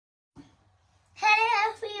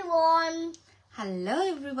everyone. Hello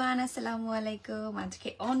everyone, আসসালামু আলাইকুম। আজকে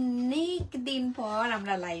অনেক দিন পর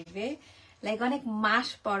আমরা লাইভে, অনেক মাস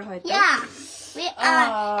পর হয়তো। Yeah, we are.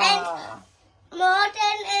 And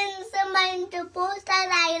Morten and someone to post a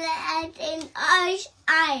light in our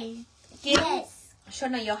eye. Yes.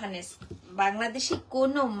 শোনো ইয়োহানেস, বাংলাদেশি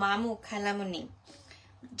কোনো মামু খালামুনি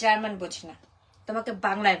জার্মান বোঝে না, তোমাকে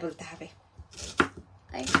বাংলায় বলতে হবে।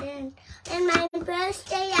 And my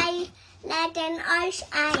birthday I let an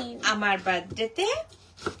eye. আমার বার্থডেতে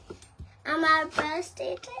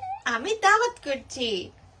আমি দাওয়াত করছি।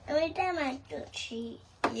 ওইটা মাত্রছি।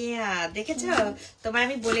 দেখেছো, তোমায়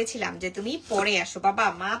আমি বলেছিলাম যে তুমি পরে আসো, বাবা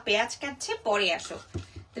মা পেঁয়াজ কাটছে, পরে আসো।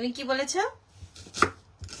 তুমি কি বলেছো?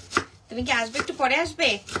 তুমি কি আসবে? একটু পরে আসবে,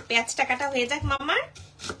 পেঁয়াজটা কাটা হয়ে যাক মামার।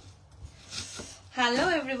 হ্যালো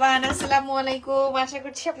এভরিওয়ান, আসসালামু আলাইকুম। আশা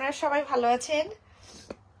করছি আপনারা সবাই ভালো আছেন।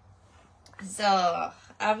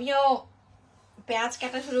 আমিও পেঁয়াজ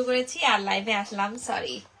কাটা শুরু করেছি আর লাইভে আসলাম,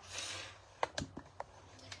 সরি।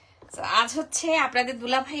 আজ হচ্ছে আপনাদের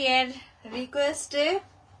দুলা ভাইয়ের রিকোয়েস্টে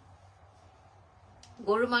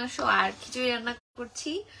গরু মাংস আর খিচুড়ি রান্না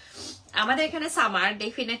করছি। আমাদের এখানে সামার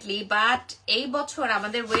ডেফিনেটলি, বাট এই বছর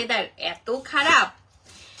আমাদের ওয়েদার এত খারাপ,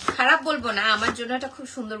 খারাপ বলবো না, আমার জন্য এটা খুব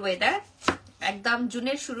সুন্দর ওয়েদার। একদম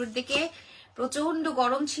জুনের শুরুর দিকে প্রচন্ড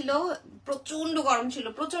গরম ছিল,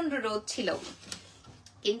 প্রচন্ড রোদ ছিল,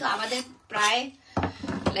 কিন্তু আমাদের প্রায়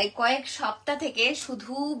কয়েক সপ্তাহ থেকে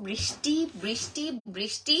শুধু বৃষ্টি বৃষ্টি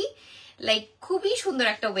বৃষ্টি, খুবই সুন্দর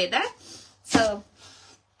একটা ওয়েদার। সো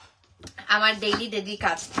আমার ডেইলি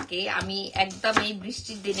কাজ থাকে, আমি একদম এই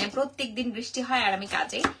বৃষ্টির দিনে, প্রত্যেক দিন বৃষ্টি হয় আর আমি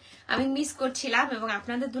কাজে, আমি মিস করছিলাম। এবং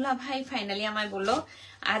আপনাদের দুলা ভাই ফাইনালি আমায় বললো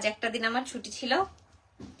আজ একটা দিন আমার ছুটি ছিল,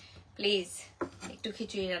 প্লিজ একটু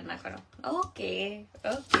খিচুড়ি রান্না করো। ওকে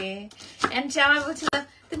ওকে। এন্ড সে আমায় বলছিল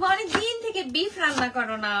তুমি অনেক দিন থেকে বিফ রান্না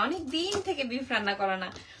করো না,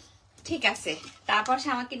 ঠিক আছে। তারপর সে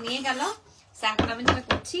আমাকে নিয়ে গেল। এখন আমি যেটা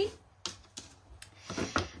করছি,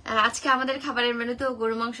 আজকে আমাদের খাবারের মেনুতে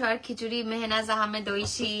গরু মাংস আর খিচুড়ি। মেহনাজ আহমেদ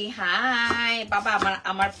ঐশী, হাই বাবা।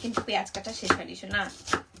 আমার কিন্তু পেঁয়াজ কাটা শেষ হয়নি, শোনা,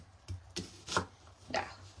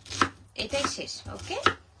 এটাই শেষ। ওকে,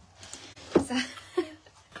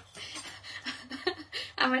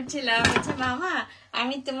 আমার ছেলে বলছে মামা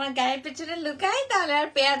আমি তোমার গায়ের পেছনে লুকাই, তাহলে আর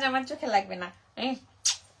পেঁয়াজ আমার চোখে লাগবে না।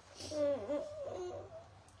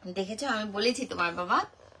 দেখেছো, আমি বলেছি তোমার বাবা।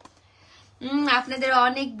 আপনাদের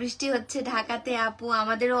অনেক বৃষ্টি হচ্ছে ঢাকাতে আপু,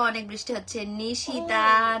 আমাদেরও অনেক বৃষ্টি হচ্ছে।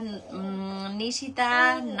 নিশিতা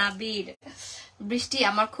নাবির, বৃষ্টি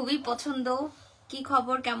আমার খুবই পছন্দ। কি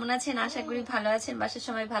খবর, কেমন আছেন? আশা করি ভালো আছেন, বাসার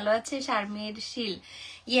সবাই ভালো আছে। শারমির শীল,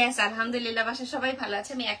 ইয়েস আলহামদুলিল্লাহ, বাসার সবাই ভালো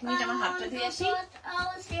আছে। আমি 1 মিনিট আমার হাতটা ধুয়ে আসি,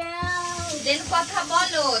 দেন কথা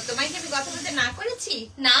বলো। তোমায় কি আমি কথা বলতে না করেছি?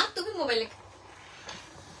 না, তুমি মোবাইলে।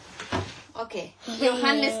 ওকে,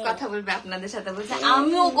 ইয়োহানেস কথা বলবে আপনাদের সাথে, বলছে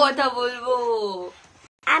আমিও কথা বলবো।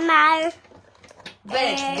 আমার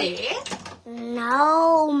বার্থডে? নো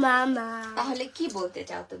মামা। তাহলে কি বলতে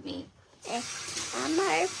চাও তুমি?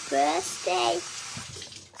 আমার বার্থডে,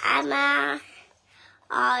 আমার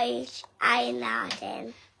আইনাদেন,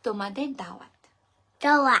 তোমাদের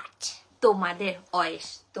দাওয়াত, তোমাদের অয়েস,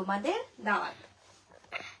 তোমাদের দাওয়াত।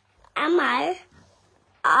 আমার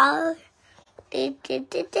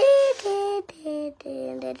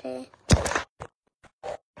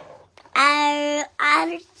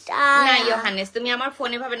না ইয়োহানেস, তুমি আমার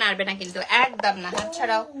ফোনে ভাবে নাড়বে না কিন্তু, একদম না, হাত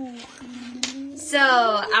ছাড়াও। সো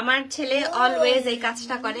আমার ছেলে অলওয়েজ এই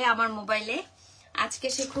কাজটা করে আমার মোবাইলে। আজকে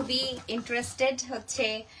সে খুবই ইন্টারেস্টেড হচ্ছে।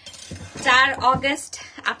 4 অগস্ট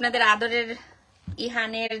আপনাদের আদরের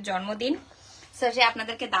ইহানের জন্মদিন। সো সে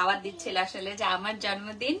আপনাদেরকে দাওয়াত দিচ্ছিল আসলে, যে আমার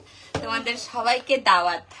জন্মদিন, তোমাদের সবাইকে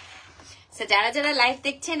দাওয়াত। সো যারা যারা লাইভ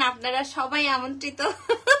দেখছেন আপনারা সবাই আমন্ত্রিত।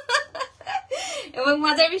 এবং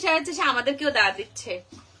মজার বিষয় হচ্ছে সে আমাদেরকেও দাওয়াত দিচ্ছে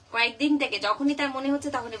কয়েকদিন থেকে। যখনই তার মনে হচ্ছে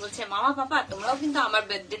তখনই বলছে মামা পাপা তোমরাও কিন্তু আমার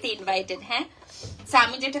বার্থডেতে ইনভাইটেড। হ্যাঁ, সো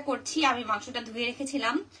আমি যেটা করছি, আমি মাংসটা ধুয়ে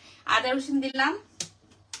রেখেছিলাম, আদা রসুন দিলাম,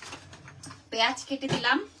 পেঁয়াজ কেটে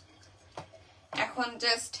দিলাম, এখন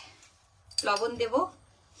জাস্ট লবণ দেব,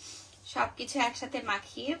 সবকিছু একসাথে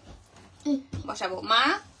মাখিয়ে বসাবো। মা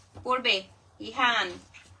পড়বে, ইহান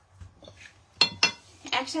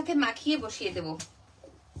একসাথে মাখিয়ে বসিয়ে দেব।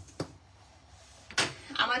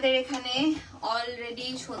 আমাদের এখানে অলরেডি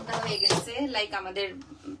সন্ধ্যা হয়ে গেছে,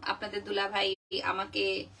 আপনাদের দুলা ভাই আমাকে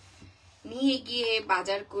নিয়ে গিয়ে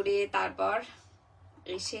বাজার করে তারপর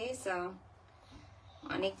এসে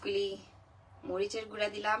অনেকগুলি মরিচের গুঁড়া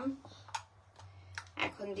দিলাম,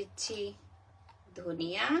 এখন দিচ্ছি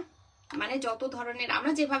ধনিয়া, মানে যত ধরনের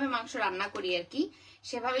আমরা যেভাবে মাংস রান্না করি আর কি,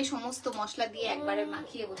 সেভাবে সমস্ত মশলা দিয়ে একবারে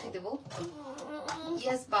মাখিয়ে বসে দেবো।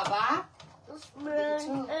 ইয়েস বাবা, blood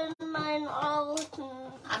in my mouth.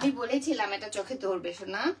 আমি বলেছিলাম এটা চোখে ধরবে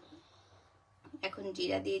শোনা। এখন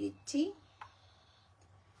জিরা দিয়ে দিচ্ছি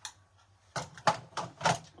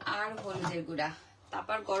আর হলুদের গুঁড়া,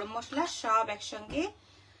 তারপর গরম মশলা সব একসঙ্গে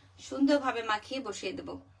সুন্দরভাবে মাখিয়ে বসিয়ে দেব।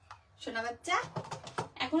 শোনা বাচ্চা,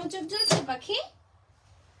 এখনো চোখ জ্বলছে পাখি?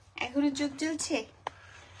 এখনো চোখ জ্বলছে?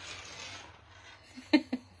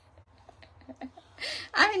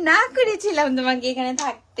 আমি না করেছিলাম তোমাকে এখানে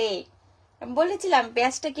থাকতে, বলেছিলাম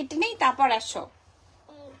পেঁয়াজটা কেটে নেই তারপর আসো।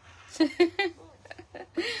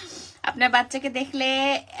 আপনার বাচ্চাকে দেখলে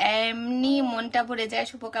এমনি মনটা ভরে যায়।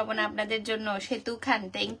 শুভকামনা আপনাদের জন্য। সেতু খান,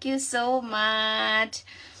 থ্যাংক ইউ সো মাচ।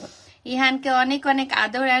 ইহানকে অনেক অনেক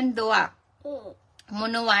আদর অ্যান্ড দোয়া।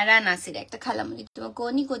 মনোয়ারা নাসির, একটা খালামুনি তোমাকে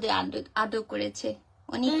অনেক ওদের আদর করেছে,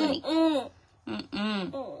 অনেক অনেক।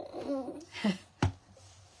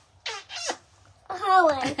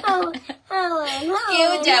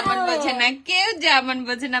 কেউ যেমন বোঝে না, কেউ যেমন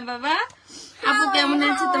বোঝে না বাবা। আপু কেমন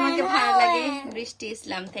আছে? তোমাকে ভালো লাগে? বৃষ্টি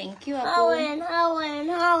ইসলাম, থ্যাংক ইউ আপু।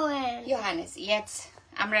 ইয়োহানেস, ইয়েস,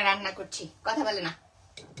 আমরা রান্না করছি, কথা বলে না।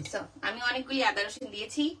 সো আমি অনেকগুলি আদা রসুন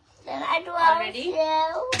দিয়েছি অলরেডি।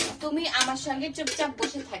 তুমি আমার সঙ্গে চুপচাপ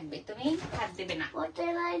বসে থাকবে, তুমি হাত দেবে না।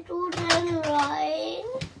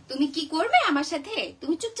 তুমি কি করবে আমার সাথে?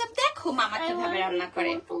 তুমি চুপচাপ দেখো মামা কিভাবে রান্না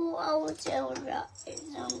করে।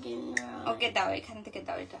 ওকে দাও, এখান থেকে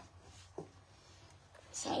দাও এটা।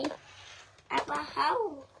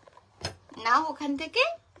 না ওখান থেকে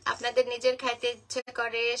আপনাদের নিজের খাইতে ইচ্ছে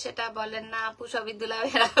করে সেটা বলেন না আপু। সবিদুল্লাহ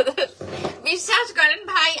বিশ্বাস করেন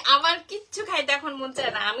ভাই, আমার কিচ্ছু খাইতে এখন মন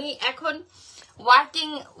চায় না। আমি এখন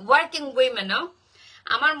ওয়ার্কিং উইমেন।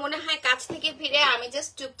 আমার মনে হয় কাজ থেকে ফিরে আমি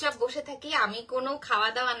জাস্ট চুপচাপ বসে থাকি, আমি কোনো খাওয়া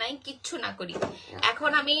দাওয়া নাই, কিচ্ছু না করি।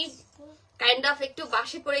 এখন আমি কাইন্ড অফ একটু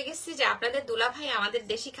বাসে পড়ে গেছি যে আপনাদের দুলা ভাই আমাদের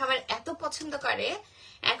দেশি খাবার এত পছন্দ করে,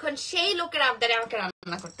 এখন সেই লোকের আবদারে আমাকে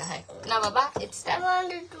রান্না করতে হয়। না বাবা,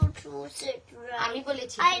 আমি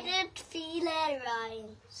বলেছি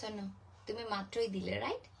শোনো, তুমি মাত্রই দিলে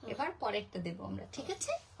রাইট, এবার পরেরটা দেবো আমরা, ঠিক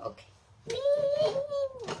আছে? ওকে,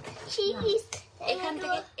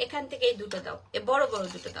 এখান থেকে এই দুটো দাও, বড় বড়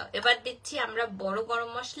দুটো দাও। এবার দিচ্ছি আমরা বড় গরম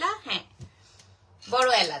মশলা, হ্যাঁ বড়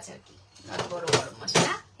এলাচ আর কি, বড় গরম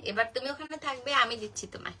মশলা। এবার তুমি ওখানে থাকবে, আমি দিচ্ছি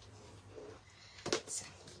তোমায়,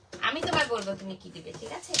 আমি তোমায় বলবো তুমি কি দিবে,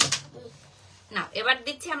 ঠিক আছে? না এবার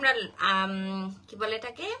দিচ্ছি আমরা কি বলে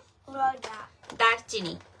এটাকে,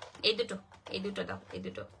 দারচিনি। এই দুটো দাও, এই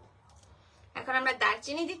দুটো। এখন আমরা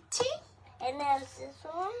দারচিনি দিচ্ছি।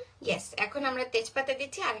 ইয়েস, এখন আমরা তেজপাতা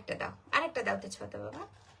দিচ্ছি। আরেকটা দাও তেজপাতা বাবা।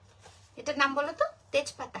 এটার নাম বলো তো,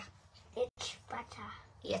 তেজপাতা।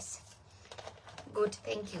 Yes, good,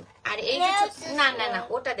 thank you. আর এই না না না,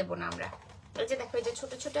 ওটা দেবো না আমরা। এই যে দেখো, এই যে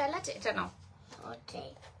ছোট ছোট এলাচ, এটা নাও।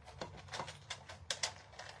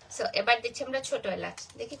 সো এবার দিচ্ছি আমরা ছোট এলাচ।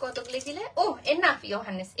 দেখি কতগুলি দিলে। ও এনাফ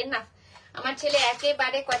ইয়োহানেস, এনাফ। আমার ছেলে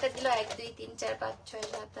একেবারে কয়টা দিল? 1 2 3 4 5 6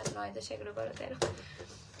 7 8 9 10 11 12 13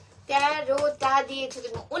 13টা দিয়েছো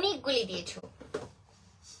তুমি, অনেকগুলি দিয়েছো।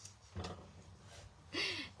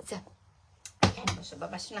 বসো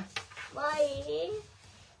বাবা, শোনা,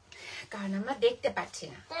 কারণ আমরা দেখতে পাচ্ছি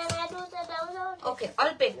না। ওকে,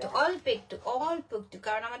 অল্প একটু,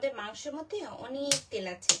 কারণ আমাদের মাংসের মধ্যে অনেক তেল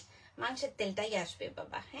আছে, মাংসের তেলটাই আসবে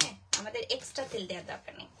বাবা। হ্যাঁ, আমাদের এক্সট্রা তেল দেওয়ার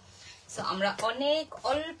দরকার নেই। সো আমরা অনেক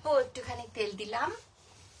অল্প একটুখানি তেল দিলাম,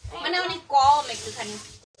 মানে অনেক কম, একটুখানি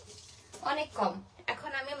অনেক কম।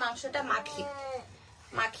 এখন আমি মাংসটা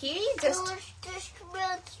মাখিয়ে জাস্ট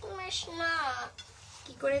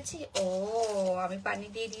কি করেছি, ও আমি পানি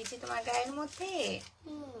দিয়ে দিয়েছি তোমার গায়ের মধ্যে।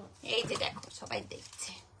 এই যে দেখো, সবাই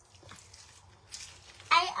দেখছে,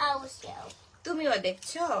 তুমিও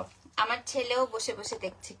দেখছো, আমার ছেলেও বসে বসে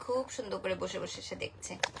দেখছে, খুব সুন্দর করে বসে বসে সে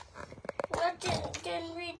দেখছে।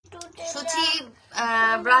 সুচি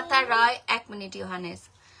ব্রতা রয়, 1 মিনিট। ইয়োহানেস,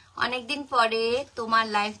 অনেকদিন পরে তোমার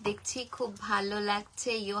লাইভ দেখছি, খুব ভালো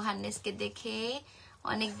লাগছে ইয়োহানেসকে দেখে,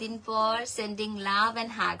 অনেকদিন পর। Sending love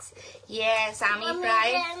and hugs. Yes, আমি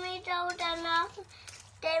প্রায়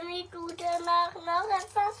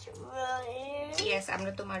ইয়েস,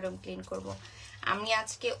 আমরা তোমার রুম ক্লিন করব। আমি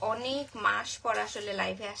আজকে অনেক মাস পর আসলে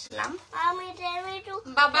লাইভে আসলাম।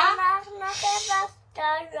 বাবা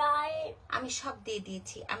আমি সব দিয়ে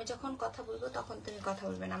দিয়েছি, আমি যখন কথা বলবো তখন তুমি কথা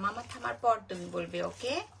বলবে না, মামা থামার পর তুমি বলবে,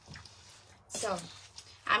 ওকে? সো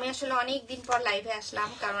আমি আসলে অনেক দিন পর লাইভে আসলাম,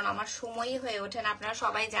 কারণ আমার সময়ই হয়ে ওঠে না। আপনারা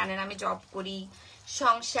সবাই জানেন আমি জব করি,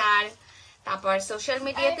 সংসার, তারপর সোশ্যাল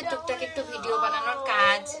মিডিয়াতে টুকটাক একটু ভিডিও বানানোর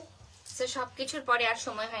কাজ, তো সবকিছুর পরে আর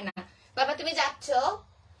সময় হয় না। বাবা তুমি যাচ্ছো,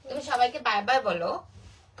 তুমি সবাইকে বাই বাই বলো।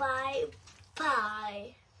 Bye bye.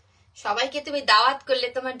 সবাইকে তুমি দাওয়াত করলে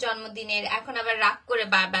তোমার জন্মদিনের, এখন আবার রাগ করে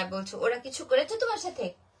বারবার বলছো। ওরা কিছু করেছে তোমার সাথে?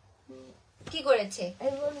 কি করেছে?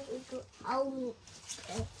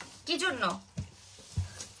 কি জন্য?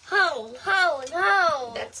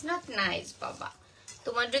 That's not nice বাবা।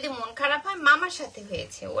 তোমার যদি মন খারাপ হয় মামার সাথে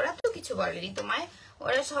হয়েছে, ওরা তো কিছু বলেনি তোমায়।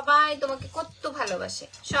 ওরা সবাই তোমাকে কত ভালোবাসে,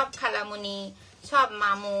 সব খালামুনি, সব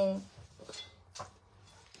মামু।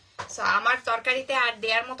 আমার তরকারিতে আর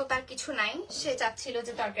দেওয়ার মতো তার কিছু নাই। সে চাচ্ছিল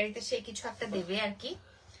যে তরকারিতে সে কিছু একটা দেবে আর কি।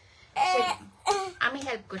 আমি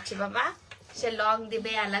হেল্প করছি বাবা। সে লং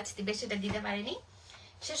দিবে, এলাচ দিবে, সেটা দিতে পারেনি।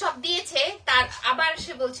 সে সব দিয়েছে, তার আবার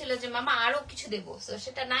সে বলছিল যে মামা আরো কিছু দেবো। তো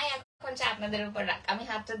সেটা নাই, এখন সে আপনাদের উপর রাখ। আমি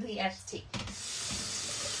হাতটা ধুয়ে আসছি।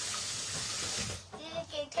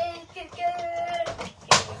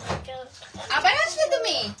 আবার আসলে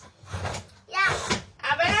তুমি?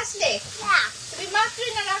 আবার আসলে? তুমি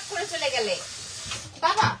মাত্রই না রাগ করে চলে গেলে।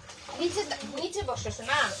 বাবা নিচে নিচে বসো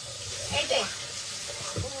শোনা। এইটাই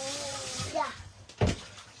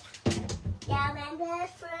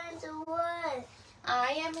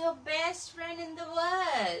I am your best friend in the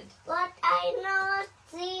world. But I not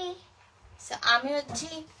see. So আমি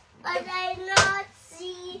হচ্ছি But I not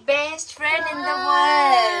see. best friend in the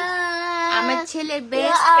world. আমার ছেলের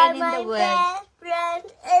best friend in the world. Best friend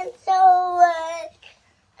in the world.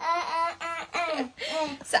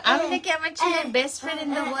 So আমি নাকি আমার ছেলের best friend in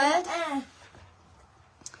the world.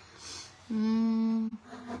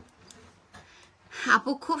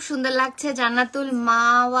 আপু খুব সুন্দর লাগছে। জান্নাতুল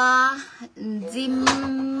মাওয়া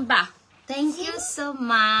Zimba, thank you so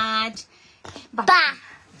much. Ba.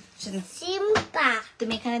 Simba.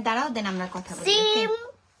 তুমি এখানে দাঁড়াও, দেন আমরা কথা বলি।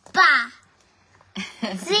 Simba.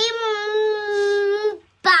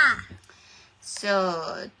 Simba. সো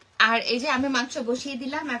আর এই যে আমি মাংস বসিয়ে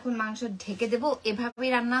দিলাম, এখন মাংস ঢেকে দেবো। এভাবেই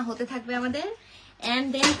রান্না হতে থাকবে আমাদের। এন্ড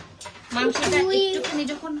দেন মাংসটা একটুখানি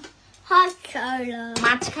যখন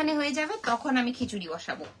মাঝখানে হয়ে যাবে তখন আমি খিচুড়ি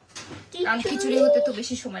বসাবো, কারণ খিচুড়ি হতে তো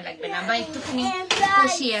বেশি সময় লাগবে না, বা একটুখানি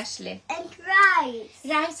কষিয়ে আসলে।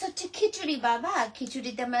 রাইস হচ্ছে খিচুড়ি বাবা।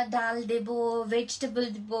 খিচুড়িতে আমরা ডাল দেব, ভেজিটেবল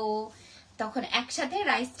দেব, তখন একসাথে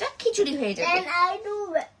রাইসটা খিচুড়ি হয়ে যাবে।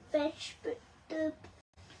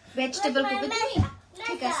 ভেজিটেবল করবে তুমি?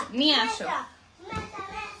 ঠিক আছে, নিয়ে আসো।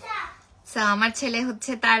 আমার ছেলে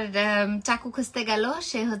হচ্ছে তার চাকু খুঁজতে গেল,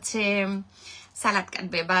 সে হচ্ছে সালাদ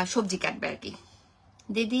কাটবে বা সবজি কাটবে আর কি।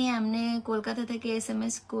 দিদি আমি কলকাতা থেকে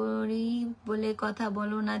SMS করি বলে কথা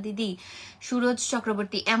বলো না দিদি। সুরজ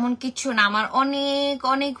চক্রবর্তী, এমন কিছু না, আমার অনেক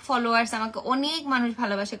অনেক ফলোয়ার্স, আমাকে অনেক মানুষ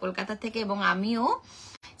ভালোবাসে কলকাতা থেকে, এবং আমিও।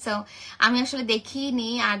 সো আমি আসলে দেখিনি,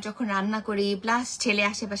 আর যখন রান্না করি প্লাস ছেলে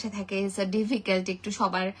আশেপাশে থাকে, ডিফিকাল্ট, একটু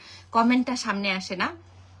সবার কমেন্টটা সামনে আসে না।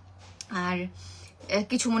 আর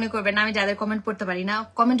কিছু মনে করবেন না, আমি যাদের কমেন্ট পড়তে পারি না,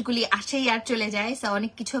 কমেন্টগুলি আসেই আর চলে যায়।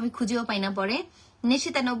 অনেক কিছু আমি খুঁজেও পাই না পরে।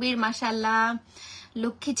 নিশিতা নবীর মাশাআল্লাহ,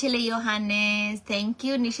 লক্ষ্মী ছেলে ইয়োহানেস, থ্যাংক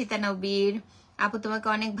ইউ নিশিতা নবীর। আপু তোমাকে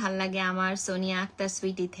অনেক ভাল লাগে আমার। সোনিয়া আক্তার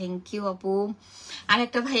সুইটি, থ্যাংক ইউ আপু। আর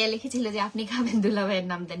একটা ভাইয়া লিখেছিল যে আপনি খাবেন, দুলা ভাইয়ের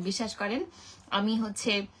নাম দেন। বিশ্বাস করেন আমি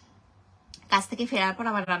হচ্ছে কাজ থেকে ফেরার পর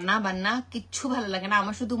আমার রান্না বান্না কিচ্ছু ভালো লাগে না।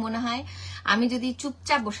 আমার শুধু মনে হয় আমি যদি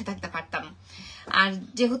চুপচাপ বসে থাকতে পারতাম। আর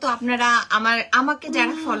যেহেতু আপনারা আমাকে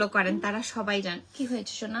যারা ফলো করেন তারা সবাই জান। কি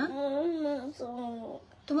হয়েছে সোনা?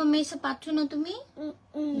 তোমার মেসে পাচ্ছ না তুমি?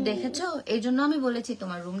 দেখেছো? এই জন্য আমি বলেছি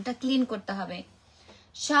তোমার রুমটা ক্লিন করতে হবে।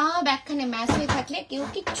 সব একখানে ম্যাচ হয়ে থাকলে কেউ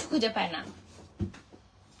কিচ্ছু খুঁজে পায় না।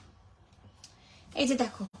 এই যে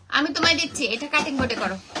দেখো, আমি তোমায় দিচ্ছি, এটা কাটিং বোর্ডে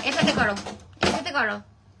করো, এটাতে করো, এটাতে করো।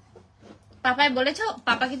 পাপায় বলেছো?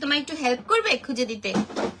 পাপা কি তোমায় একটু হেল্প করবে খুঁজে দিতে?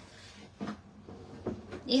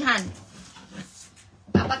 ইহান,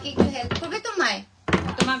 পাপা কি একটু হেল্প করবে তোমায়?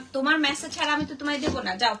 তোমার মেসেজ ছাড়া আমি তো তোমায় দেবো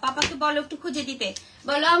না। যাও পাপাকে বলো একটু খুঁজে দিতে।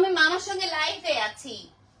 বলো আমি মামার সঙ্গে লাইভে আছি।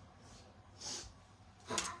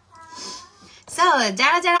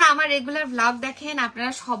 যারা যারা আমার রেগুলার ব্লগ দেখেন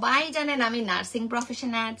আপনারা সবাই জানেন আমি নার্সিং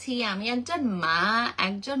প্রফেশনে আছি, আমি একজন মা,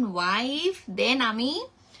 একজন ওয়াইফ, দেন আমি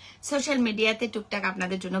সোশ্যাল মিডিয়াতে টুকটাক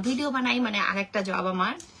আপনাদের জন্য ভিডিও বানাই, মানে আরেকটা জব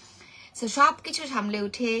আমার। সবকিছু সামলে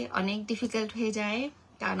উঠে অনেক ডিফিকাল্ট হয়ে যায়,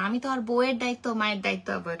 কারণ আমি তো আর বউয়ের দায়িত্ব মায়ের দায়িত্ব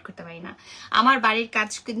অ্যাভয়েড করতে পারি না। আমার বাড়ির কাজ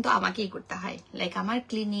কিন্তু আমাকেই করতে হয়, লাইক আমার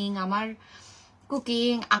ক্লিনিং, আমার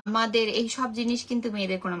কুকিং, আমাদের এই সব জিনিস কিন্তু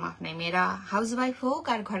মেয়েদের কোনো মাপ নাই। মেয়েরা হাউস ওয়াইফ হোক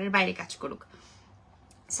আর ঘরের বাইরে কাজ করুক,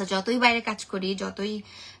 যতই বাইরে কাজ করি, যতই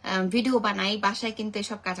ভিডিও বানাই, বাসায় কিন্তু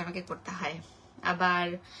এসব কাজ আমাকে করতে হয়। আবার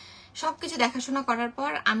সবকিছু দেখাশোনা করার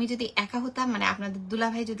পর আমি যদি একা হতাম, মানে আপনাদের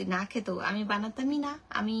দুলাভাই যদি না খেত, আমি বানাতামই না।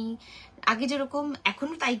 আমি আগে যেরকম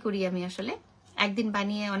এখনো তাই করি। আমি আসলে একদিন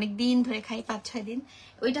বানিয়ে অনেক দিন ধরে খাই, 5-6 দিন,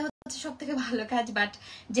 ওইটা হচ্ছে সব থেকে ভালো কাজ। বাট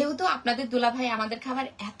যেহেতু আপনাদের দুলাভাই আমাদের খাবার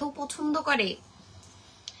এত পছন্দ করে,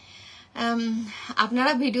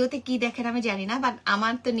 আপনারা ভিডিওতে কি দেখেন আমি জানি না, বাট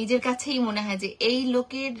আমার তো নিজের কাছেই মনে হয় যে এই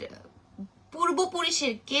লোকের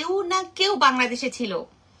পূর্বপুরুষের কেউ না কেউ বাংলাদেশে ছিল।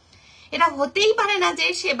 এটা হতেই পারে না যে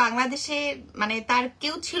সে বাংলাদেশে মানে তার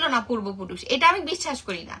কেউ ছিল না পূর্বপুরুষ, এটা আমি বিশ্বাস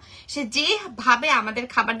করি না। সে যেভাবে আমাদের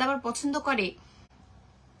খাবার দাবার পছন্দ করে,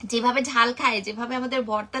 যেভাবে ঝাল খায়, যেভাবে আমাদের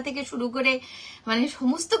ভর্তা থেকে শুরু করে মানে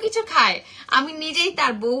সমস্ত কিছু খায়, আমি নিজেই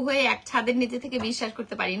তার বউ হয়ে এক ছাদের নিচে থেকে বিশ্বাস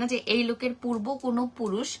করতে পারি না যে এই লোকের পূর্ব কোনো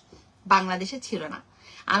পুরুষ বাংলাদেশে ছিল না।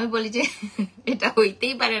 আমি বলি যে এটা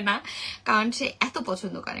হইতেই পারে না, কারণ সে এত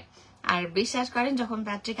পছন্দ করে। আর বিশ্বাস করেন, যখন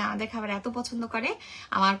প্যাট্রিক আমাদের খাবার এত পছন্দ করে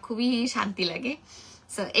আমার খুবই শান্তি লাগে।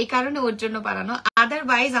 সো এই কারণে ওর জন্য বানানো।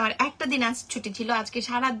 আদারওয়াইজ আমার একটা দিন আজ ছুটি ছিল। আজকে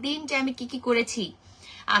সারা দিন যে আমি কি কি করেছি,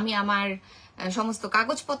 আমি আমার সমস্ত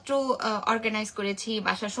কাগজপত্র অর্গানাইজ করেছি,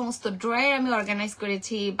 বাসার সমস্ত ড্রয়ার আমি অর্গানাইজ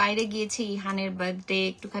করেছি, বাইরে গিয়েছি হানের বার্থডে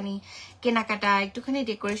একটুখানি কেনাকাটা, একটুখানি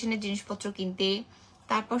ডেকোরেশনের জিনিসপত্র কিনতে।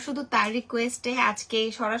 তারপর শুধু তার রিকোয়েস্টে আজকে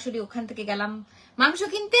সরাসরি ওখান থেকে গেলাম মাংস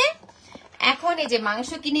কিনতে। এখন এই যে মাংস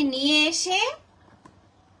কিনে নিয়ে এসে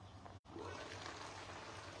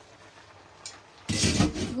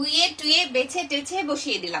ধুয়ে টুয়ে বেছে টেছে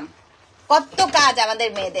বসিয়ে দিলাম। কত কাজ আমাদের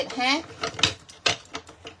মেয়েদের। হ্যাঁ,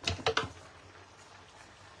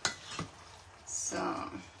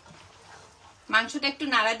 মাংসটা একটু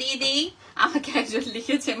নাড়া দিয়ে দেই। আমাকে একজন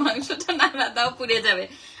লিখেছে মাংসটা নাড়া দাও পুড়ে যাবে।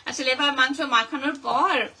 আসলে এবার মাংস মাখানোর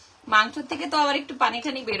পর মাংস থেকে তো আবার একটু পানি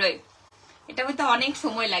টানি বেরোয়, এটা হয়তো অনেক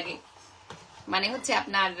সময় লাগে, মানে হচ্ছে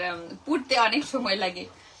আপনার পুড়তে অনেক সময় লাগে।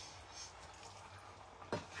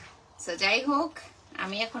 তো যাই হোক,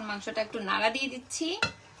 আমি এখন মাংসটা একটু নাড়া দিয়ে দিচ্ছি,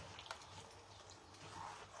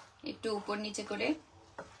 একটু উপর নিচে করে।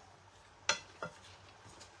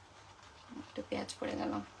 একটু পেঁয়াজ পড়ে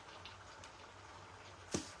গেল।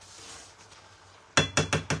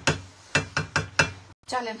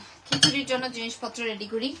 চলেন খিচুড়ির জন্য জিনিসপত্র রেডি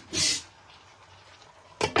করি।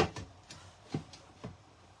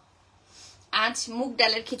 আজ মুগ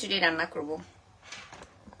ডালের খিচুড়ি রান্না করব।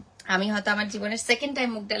 আমি হয়তো আমার জীবনের সেকেন্ড টাইম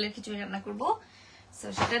মুগ ডালের খিচুড়ি রান্না করব। তো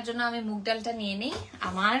সেটার জন্য আমি মুগ ডালটা নিয়ে নেই।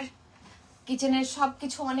 আমার কিচেনের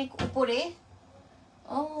সবকিছু অনেক উপরে।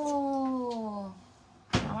 ও,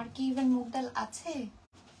 আমার কি ইভেন মুগ ডাল আছে?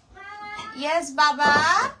 ইয়েস বাবা।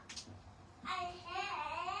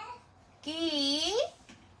 কি?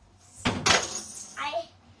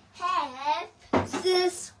 I have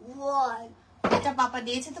this one. এটা পাপা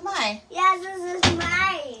দিয়েছে তোমায়? Yeah, this is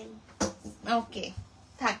mine. ওকে,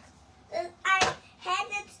 থাক। I had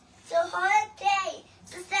it the whole day.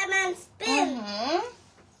 System and spin.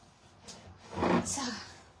 আচ্ছা,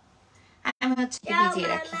 আমি হচ্ছে ভিজিয়ে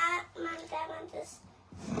রাখি। Mama,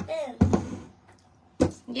 spin.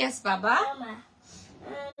 ইয়েস বাবা। Mama,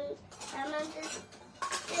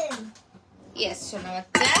 spin. ইয়েস সোনা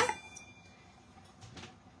বাচ্চা।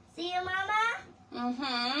 See you, Mama?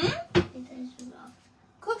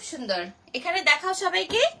 খুব সুন্দর। এখানে দেখাও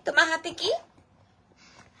সবাইকে তোমার হাতে কি।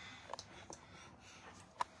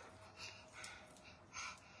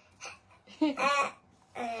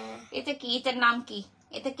 এটা কি? এটার নাম কি?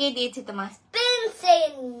 এটা কে দিয়েছে তোমার?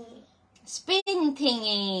 স্পিন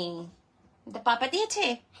থিংিং। এটা পাপা দিয়েছে?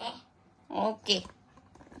 ওকে।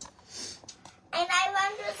 And I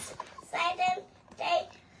want to sit and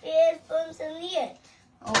take earphones in here.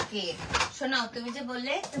 ওকে, শোনাও, তুমি যে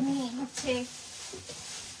বললে তুমি হচ্ছে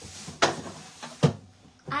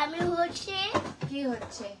আমি হচ্ছে কি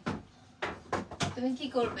হচ্ছে, তুমি কি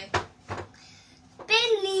করবে?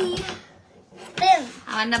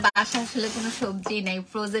 আমার না বাসা আসলে কোনো সবজি নাই,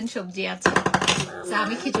 ফ্রোজেন সবজি আছে।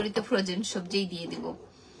 আমি খিচুড়িতে ফ্রোজেন সবজি দিয়ে দিব।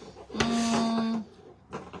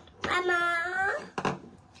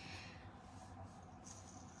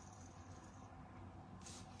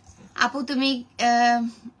 আপু তুমি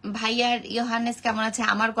ভাইয়ার ইয়োহানেস কেমন আছে?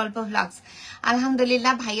 আমার গল্প ভ্লগস,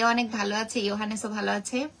 আলহামদুলিল্লাহ ভাইয়া অনেক ভালো আছে, ইয়োহানেসও ভালো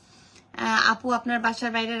আছে। আপু আপনার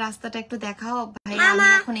বাসার বাইরের রাস্তাটা একটু দেখাও। ভাইয়া আমি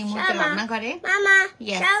এখন এই মুহূর্তে রান্না করে।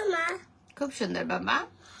 খুব সুন্দর বাবা।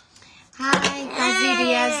 হাই কাজী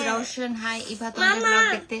রিয়াজ রওশন, হাই ইভা, তোমাদের ব্লগ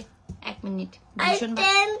দেখতে। এক মিনিট, ভীষণ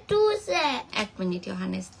এক মিনিট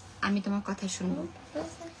ইয়োহানেস, আমি তোমার কথা শুনবো।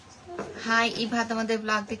 হাই ইভা, তোমাদের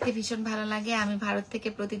ব্লগ দেখতে ভীষণ ভালো লাগে। আমি ভারত থেকে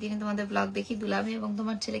প্রতিদিন তোমাদের ব্লগ দেখি। দুলাভাই এবং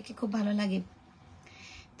তোমার ছেলেকে খুব ভালো লাগে।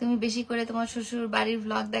 তুমি বেশি করে তোমার শ্বশুর বাড়ির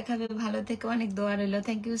ব্লগ দেখাবে। ভালো থেকে, অনেক দোয়া রইল।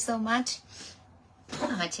 Thank you so much.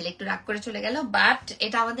 আমার ছেলে একটু রাগ করে চলে গেল, বাট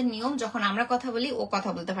এটা আমাদের নিয়ম, যখন আমরা কথা বলি ও কথা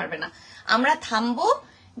বলতে পারবে না, আমরা থামবো,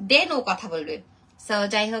 দেন ও কথা বলবে। সো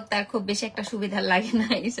যাই হোক, তার খুব বেশি একটা সুবিধা লাগে না,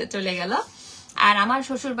 এসে চলে গেল। আর আমার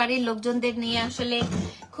শ্বশুর বাড়ির লোকজনদের নিয়ে আসলে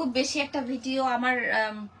খুব বেশি একটা ভিডিও আমার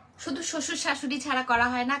শুধু শ্বশুর শাশুড়ি ছাড়া করা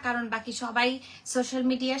হয় না, কারণ বাকি সবাই সোশ্যাল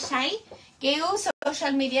মিডিয়ার সাই, কেউ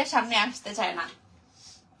সোশ্যাল মিডিয়ার সামনে আসতে চায় না।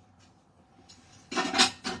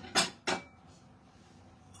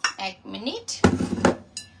 এক মিনিট,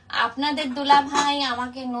 আপনাদের দুলা ভাই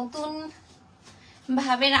আমাকে নতুন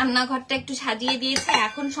ভাবে রান্নাঘরটা একটু সাজিয়ে দিয়েছে,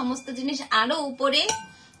 এখন সমস্ত জিনিস আরো উপরে,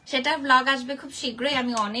 সেটা ব্লগ আসবে খুব শীঘ্রই।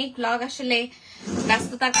 আমি অনেক ব্লগ আসলে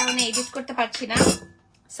ব্যস্ততার কারণে এডিট করতে পারছি না,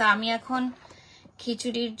 সো আমি এখন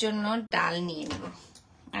খিচুড়ির জন্য ডাল নিয়ে নেব।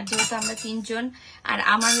 আর যেহেতু আমরা 3 জন, আর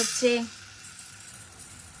আমার হচ্ছে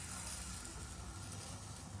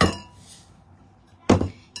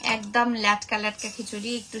একদম ল্যাটকা ল্যাটকা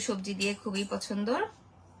খিচুড়ি, একটু সবজি দিয়ে খুবই পছন্দ।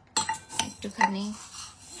 একটুখানি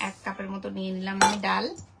 1 কাপের মতো নিয়ে নিলাম আমি ডাল।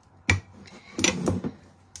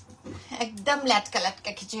 একদম ল্যাটকা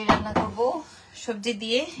ল্যাটকা খিচুড়ি রান্না করব সবজি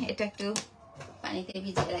দিয়ে। এটা একটু পানিতে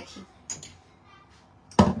ভিজিয়ে রাখি।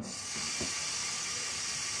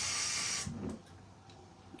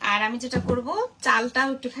 আর আমি যেটা করব, চালটাও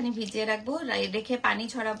একটুখানি ভিজিয়ে রাখবো, রেখে পানি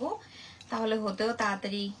ছড়াবো, তাহলে হতেও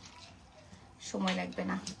তাড়াতাড়ি সময় লাগবে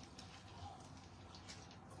না।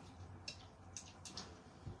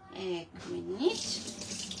 1 মিনিট।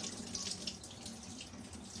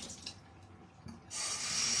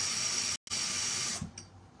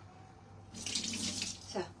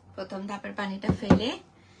 প্রথম ধাপের পানিটা ফেলে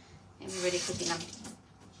এভাবে রেখে দিলাম।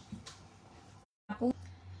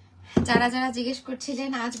 যারা যারা জিজ্ঞেস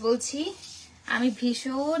করছিলেন, আজ বলছি আমি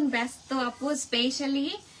ভীষণ ব্যস্ত আপু, স্পেশালি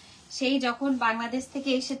সেই যখন বাংলাদেশ থেকে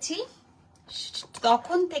এসেছি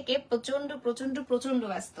তখন থেকে প্রচন্ড প্রচন্ড প্রচন্ড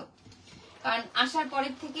ব্যস্ত। কারণ আসার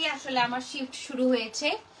পরের থেকে আসলে আমার শিফট শুরু হয়েছে,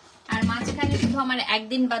 আর মাঝখানে শুধু আমার 1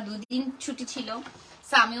 দিন বা 2 দিন ছুটি ছিল।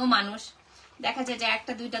 আমিও মানুষ, দেখা যায় যে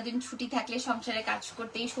 1-2 দিন ছুটি থাকলে সংসারে কাজ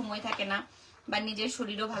করতেই সময় থাকে না, বা নিজের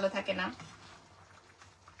শরীরও ভালো থাকে না।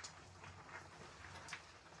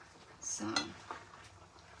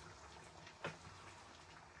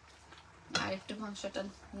 আর একটু মাংসটা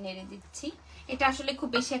নেড়ে দিচ্ছি। এটা আসলে খুব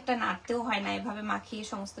বেশি একটা নাড়তেও হয় না, এভাবে মাখিয়ে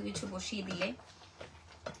সমস্ত কিছু বসিয়ে দিলে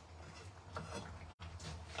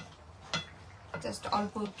জাস্ট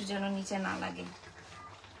অল্প একটু যেন নিচে না লাগে।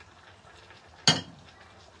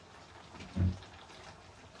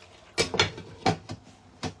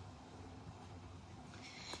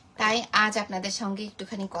 তাই আজ আপনাদের সঙ্গে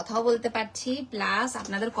একটুখানি কথাও বলতে পারছি, প্লাস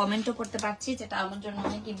আপনাদের কমেন্টও করতে পারছি, যেটা আমার জন্য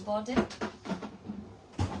অনেক ইম্পর্টেন্ট।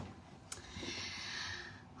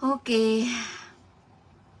 ওকে,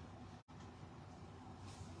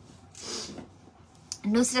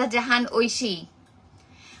 নুসরাত জাহান ঐশী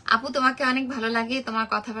আপু, তোমাকে অনেক ভালো লাগে, তোমার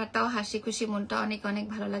কথাবার্তাও হাসি খুশি, মনটা অনেক অনেক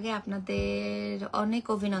ভালো লাগে, আপনাদের অনেক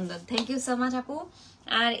অভিনন্দন। থ্যাংক ইউ সো মাচ আপু।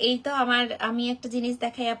 আর এই তো আমি একটা জিনিস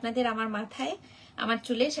দেখাই আপনাদের, আমার মাথায়, আমার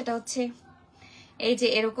চুলে, সেটা হচ্ছে এই যে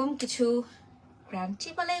এরকম কিছু ক্রাঞ্চি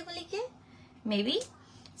বলে এগুলিকে মেবি।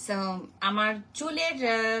 সো আমার চুলের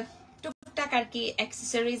টুকটাক আর কি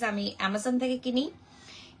অ্যাক্সেসরিজ আমি অ্যামাজন থেকে কিনি,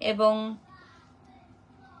 এবং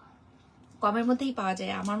কমের মধ্যেই পাওয়া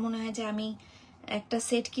যায়। আমার মনে হয় যে আমি একটা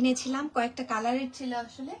সেট কিনেছিলাম, কয়েকটা কালারের ছিল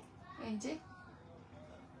আসলে, এই যে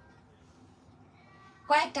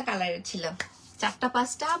কয়েকটা কালারের ছিল,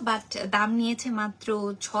 4টা-5টা, বাট দাম নিয়েছে মাত্র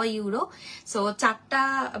 6 ইউরো। সো 4টা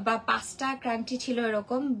বা 5টা ক্রান্টি ছিল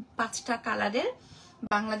এরকম 5টা কালারের,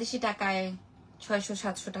 বাংলাদেশি টাকায়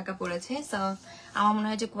 600-700 টাকা পড়েছে। সো আমার মনে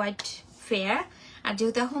হয় যে কোয়াইট ফেয়ার। আর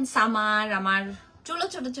যেহেতু এখন সামার, আমার চুলও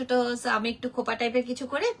ছোট ছোট, সো আমি একটু খোপা টাইপের কিছু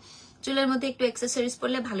করে চুলের মধ্যে একটু অ্যাক্সেসরিজ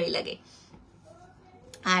পরলে ভালোই লাগে।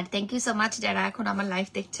 আর থ্যাংক ইউ সো মাচ যারা এখন আমার লাইভ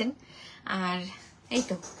দেখছেন। আর এই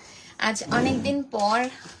তো আজ অনেকদিন পর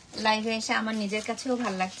লাইভে এসে আমার নিজের কাছেও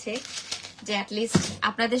ভালো লাগছে যে অ্যাটলিস্ট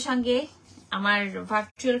আপনাদের সঙ্গে, আমার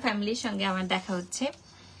ভার্চুয়াল ফ্যামিলির সঙ্গে আমার দেখা হচ্ছে।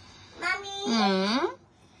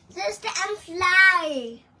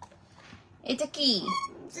 এটা কি?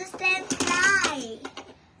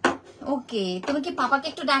 ওকে, তুমি কি পাপাকে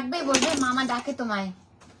একটু ডাকবে, বলবে মামা ডাকে তোমায়?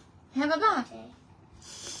 হ্যাঁ বাবা।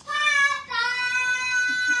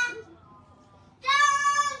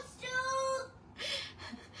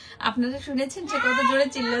 আপনারা শুনেছেন সে কত জোরে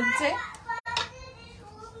চিল্লাচ্ছে?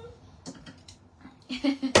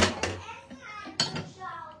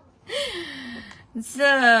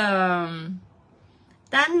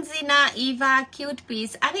 Tanzina Eva cute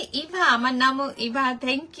piece. আরে ইভা, আমার নামও ইভা,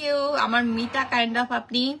 থ্যাংক ইউ। আমার মিতা কাইন্ড অফ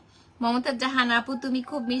আপনি। মমতাজ জাহান আপু তুমি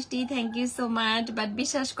খুব মিষ্টি, thank you so much. But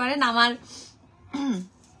বিশ্বাস করেন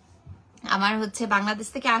আমার হচ্ছে বাংলাদেশ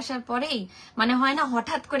থেকে আসার পরেই মানে হয় না,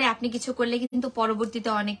 হঠাৎ করে আপনি কিছু করলে কিন্তু পরবর্তীতে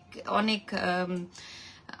অনেক অনেক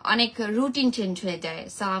অনেক রুটিন চেঞ্জ হয়ে যায়।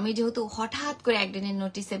 সো আমি যেহেতু হঠাৎ করে একদিনের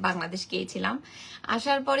নোটিসে বাংলাদেশ গিয়েছিলাম,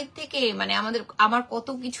 আসার পরের থেকে মানে আমার কত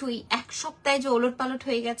কিছুই এক সপ্তাহে যে ওলট পালট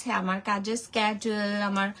হয়ে গেছে, আমার কাজের স্ক্যাজুয়াল,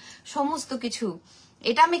 আমার সমস্ত কিছু।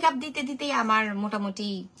 এটা মেকআপ দিতে দিতেই আমার মোটামুটি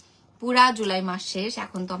পুরা জুলাই মাস শেষ।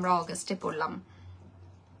 এখন তো আমরা অগস্টে পড়লাম।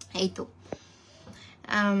 এই তো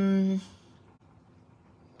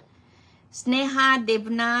স্নেহা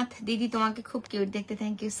দেবনাথ দিদি, তোমাকে খুব কিউট দেখতে,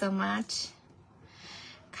 thank you so much.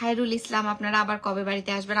 Khairul Islam, আপনারা আবার কবে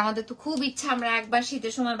বাড়িতে আসবেন? আমাদের তো খুব ইচ্ছা আমরা একবার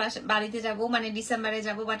শীতের সময় বাড়িতে যাব, মানে ডিসেম্বরে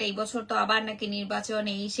যাব, বাট এই বছর তো আবার নাকি নির্বাচন,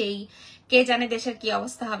 এই সেই, কে জানে দেশের কি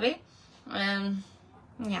অবস্থা হবে।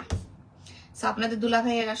 সো আপনাদের দুলা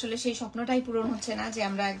ভাইয়ের আসলে সেই স্বপ্নটাই পূরণ হচ্ছে না যে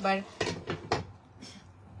আমরা একবার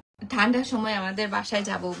ঠান্ডার সময় আমাদের বাসায়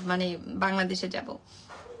যাব, মানে বাংলাদেশে যাব।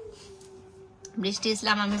 বৃষ্টি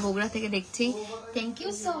ইসলাম, আমি বগুড়া থেকে দেখছি, thank you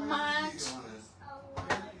so much.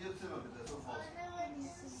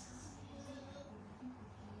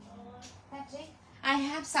 I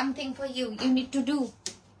have something for you. You need to do.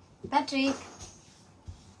 Patrick.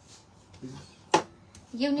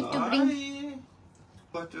 You need to bring.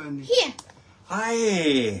 What do I need? Here. Hi.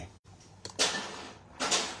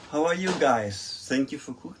 How are you guys? Thank you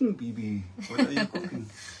for cooking, Bibi. What are you cooking?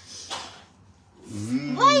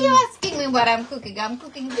 Why are you asking me what I'm cooking? I'm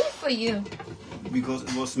cooking beef for you. Because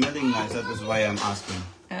it was smelling nice. That is why I'm asking.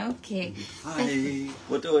 Okay. Hi.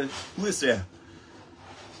 Who is there?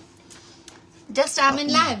 Just I'm in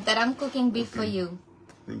live that I'm cooking beef for you.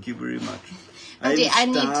 Thank you very much. Okay, I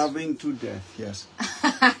I'm need- starving to death. Yes.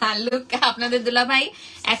 Look, আপনাদের দুলা ভাই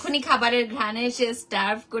এখনই খাবারের ঘ্রাণে সে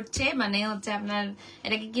starve করছে, মানে হচ্ছে আপনার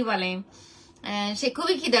এটাকে কি বলে, সে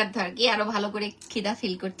খুবই খিদার্থ আর কি, আরো ভালো করে খিদা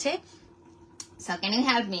ফিল করছে। So can you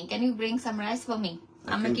help me? Can you bring some rice for me?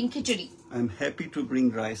 I'm making khichdi. I'm happy to bring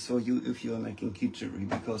rice for you if you are making khichdi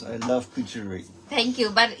because I love khichdi. Thank you,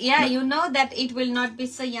 but yeah, you know that it will not be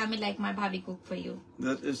so yummy like my bhabhi cook for you.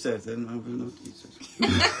 That is that, then I will not eat it.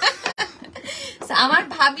 So আমার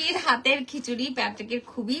ভাবির হাতের খিচুড়ি প্যাট্রিকের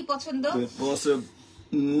খুবই পছন্দ। It was the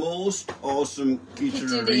most awesome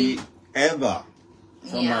khichdi ever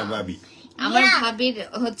from my baby. আমার ভাবির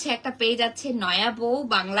হচ্ছে একটা page আছে নয়া বউ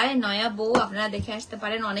বাংলায়, নয়া বউ, আপনারা দেখে আসতে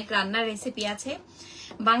পারেন, অনেক রান্নার রেসিপি আছে।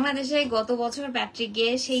 বাংলাদেশে গত বছর প্যাট্রিক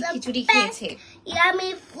গিয়ে সেই খিচুড়ি খেয়েছে।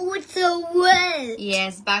 Yummy food the world.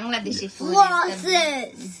 Yes, Bangladeshi food is the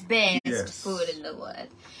best food in the world.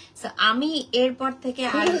 So আমি এরপর থেকে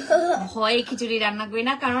আর ভয়ে খিচুড়ি রান্না করি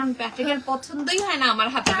না, কারণ প্যাট্রিকের পছন্দই হয় না আমার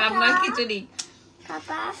হাতে রান্নার খিচুড়ি।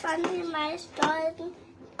 Papa fand my stollen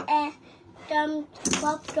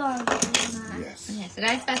popcorn. Yes. Yes,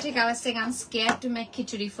 right, Patrick? I was saying I'm scared to make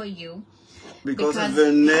khichdi for you. Because Because it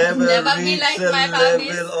will never be reach like the my level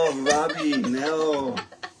babies. of Babi. No.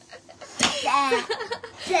 Dad.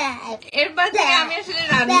 এরপর থেকে আমি আসলে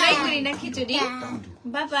রান্নাই করি না খিচুড়ি।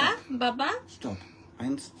 বাবা, বাবা। Stopp.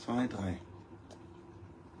 1, 2, 3.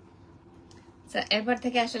 এরপর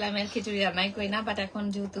থেকে আসলে আমি আর খিচুড়ি রান্নাই করি না, বাট এখন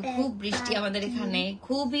যেহেতু খুব বৃষ্টি আমাদের এখানে,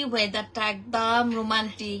 খুবই ওয়েদারটা একদম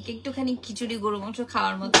রোমান্টিক, একটুখানি খিচুড়ি গরু মাংস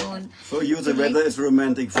খাওয়ার মতন। For you the weather is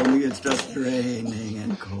romantic. For me it's just raining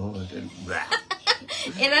and cold and blah.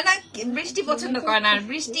 এরা না বৃষ্টি পছন্দ করে না, আর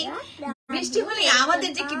বৃষ্টি হলে আমাদের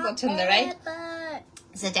যে কি পছন্দ, রাইট?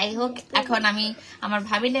 যাই হোক, এখন আমি আমার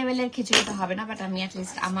ভাবি লেভেলের খিচুড়ি তো হবে না, বাট আমি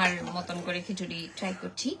অ্যাটলিস্ট আমার মতন করে খিচুড়ি ট্রাই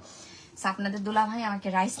করছি। আপনাদের দুলা ভাই আমাকে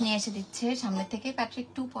রাইস নিয়ে এসে দিচ্ছে সামনে থেকে। Patrick,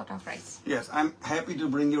 2 pot of rice. Yes, I'm happy to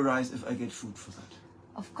bring you rice if I get food for that.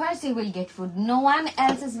 Of course you will get food. No one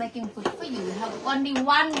else is making food for you. You have only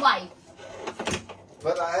one wife.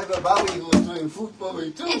 But I have a Babi who is doing food for me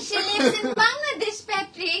too. And she lives in Bangladesh,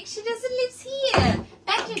 Patrick. She doesn't live here.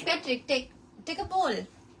 Patrick, take a bowl.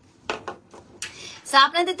 So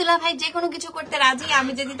আপনাদের দুলা ভাই যে কোনো কিছু করতে রাজি,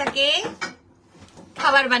 আমি যদি তাকে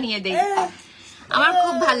খাবার বানিয়ে দেই। আমার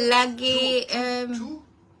খুব ভালো লাগে।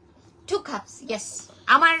 2 cups, yes.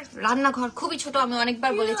 আমার রান্নাঘর খুবই ছোট, আমি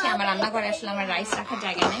অনেকবার বলেছি আমার রান্নাঘরে আসলে আমার রাইস রাখার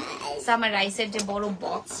জায়গা নেই। সো আমার রাইসের যে বড়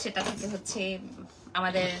বক্স, সেটা থেকে হচ্ছে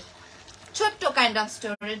আমাদের ছোট্ট কাইন্ড অফ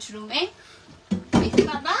স্টোরেজ রুমে।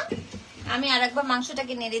 বাবা, আমি আরেকবার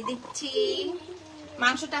মাংসটাকে নেড়ে দিচ্ছি।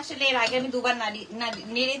 মাংসটা আসলে এর আগে আমি 2বার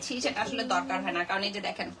নেড়েছি, সেটা আসলে দরকার হয় না, কারণ এই যে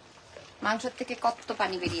দেখেন মাংস থেকে কত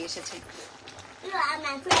পানি বেরিয়ে এসেছে।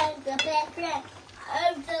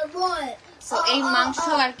 So এই মাংস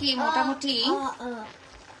আর কি মোটামুটি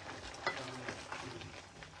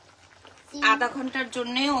আধা ঘন্টার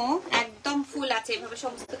জন্যও একদম ফুল আছে। এভাবে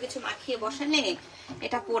সমস্ত কিছু মাখিয়ে বসালে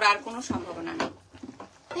এটা পোড়ার কোনো সম্ভাবনা নেই।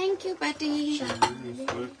 Thank you, Patty.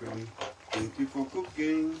 Welcome. Thank you for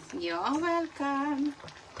cooking. You're welcome.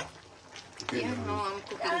 Yeah, no, I'm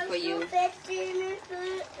cooking for you.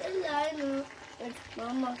 It's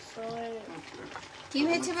Mama's soul. কি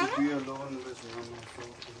হয়েছে বাবা? Be alone with Mama.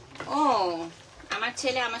 ও আমার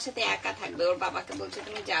ছেলে আমার সাথে একা থাকবে, ওর বাবাকে বলছে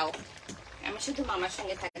তুমি যাও, আমি শুধু মামার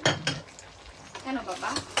সঙ্গে থাকবো। কেন বাবা?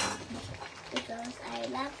 Because I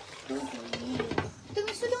love to do you.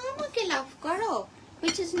 তুমি শুধু আমাকে লাভ করো,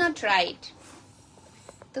 which is not right.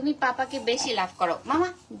 তুমি পাপাকে বেশি লাভ করো। মামা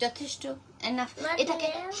যথেষ্ট, enough. এটাকে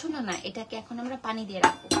শোনো না, এটাকে এখন আমরা পানি দিয়ে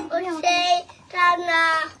রাখবো। Okay, Tana.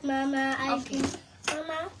 Mama, Okay.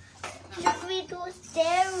 Mama, should we do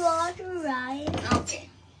stair water right? Okay,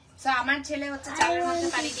 so আমার ছেলে হচ্ছে চালের মধ্যে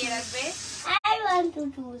পানি দিয়ে রাখবে। I want to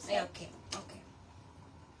do so. ওকে ওকে,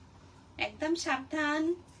 একদম সাবধান।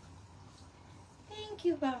 থ্যাংক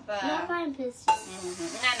ইউ বাবা। Mama, I'm pissed.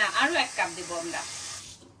 না না, আরো এক কাপ দিব আমরা।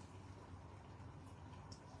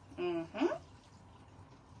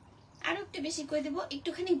 আরো একটু বেশি করে দেবো,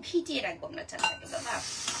 একটুখানি ভিজিয়ে রাখবো আমরা চালটাকে বাবা,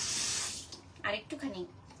 আর একটুখানি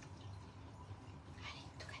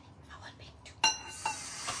অল্প একটু।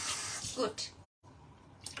 Good,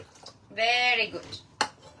 very good.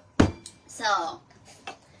 So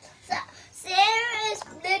There is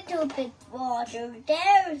little bit water.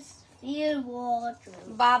 There is real water.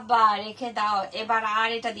 বাবা রেখে দাও, এবার আর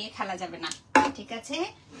এটা দিয়ে খেলা যাবে না, ঠিক আছে?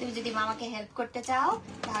 তুমি যদি মামাকে হেল্প করতে চাও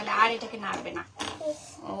তাহলে আর এটাকে নাড়বে না,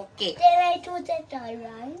 ওকে? Then I do that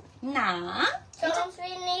right? না, Sometimes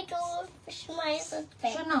we need to smile the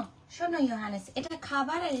face. শোনো শোনো ইয়োহানেস, এটা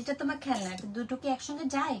খাবার আর এটা তোমার খেলনা, এটা দুটো কি একসঙ্গে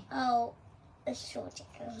যায়? Oh, it's so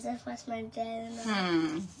chicken. That was my dad.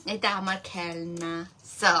 এটা আমার খেলনা।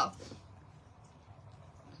 সো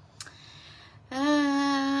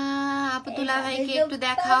আপু দুলা ভাইকে একটু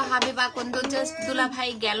দেখাও, হাবিবা কোন জাস্ট দুলা ভাই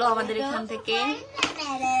গেল আমাদের এখান থেকে।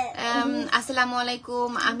 আসসালামু আলাইকুম,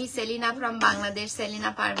 আমি সেলিনা ফ্রম বাংলাদেশ। সেলিনা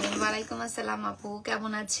পারভিন, ওয়ালাইকুম আসসালাম আপু,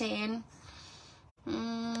 কেমন আছেন?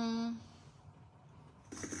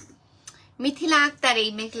 মিথিলা আক্তার, এই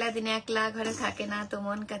মেঘলা দিনে একলা ঘরে থাকে না তো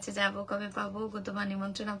মন কাছে যাব কবে পাবো গো তোমার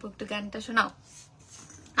নিমন্ত্রণ, আপু একটু গানটা শোনাও।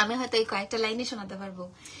 আমি হয়তো এই কয়েকটা লাইনই শোনাতে পারবো।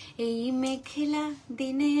 এই মেঘলা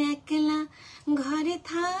দিনে একলা ঘরে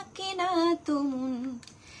থাকে না তো মন,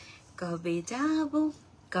 কবে যাব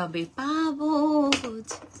কবে পাবো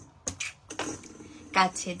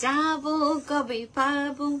কাছে যাব কবে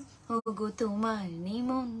পাবো ওগো তোমার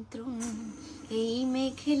নিমন্ত্রণ। এই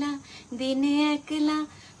মেঘলা দিনে একলা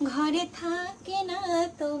ঘরে থাকে না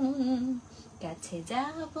তো মন, কাছে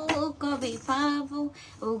যাব কবে পাবো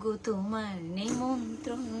ওগো তোমার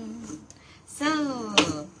নিমন্ত্রণ। সো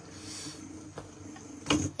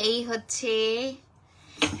এই হচ্ছে।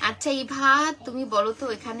 আচ্ছা ইভা তুমি বলো তো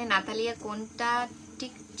এখানে নাতালিয়া কোনটা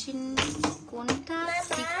টিক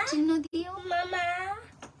চিহ্ন দিও? Mama.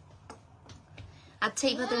 আচ্ছা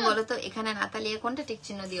ইভা তুমি বলো তো এখানে নাতালিয়া কোনটা টিক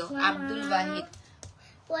চিহ্ন দিও? Abdul Wahid,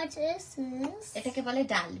 What is this? এটাকে বলে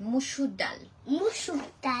ডাল, মুসুর ডাল। Mushu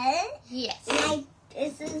dal. Yes, Like,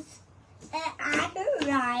 is this other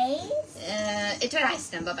rice? এটা রাইস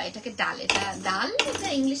না বাবা, এটাকে ডাল, এটা ডাল, এটা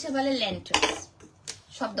ইংলিশে বলে লেন্টিলস।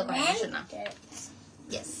 শব্দ করে শোনা।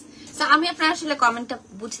 ইয়েস। সো আমি আপনার আসলে কমেন্টটা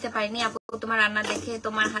বুঝতে পারিনি আপু, তোমার রান্না দেখে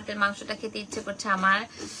তোমার হাতের মাংসটা খেতে ইচ্ছে করছে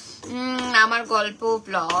আমার গল্প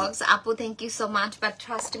ব্লগস। আপু thank you so much, but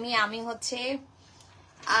trust me আমি হচ্ছে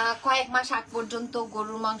কয়েক মাস আগ পর্যন্ত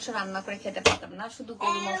গরুর মাংস রান্না করে খেতে পারতাম না, শুধু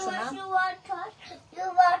গরুর মাংস না। You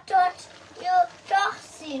were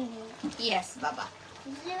tossing. ইয়েস বাবা,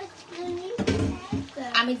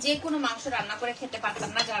 আমি যে কোনো মাংস রান্না করে খেতে পারতাম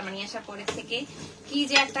না জার্মানি আসার পরের থেকে। কি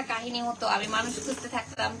যে একটা কাহিনী হতো, আমি মানুষ খুঁজতে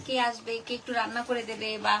থাকতাম কে আসবে, কে একটু রান্না করে দেবে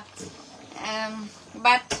বা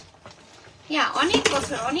বাট অনেক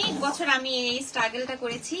বছর আমি এই স্ট্রাগলটা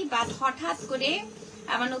করেছি। বাট হঠাৎ করে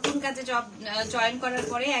আমার নতুন কাজে জয়েন করার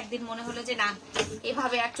পরে একদিন মনে হলো যে না,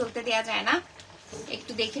 এভাবে আর চলতে দেয়া যায় না,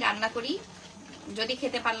 একটু দেখি রান্না করি, যদি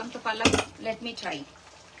খেতে পারলাম তো পারলাম, লেট মি ট্রাই।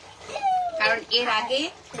 কারণ এর আগে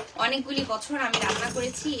অনেকগুলি বছর আমি রান্না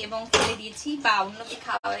করেছি এবং ফেলে দিয়েছি বা অন্যকে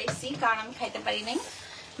খাওয়াইছি, কারণ আমি খাইতে পারি নাই।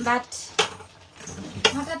 বাট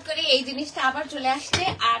হঠাৎ করে এই জিনিসটা আবার চলে আসছে।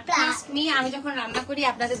 আর ট্রাস্ট মি, আমি যখন রান্না করি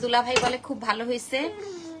আপনাদের দুলাভাই বলে খুব ভালো হয়েছে,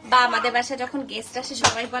 বা আমাদের বাসায় যখন গেস্ট আসে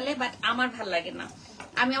সবাই বলে, বাট আমার ভাল লাগে না।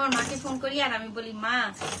 আমি আমার মাকে ফোন করি আর আমি বলি মা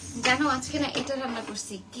জানো আজকে না এটা রান্না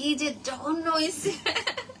করছি, কি যে জঘন্য হয়েছে।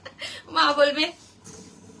 মা বলবে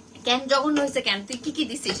কেন জঘন্য হয়েছে, কেন তুই কি কি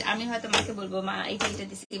দিছিস? আমি হয়তো মাকে বলবো মা এইটা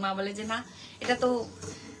দিছি, মা বলে যে না এটা তো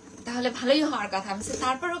তাহলে ভালোই হওয়ার কথা। আমি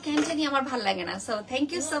তারপরও কেন জানি আমার ভাল লাগে না। So thank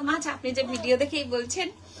you so much, আপনি যে ভিডিও দেখেই বলছেন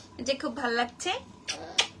যে খুব ভাল লাগছে।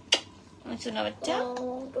 শোনা বাচ্চা,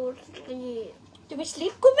 তুমি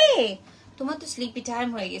স্লিপ করবে? তোমার তো স্লিপি টাইম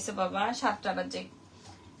হয়ে গেছে বাবা, 7টা বাজে।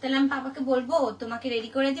 তাহলে আমি পাপাকে বলবো তোমাকে রেডি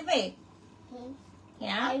করে দিবে?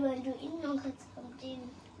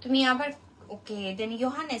 তুমি আবার Okay, then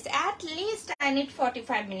Johannes, at least I need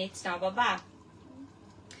 45 minutes now, Baba.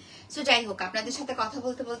 So যাই হোক, আপনাদের সাথে কথা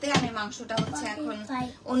বলতে বলতে আমি মাংসটা হচ্ছে এখন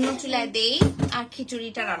অন্য চুলায় দেই আর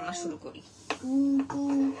খিচুড়িটা রান্না শুরু করি।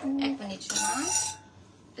 1 মিনিট শোনা,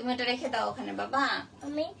 তুমি এটা রেখে দাও ওখানে বাবা।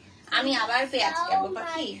 আমি আবার পেঁয়াজ কাটবো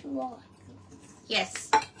পাখি। Yes,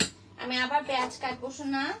 আমি আবার পেঁয়াজ কাটবো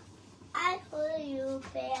শোনা।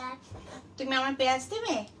 তুমি আমার পেঁয়াজ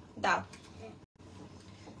দেবে? দাও।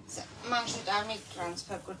 মাংসটা আমি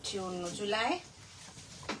ট্রান্সফার করছি অন্য চুলায়।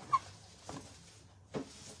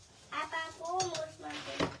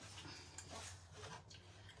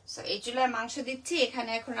 এই চুলায় মাংস দিচ্ছি, এখানে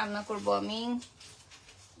এখন রান্না করব আমি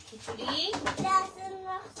খিচুড়ি।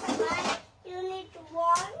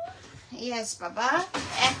 Yes বাবা,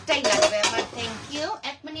 একটাই লাগবে আমার। Thank you.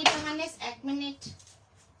 1 minute Johannes, 1 minute.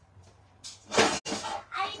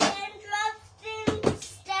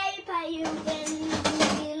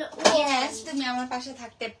 Yes, তুমি আমার পাশে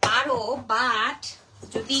থাকতে পারো, বাট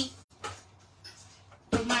যদি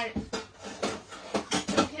তোমার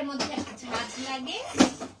চোখের মধ্যে ঝাঁজ লাগে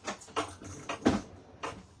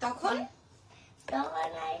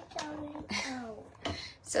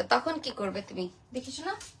তখন কি করবে তুমি দেখিস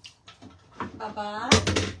না বাবা।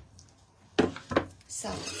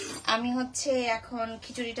 আমি হচ্ছে এখন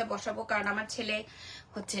খিচুড়িটা বসাবো, কারণ আমার ছেলে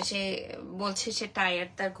হচ্ছে সে বলছে সে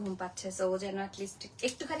টায়ার্ড, তার ঘুম পাচ্ছে, সো ও যেন অ্যাটলিস্ট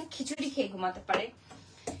একটুখানি খিচুড়ি খেয়ে ঘুমাতে পারে,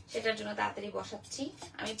 সেটার জন্য তাড়াতাড়ি বসাচ্ছি।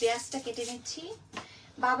 আমি পেঁয়াজটা কেটে নিচ্ছি।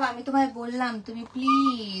 বাবা আমি তোমায় বললাম তুমি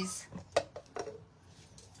প্লিজ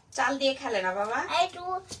চাল দিয়ে খেলে না বাবা।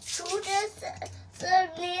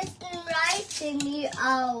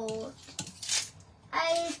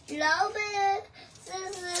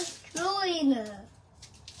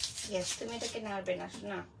 Yes, তুমি এটাকে নাড়বে না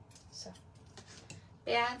শোনা।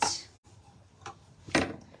 পেঁয়াজ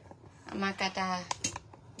আমার কাটা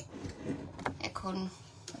এখন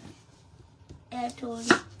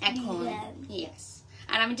ইয়েস।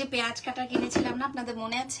 আর আমি যে পেঁয়াজ কাটা কিনেছিলাম না, আপনাদের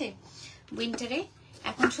মনে আছে উইন্টারে,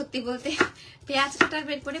 এখন সত্যি বলতে পেঁয়াজ কাটার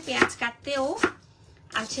বের করে পেঁয়াজ কাটতেও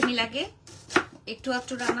আলসেমি লাগে। একটু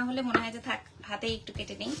একটু রান্না হলে মনে হয় যে থাক হাতে একটু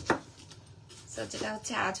কেটে নেই। সো যেটা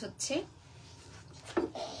হচ্ছে আজ হচ্ছে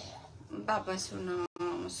বাবা সোনা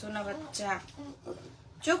সোনা বাচ্চা,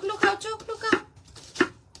 চোখ লুকাও, চোখ লুকাও,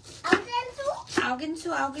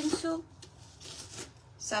 আওগেনসু।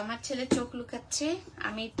 আমার ছেলে চোখ লুকাচ্ছে।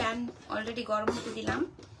 আমি প্যান অলরেডি গরম হতে দিলাম,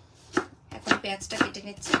 এখন পেঁয়াজটা কেটে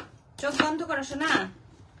নিচ্ছি। চোখ বন্ধ করো শোনা,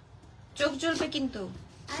 চোখ জ্বলবে কিন্তু।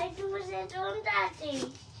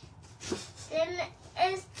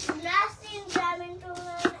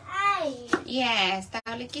 ইয়েস,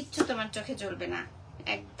 তাহলে কিচ্ছু তোমার চোখে জ্বলবে না।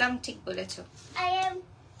 একদম ঠিক বলেছো।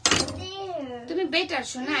 তুমি বেটার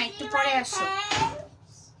শোনা, একটু পরে আসো।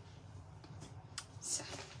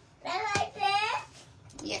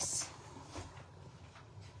 Yes.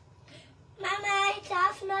 Mama, I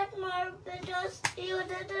have not more because you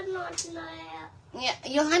did not know.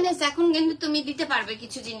 Johannes, এখন কিন্তু তুমি দিতে পারবে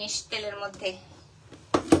কিছু জিনিস তেলের মধ্যে।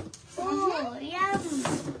 Oh, yum.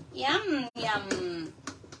 Yum, yum.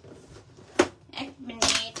 1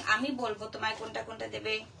 minute, আমি বলবো তোমায় কোনটা কোনটা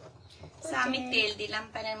দেবে। আমি তেল দিলাম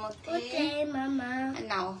প্যানের মধ্যে। Okay, Mama.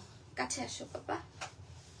 নাও কাছে আসো বাবা।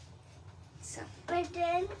 But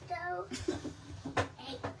then,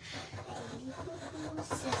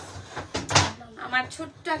 আমার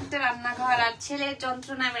ছোট্ট একটা রান্নাঘর আর ছেলের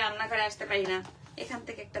যন্ত্রণা, আমি রান্নাঘরে আসতে পারি না। এখান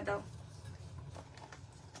থেকে একটা দাও,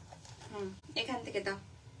 এখান থেকে দাও,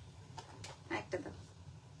 একটা দাও।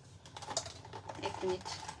 1 মিনিট,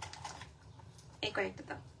 এই কয়েকটা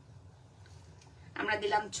দাও। আমরা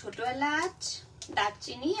দিলাম ছোট এলাচ,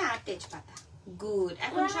 দারচিনি আর তেজপাতা। গুড।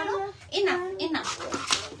 এখন সরো,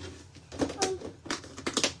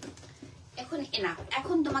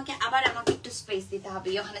 এখন তোমাকে আবার আমাকে একটু স্পেস দিতে হবে।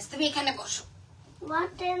 ইয়োহানেস, তুমি এখানে বসো। What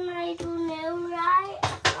can I do now, right?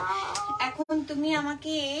 এখন তুমি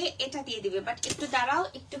আমাকে এটা দিয়ে দিবে, বাট একটু দাঁড়াও,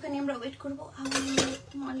 একটুখানি আমরা ওয়েট করবো।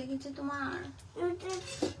 তোমার লেগেছে তোমার।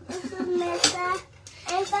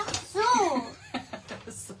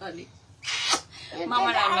 সরি মামা,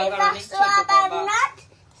 রান্নাঘর অনেক ছোট বাবা।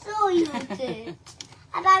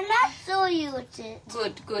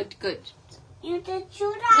 Good. You did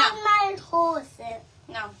shoot out my horse.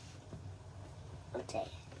 No. Okay.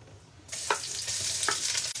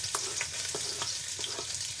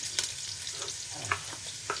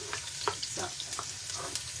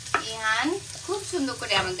 Ihan খুব সুন্দর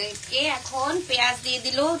করে আমাদেরকে এখন পেঁয়াজ দিয়ে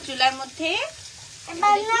দিল চুলার মধ্যে।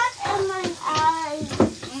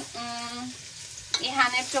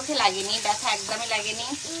 ইহানের চোখে লাগেনি, ব্যথা একদমই লাগেনি।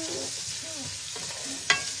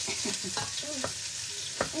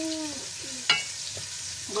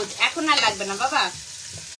 গুড, এখন আর লাগবে না বাবা।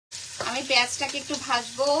 আমি পেঁয়াজটাকে একটু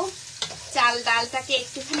ভাজবো, চাল ডালটাকে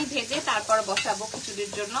একটুখানি ভেজে তারপর বসাবো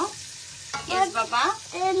খিচুড়ির জন্য। ইয়েস বাবা।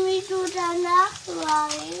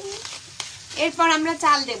 এরপর আমরা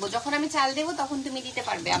চাল দেব, যখন আমি চাল দেব তখন তুমি দিতে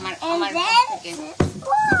পারবে আমার থেকে।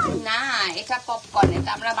 না, এটা পপকর্ন,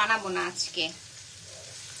 এটা আমরা বানাবো না আজকে।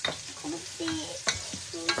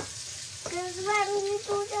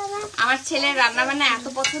 আমার ছেলের রান্না বান্না এত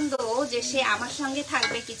পছন্দ যে সে আমার সঙ্গে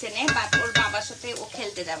থাকবে কিচেনে, বাট ওর বাবার সাথে ও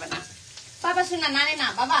খেলতে যাবে না। বাবা শোনা, না রে না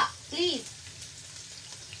বাবা প্লিজ,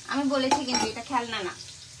 আমি বলেছি কিন্তু এটা খেলনা না,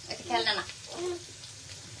 এটা খেলনা না।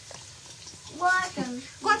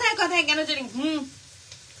 কোথায় কোথায় কেন জানি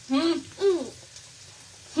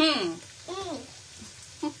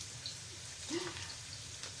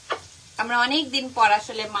আমরা অনেকদিন পর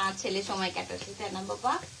আসলে মা ছেলে সময় কাটাচ্ছি, তাই না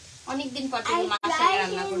বাবা? অনেকদিন পর তুমি মার সাথে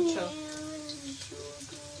রান্না করছো।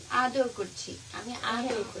 আদর করছি, আমি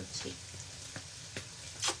আদর করছি।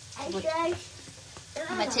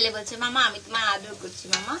 আমার ছেলে বলছে মামা আমি তোমার আদর করছি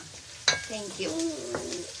মামা, থ্যাংক ইউ।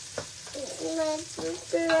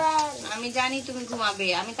 আমি জানি তুমি ঘুমাবে,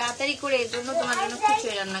 আমি তাড়াতাড়ি করে এর জন্য তোমার জন্য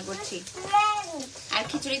খিচুড়ি রান্না করছি। আর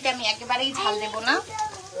খিচুড়িতে আমি একেবারেই ঝাল দেব না।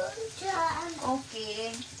 ওকে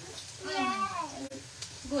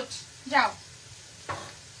গুড, যাও।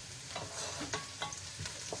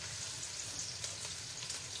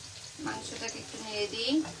 মাংসটাকে একটু নেড়ে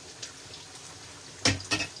দিই।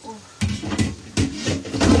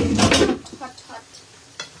 Hot hot.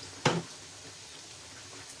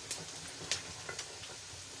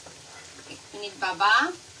 এক মিনিট বাবা।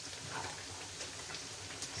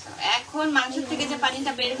 এখন মাংস থেকে যে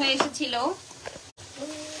পানিটা বের হয়ে এসেছিল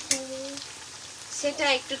সেটা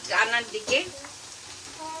একটু টানার দিকে,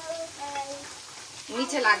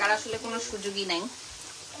 নিচে লাগার আসলে কোনো সুযোগই নাই।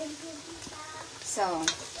 সো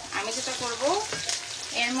আমি যেটা করব,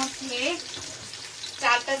 এর মধ্যে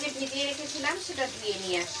চালটা যে ভিজিয়ে রেখেছিলাম সেটা দিয়ে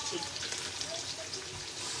নিয়ে আসছি।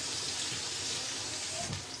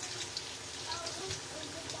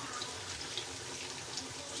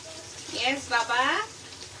 ইয়েস বাবা।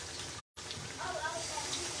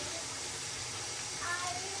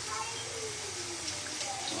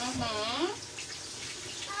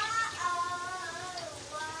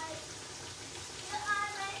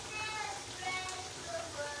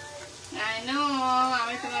 I know,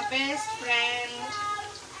 I'm my best friend.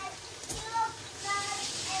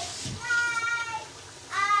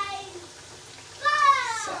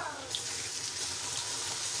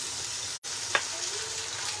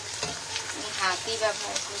 হাতি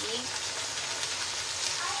ব্যবহার করি।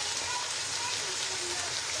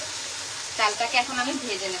 চালটাকে এখন আমি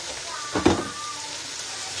ভেজে নেব।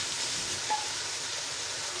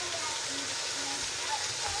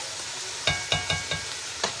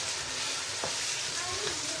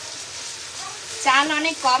 চাল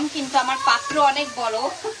অনেক কম কিন্তু আমার পাত্র অনেক বড়।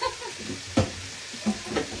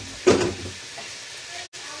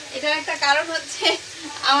 এটার একটা কারণ হচ্ছে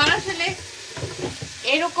আমার আসলে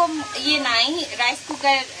এরকম ইয়ে নাই, রাইস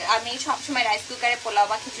কুকার। আমি সবসময় রাইস কুকারে পোলাও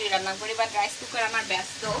বা খিচুড়ি রান্না করি, বাট রাইস কুকার আমার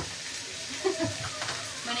ব্যস্ত,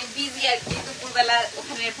 মানে বিজি আর কি। দুপুরবেলা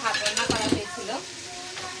ওখানে ভাত রান্না করা হয়েছিল,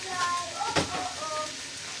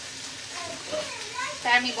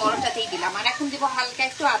 তাই আমি বড়টাতেই দিলাম। আর এখন দিব হালকা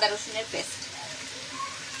একটু আদা রসুনের পেস্ট।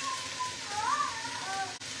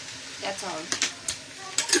 That's all.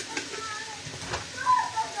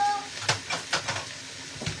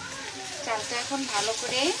 চালটা এখন ভালো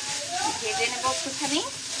করে ভেজে নেব একটুখানি।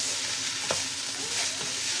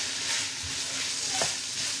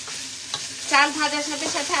 চাল ভাজার সাথে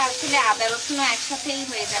সাথে আসলে আদা রসুনও একসাথেই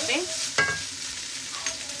হয়ে যাবে।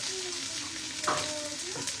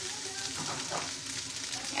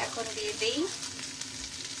 এখন দিয়ে দেই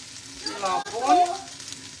লবণ।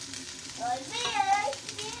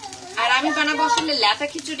 আর আমি বানাবো আসলে ল্যাটা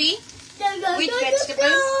খিচুড়ি উইথ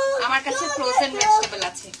ভেজিটেবল। আমার কাছে ফ্রোজেন ভেজিটেবল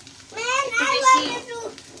আছে একটু বেশি।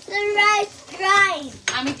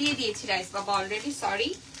 আমি দিয়ে দিয়েছি রাইস বাবা অলরেডি, সরি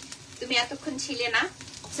তুমি এতক্ষণ ছিলে না।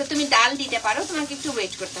 তো তুমি ডাল দিতে পারো, তোমাকে একটু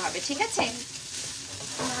ওয়েট করতে হবে, ঠিক আছে?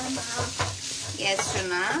 ইয়েস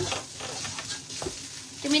সোনা,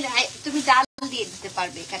 তুমি ডাল দিয়ে দিতে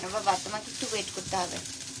পারবে কেন বাবা, তোমাকে একটু ওয়েট করতে হবে।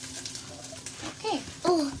 ওকে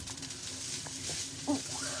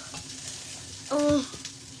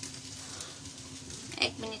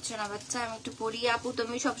এক মিনিট সোনা বাচ্চা, আমি একটু পড়ি। আপু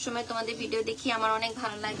তুমি সবসময় তোমাদের ভিডিও দেখি, আমার অনেক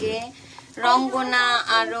ভালো লাগে। রঙ্গনা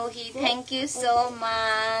আরোহী, থ্যাংক ইউ সো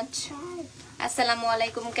মাচ। আসসালামু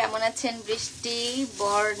আলাইকুম, কেমন আছেন? বৃষ্টি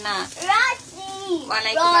বর্ণা,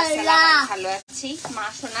 ওয়ালাইকুম আসসালাম, ভালো আছি মা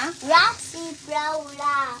সোনা।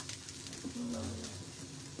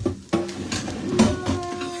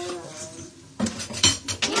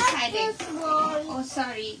 সাইডে। this one. ও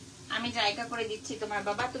সরি, আমি জায়গা করে দিচ্ছি তোমার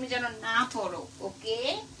বাবা, তুমি যেন না পড়ো। ওকে,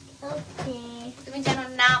 Okay. তুমি যেন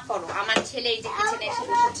না পড়ো। আমার ছেলে এই যে কিচেনে এসে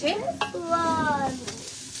বসেছে। One.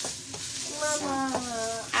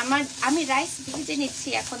 Mama. আমি রাইস ভেজে নিচ্ছি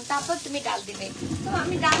এখন, তারপর তুমি ডাল দিবে। তো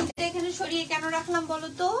আমি ডালটা এখানে সরিয়ে কেন রাখলাম বলো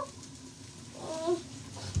তো?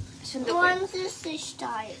 সুন্দর করে। One is this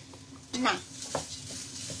type. না,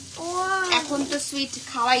 One. এখন তো সুইট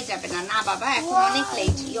খাওয়াই যাবে না। না বাবা, এখন অনেক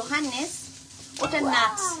লেট। ইয়োহানেস, ওটা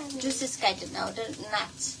নাটস, জুসেস কাইটে না, ওটা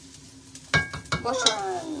নাটস। বসো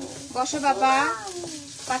বসো বাবা,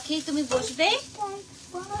 পাখি তুমি বসবে।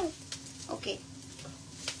 One. Okay,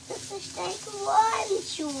 This is type one,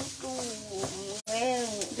 two.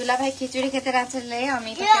 দুলা ভাই খিচুড়ি খেতে রাখলে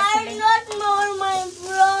আমি তো Yeah, আসলে not more my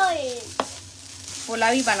bride.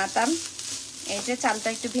 পোলাওই বানাতাম। এই যে চালটা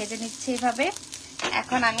একটু ভেজে নিচ্ছি এইভাবে।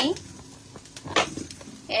 এখন আমি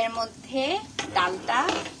এর মধ্যে ডালটা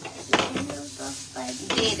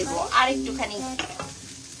দিয়ে দেবো আর একটুখানি।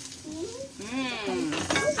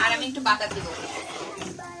 আর আমি একটু বাটার দেবো।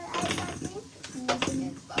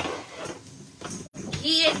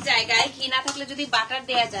 ঘি এর জায়গায় ঘি না থাকলে যদি বাটার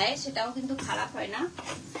দেয়া যায় সেটাও কিন্তু খারাপ হয় না।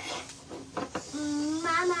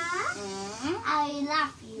 Mama, I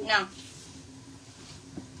love you. না,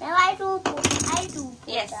 Now I do.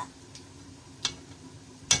 Yes. that.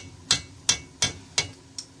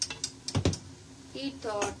 কি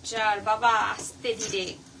টর্চার বাবা, আস্তে ধীরে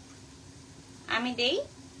আমি দেই।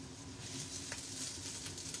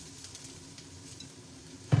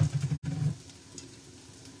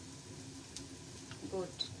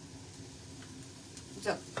 গুড।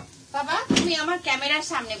 বাবা তুমি আমার ক্যামেরার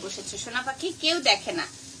সামনে বসেছো সোনা পাখি, কেউ দেখে না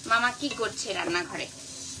মামা কি করছে রান্নাঘরে,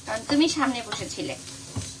 কারণ তুমি সামনে বসেছিলে।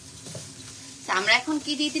 আমরা এখন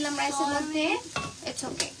কি দিয়ে দিলাম রাইসের মধ্যে? ইটস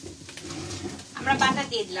ওকে, আমরা বাটার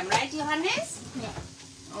দিয়ে দিলাম, রাইট ইয়োহানেস?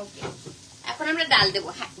 ওকে, এখন আমরা ডাল দেবো।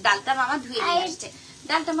 হ্যাঁ, ডালটা মামা ধুয়ে নিয়ে আসছে।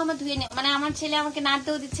 ডালটা মামা ধুয়ে নিয়ে, মানে আমার ছেলে আমাকে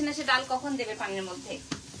নাড়তেও দিচ্ছে না, সে ডাল কখন দেবে পানির মধ্যে।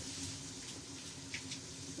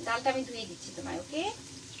 ডালটা আমি ধুয়ে দিচ্ছি তোমায়। ওকে,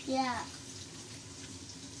 Yeah.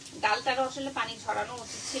 ডালটারও আসলে পানি ঝরানো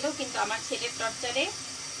উচিত ছিল, কিন্তু আমার ছেলের টর্চারে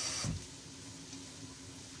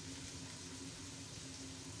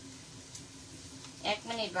এক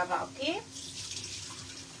মিনিট বাবা। ওকে,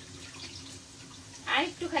 আর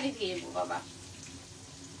একটুখানি দিয়ে দেবো বাবা।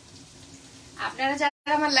 আপনারা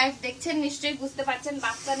যারা আমার লাইভ দেখছেন নিশ্চয়ই বুঝতে পারছেন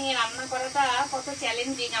বাচ্চা নিয়ে রান্না করাটা কত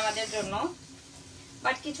চ্যালেঞ্জিং আমাদের জন্য।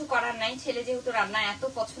 বাট কিছু করার নাই, ছেলে যেহেতু রান্না এত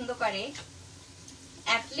পছন্দ করে,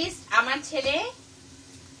 অ্যাটলিস্ট আমার ছেলে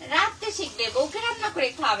রাতে শিখবে, বউকে রান্না করে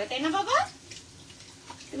খাওয়াবে, তাই না বাবা?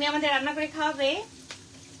 তুমি আমাদের রান্না করে খাওয়াবে,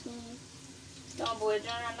 তোমার বউয়ের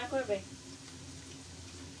জন্য রান্না করবে।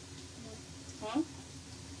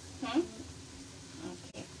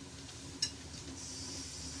 ওকে,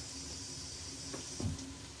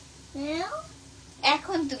 Now?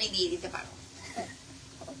 এখন তুমি দিয়ে দিতে পারো,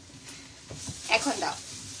 এখন দাও।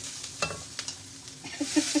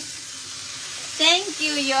 Thank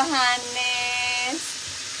you Johannes.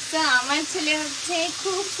 তো আমার ছেলে হচ্ছে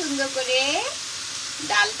খুব সুন্দর করে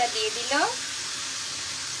ডালটা দিয়ে দিল।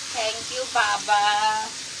 থ্যাংক ইউ বাবা।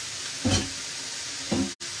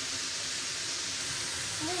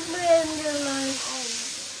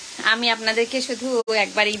 আমি আপনাদেরকে শুধু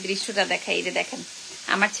একবার এই দৃশ্যটা দেখাই, এই যে দেখেন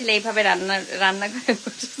আমার ছেলে এইভাবে রান্নাঘরে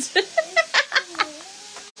বসেছে,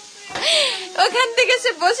 ওখান থেকে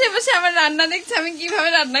সে বসে বসে আমার রান্না দেখছে আমি কিভাবে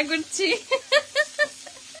রান্না করছি।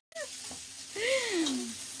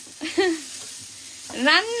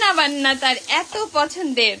 রান্না বান্না তার এত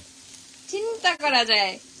পছন্দের, চিন্তা করা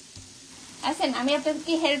যায়। আসেন আমি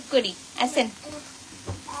আপনাদেরকে হেল্প করি, আসেন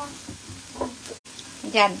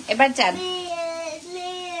যান, এবার যান।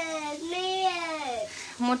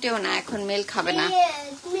 মোটেও না, এখন মেল খাবে না।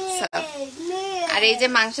 আর এই যে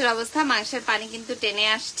মাংসের অবস্থা, মাংসের পানি কিন্তু টেনে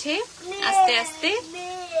আসছে আস্তে আস্তে।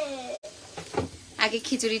 আগে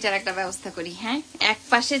খিচুড়িটার একটা ব্যবস্থা করি। হ্যাঁ, এক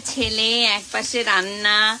পাশে ছেলে এক পাশে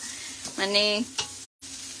রান্না, মানে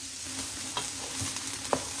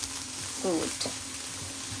গুড।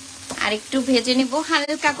 আর একটু ভেজে নিব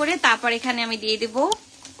হালকা করে, তারপর এখানে আমি দিয়ে দেব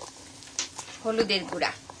হলুদের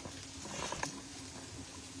গুঁড়া।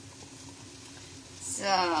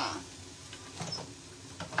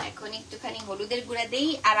 এখন একটুখানি হলুদের গুঁড়া দেই।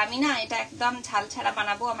 আর আমি না এটা একদম ঝাল ছাড়া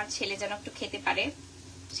বানাবো, আমার ছেলে যেন একটু খেতে পারে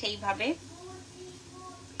সেইভাবে।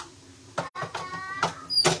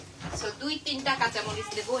 2-3টা কাঁচামরিচ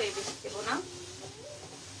দেবো, এর বেশি দেবো না।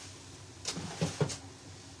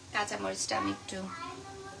 কাঁচামরিচটা আমি একটু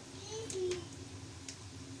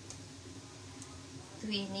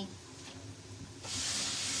ধুয়ে নিই।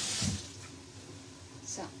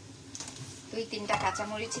 2-3টা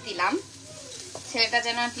কাঁচামরিচ দিলাম, ছেলেটা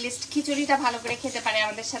যেন অ্যাটলিস্ট খিচুড়িটা ভালো করে খেতে পারে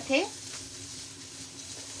আমাদের সাথে।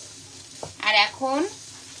 আর এখন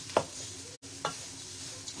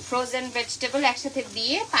ফ্রোজেন ভেজিটেবল একসাথে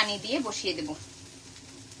দিয়ে পানি দিয়ে বসিয়ে দেব।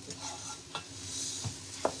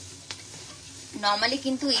 নরমালি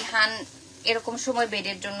কিন্তু ইহান এরকম সময়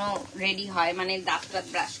বেডের জন্য রেডি হয়, মানে দাঁত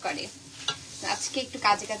ব্রাশ করে। আজকে একটু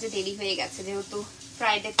কাজে কাজে দেরি হয়ে গেছে, যেহেতু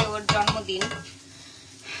ফ্রাইডেতে ওর জন্মদিন।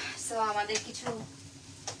 সো আমাদের কিছু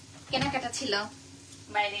কেনাকাটা ছিল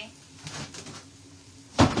বাইরে।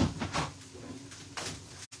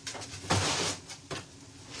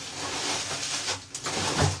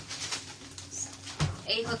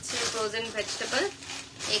 এই হচ্ছে ফ্রোজেন ভেজিটেবল।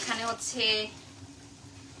 এখানে হচ্ছে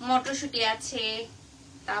মটরশুঁটি আছে,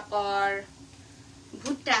 তারপর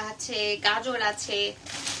ভুট্টা আছে, গাজর আছে,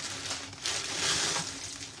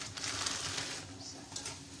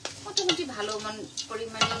 মোটামুটি ভালো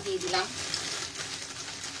পরিমাণে দিয়ে দিলাম।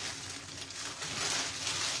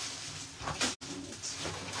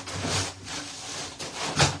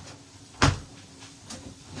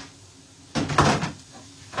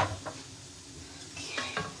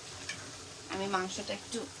 আমি মাংসটা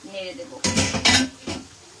একটু নেড়ে দেব।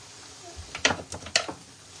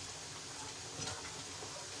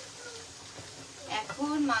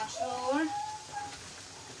 এখন মাংসর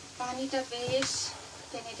পানিটা বেশ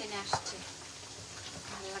টেনে টেনে আসছে,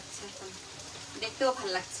 ভালো লাগছে, এখন দেখতেও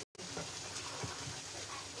ভালো লাগছে।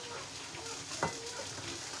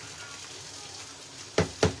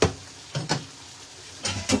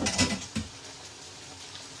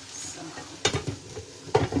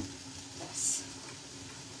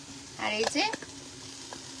 আর এই যে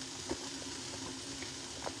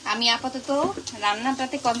আমি আপাতত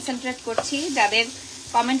রান্নাটাতে কনসেন্ট্রেট করছি। যাদের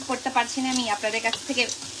কমেন্ট করতে পারছি না, আমি আপনাদের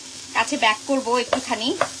কাছে ব্যাক করব একটুখানি।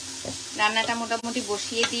 রান্নাটা মোটামুটি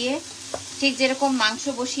বসিয়ে দিয়ে, ঠিক যেরকম মাংস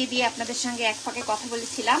বসিয়ে দিয়ে আপনাদের সঙ্গে এক ফাঁকে কথা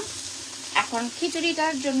বলেছিলাম, এখন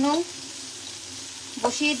খিচুড়িটার জন্য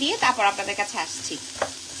বসিয়ে দিয়ে তারপর আপনাদের কাছে আসছি।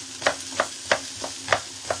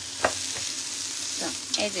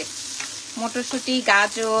 এই যে মটরশুঁটি,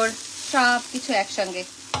 গাজর সব কিছু একসঙ্গে।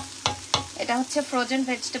 এটা হচ্ছে ফ্রোজেন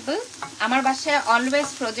ভেজিটেবল। আমার বাসায় অলওয়েজ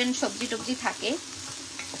ফ্রোজেন সবজি টবজি থাকে,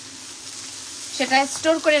 সেটা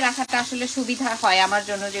স্টোর করে রাখাটা আসলে সুবিধা হয় আমার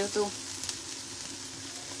জন্য, যেহেতু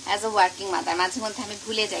অ্যাজ এ ওয়ার্কিং মাদার মাঝে মধ্যে আমি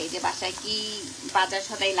ভুলে যাই যে বাসায় কি বাজার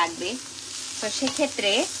সদাই লাগবে। তো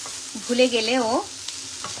সেক্ষেত্রে ভুলে গেলেও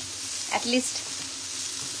অ্যাটলিস্ট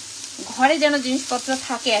ঘরে যেন জিনিসপত্র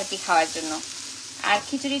থাকে আর কি খাওয়ার জন্য। আর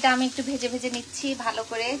খিচুড়িটা আমি একটু ভেজে ভেজে নিচ্ছি ভালো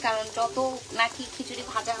করে, কারণ যত নাকি খিচুড়ি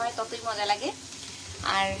ভাজা হয় ততই মজা লাগে।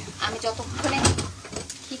 আর আমি যতক্ষণে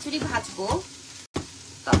খিচুড়ি ভাজবো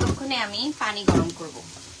ততক্ষণে আমি পানি গরম করব।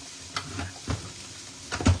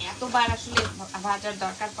 এতবার আসলে ভাজার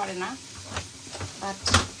দরকার পড়ে না, বাট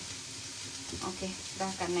ওকে,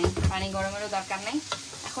 দরকার নাই, পানি গরমেরও দরকার নাই।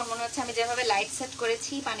 এখন মনে হচ্ছে আমি যেভাবে লাইট সেট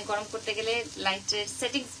করেছি, পানি গরম করতে গেলে লাইটের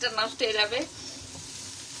সেটিংসটা নষ্ট হয়ে যাবে।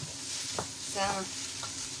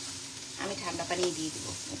 আমি ঠান্ডা পানি দিয়ে দিব,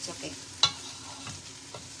 ইটস ওকে।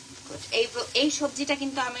 এই সবজিটা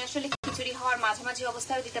কিন্তু আমি আসলে খিচুড়ি হওয়ার মাঝামাঝি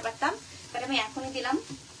অবস্থায় দিতে পারতাম, বাট আমি এখনই দিলাম।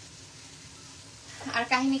 আর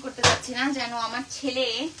কাহিনী করতে যাচ্ছি না, যেন আমার ছেলে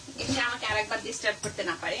এসে আমাকে আরেকবার ডিস্টার্ব করতে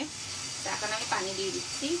না পারে। এখন আমি পানি দিয়ে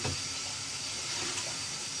দিচ্ছি।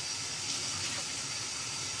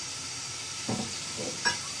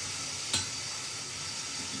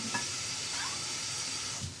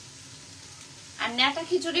 আর ন্যাটা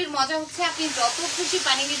খিচুড়ির মজা হচ্ছে আপনি যত খুশি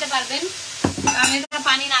পানি দিতে পারবেন, কারণ এটা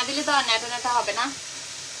পানি না দিলে তো আর ন্যাটা ন্যাটা হবে না।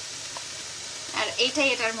 আর এইটাই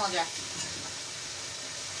এটার মজা।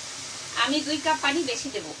 আমি 2 কাপ পানি বেশি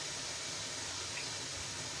দেব।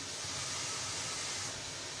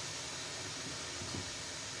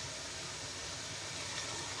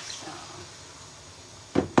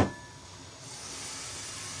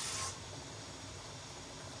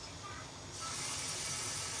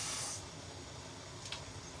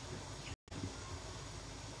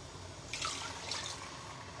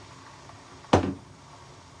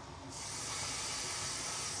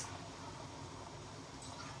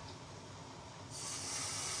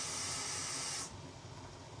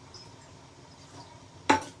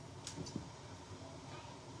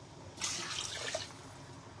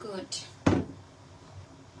 গুড।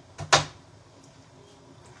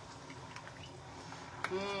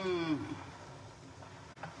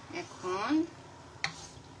 এখন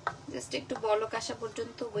জাস্ট একটু বলক আসা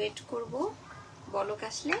পর্যন্ত ওয়েট করব। বলক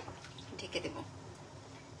আসলে ঢেকে দেব।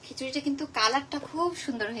 খিচুড়িটা কিন্তু কালারটা খুব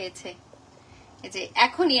সুন্দর হয়েছে, এই যে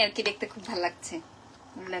এখনই আর কি দেখতে খুব ভালো লাগছে।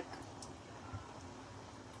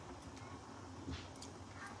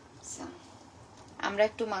 আমরা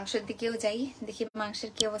একটু মাংসের দিকেও যাই, দেখি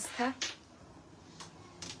মাংসের কি অবস্থা।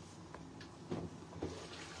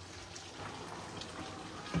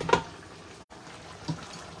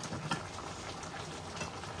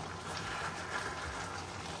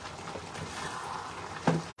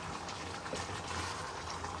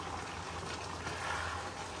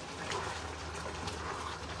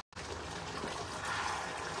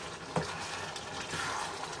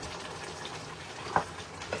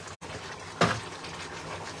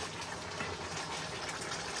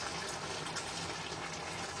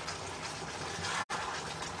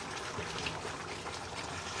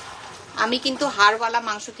 আমি কিন্তু হাড়ওয়ালা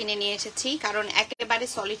মাংস কিনে নিয়ে এসেছি, কারণ একেবারে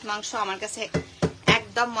সলিড মাংস আমার কাছে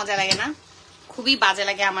একদম মজা লাগে না, খুবই বাজে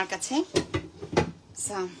লাগে আমার কাছে।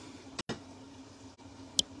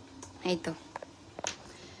 এই তো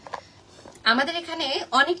আমাদের এখানে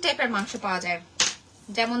অনেক টাইপের মাংস পাওয়া যায়,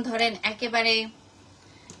 যেমন ধরেন একেবারে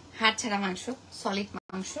হাড় ছাড়া মাংস, সলিড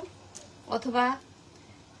মাংস, অথবা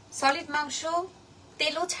সলিড মাংস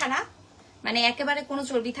তেলও ছাড়া, মানে একেবারে কোনো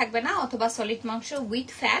চর্বি থাকবে না, অথবা সলিড মাংস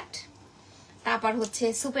উইথ ফ্যাট, তারপর হচ্ছে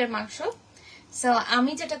সুপের মাংস। সো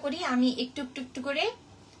আমি যেটা করি, আমি একটু একটু একটু করে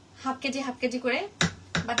হাফ কেজি করে,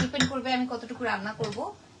 বা ডিপেন্ড করবে আমি কতটুকু রান্না করব,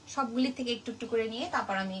 সবগুলি থেকে একটু একটু করে নিয়ে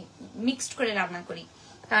তারপর আমি মিক্সড করে রান্না করি,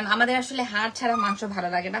 কারণ আমাদের আসলে হাড় ছাড়া মাংস ভালো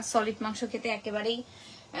লাগে না, সলিড মাংস খেতে একেবারেই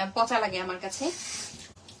পচা লাগে আমার কাছে।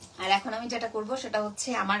 আর এখন আমি যেটা করব সেটা হচ্ছে,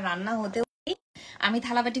 আমার রান্না হতে আমি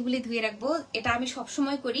থালাবাটিগুলি ধুয়ে রাখবো। এটা আমি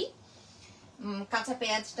সবসময় করি। কাঁচা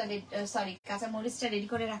পেঁয়াজটা কাঁচা মরিচটা রেডি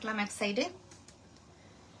করে রাখলাম এক সাইডে।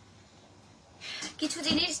 কিছু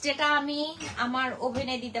জিনিস যেটা আমি আমার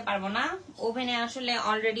ওভেনে দিতে পারবো না, ওভেনে আসলে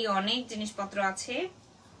অলরেডি অনেক জিনিসপত্র আছে,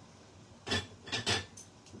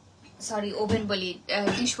 ওভেন বলি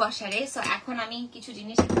ডিশওয়াশারে। সো এখন আমি কিছু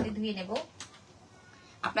জিনিস এখানে ধুয়ে নেব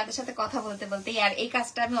আপনাদের সাথে কথা বলতে বলতে। আর এই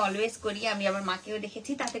কাজটা আমি অলওয়েজ করি, আমি আমার মাকেও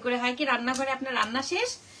দেখেছি। তাতে করে হয় কি, রান্নাঘরে আপনার রান্না শেষ,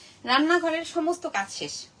 রান্নাঘরের সমস্ত কাজ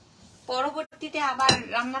শেষ, পরবর্তীতে আবার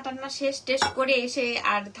রান্না টান্না শেষ টেস্ট করে এসে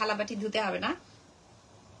আর থালাবাটি ধুতে হবে না।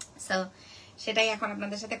 সো সেটাই এখন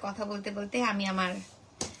আপনাদের সাথে কথা বলতে বলতে আমি আমার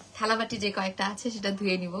থালাবাটি যে কয়েকটা আছে সেটা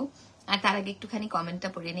ধুয়ে নিব। আর তার আগে একটুখানি কমেন্টটা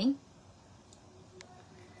পড়ে নেই।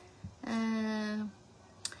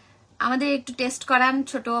 আমাদের একটু টেস্ট করান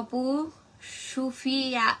ছোট আপু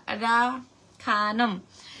সুফিয়ারা খানম।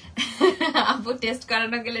 আপু টেস্ট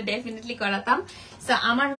করানো গেলে ডেফিনেটলি করাতাম। সো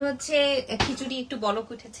আমার হচ্ছে খিচুড়ি একটু বলক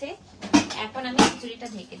উঠেছে, এখন আমি খিচুড়িটা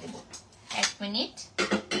ঢেকে দেব 1 মিনিট।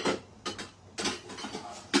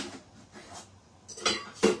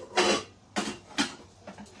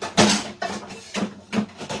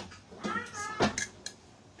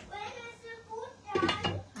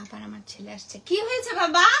 আবার আমার ছেলে আসছে। কি হয়েছে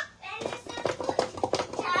বাবা?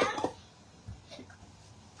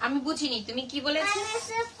 আমি বুঝিনি তুমি কি বলেছো।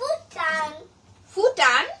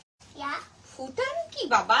 ফুটান? ফুটান কি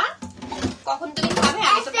বাবা? কখন তুমি খাবে?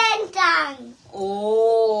 ও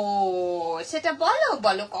সেটা বলো,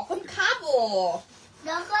 বলো কখন খাবো।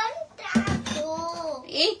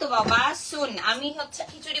 এই তো বাবা শুন, আমি হচ্ছে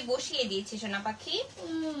খিচুড়ি বসিয়ে দিয়েছি সোনা পাখি,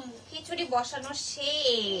 খিচুড়ি বসানো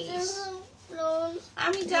শেষ।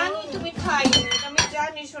 আমি জানি তুমি খাইনি, আমি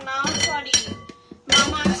জানি সোনা, সরি।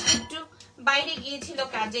 মামা আজকে একটু বাইরে গিয়েছিল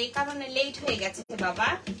কাজে, এই কারণে লেট হয়ে গেছে বাবা।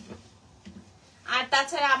 আর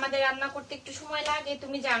তাছাড়া আমাদের রান্না করতে একটু সময় লাগে,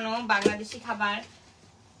 তুমি জানো বাংলাদেশি খাবার।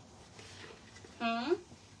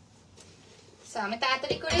 আমি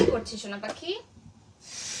তাড়াতাড়ি করেই করছি সোনা পাখি।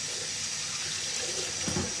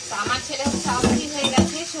 আমার ছেলে সাউথি হয়ে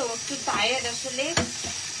গেছে, একটু টায়ার্ড আসলে।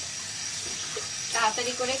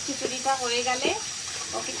 তাড়াতাড়ি করে খিচুড়িটা হয়ে গেলে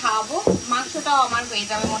ওকে খাওয়াবো, মাংসটাও আমার হয়ে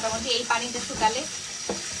যাবে মোটামুটি এই পানিতে শুকালে।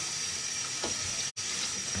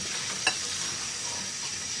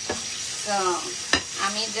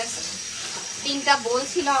 আমি জাস্ট 3টা বোল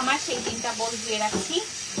ছিল আমার, সেই 3টা বোল ধুয়ে রাখছি,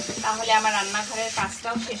 তাহলে আমার রান্নাঘরের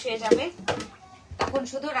কাজটাও শেষ হয়ে যাবে। তখন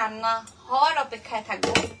শুধু রান্না হওয়ার অপেক্ষায়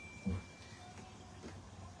থাকবো।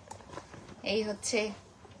 এই হচ্ছে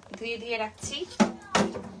ধুয়ে ধুয়ে রাখছি।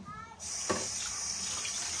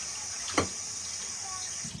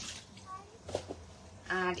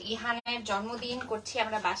 আর ইহানের জন্মদিন করছি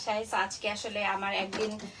আমরা বাসায়। আজকে আসলে আমার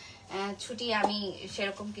একদিন ছুটি, আমি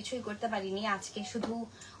সেরকম কিছুই করতে পারিনি। আজকে শুধু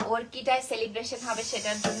ওর কিটায় সেলিব্রেশন হবে,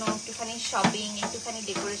 সেটার জন্য একটুখানি শপিং, একটুখানি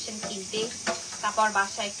ডেকোরেশন কিনতে, তারপর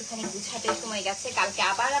বাসা একটুখানি গুছাতে সময় গেছে। কালকে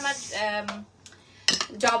আবার আমার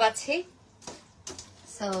জব আছে,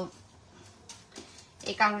 সো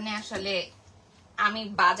এই কারণে আসলে আমি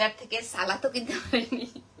বাজার থেকে সালাদও কিনতে পারিনি।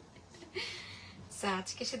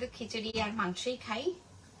 আজকে শুধু খিচুড়ি আর মাংসই খাই।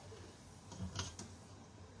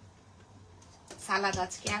 সালাদ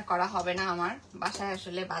আজকে আর করা হবে না, আমার বাসায়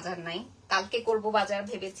আসলে বাজার নাই, কালকে করব বাজার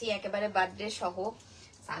ভেবেছি একেবারে বার্থডে সহ।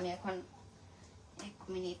 আমি এখন 1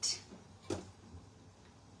 মিনিট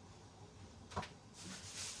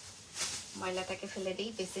ময়লাটাকে ফেলে দিই,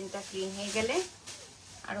 বেসিনটা ক্লিন হয়ে গেলে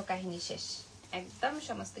আরো কাহিনী শেষ, একদম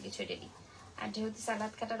সমস্ত কিছু রেডি। আর যেহেতু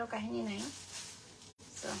সালাদ কাটারও কাহিনী নাই,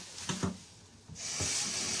 তো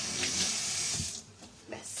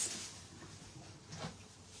ব্যাস।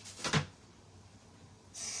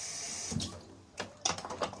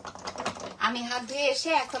 আমি হাত ধুয়ে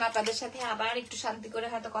এসে এখন আপনাদের সাথে আবার একটু শান্তি করে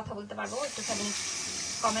হয়তো কথা বলতে পারবো, একটুখানি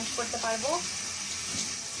কমেন্ট করতে পারবো।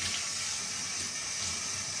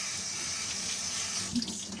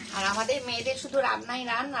 আর আমাদের মেয়েদের শুধু রান্নাই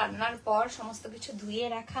রান্নার পর সমস্ত কিছু ধুয়ে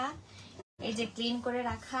রাখা, এই যে ক্লিন করে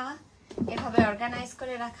রাখা, এভাবে অর্গানাইজ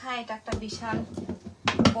করে রাখা, এটা একটা বিশাল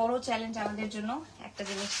বড় চ্যালেঞ্জ আমাদের জন্য। একটা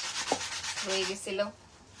জিনিস রয়ে গেছিল,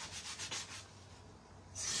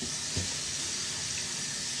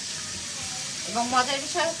 এবং মজার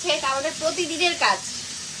বিষয় হচ্ছে এটা আমাদের প্রতিদিনের কাজ।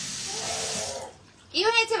 কি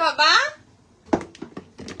হয়েছে বাবা?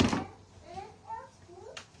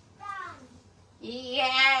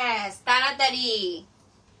 ইয়েস, তাড়াতাড়ি।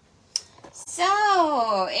 সো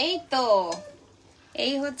এই তো,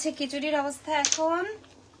 এই হচ্ছে খিচুড়ির অবস্থা এখন।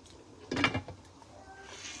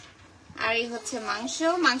 আর এই হচ্ছে মাংস,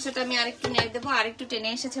 মাংসটা আমি আরেকটু নেড়ে দেবো, আরেকটু টেনে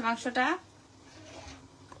এসেছে মাংসটা।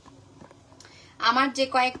 আমার যে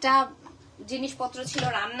কয়েকটা জিনিসপত্র ছিল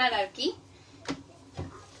রান্নার আর কি,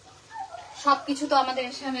 সবকিছু তো আমাদের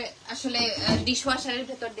আসলে ডিশওয়াশারের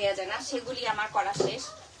ভেতর দেয়া যায় না, সেগুলি আমার করা শেষ।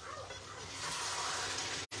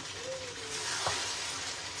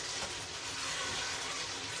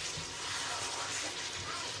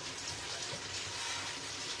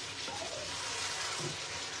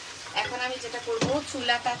 এখন আমি যেটা করব,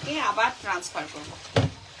 চুলাটাকে আবার ট্রান্সফার করব।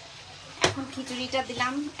 এখন খিচুড়িটা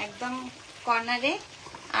দিলাম একদম কর্নারে,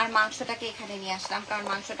 আর মাংসটাকে এখানে নিয়ে আসলাম, কারণ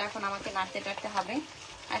মাংসটা এখন আমাকে নাড়তে টাড়তে হবে।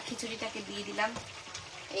 আর খিচুড়িটাকে দিয়ে দিলাম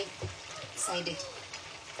এই সাইডে।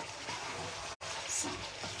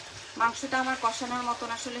 মাংসটা আমার কষানোর মতন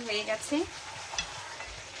আসলে হয়ে গেছে।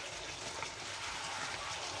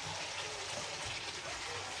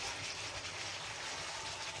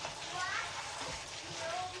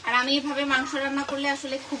 আর আমি এভাবে মাংস রান্না করলে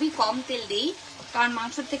আসলে খুবই কম তেল দিই, কারণ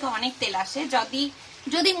মাংসের থেকে অনেক তেল আসে।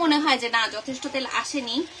 যদি মনে হয় যে না যথেষ্ট তেল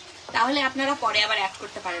আসেনি, তাহলে আপনারা পরে আবার অ্যাড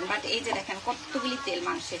করতে পারেন। বাট এই যে দেখেন কতগুলি তেল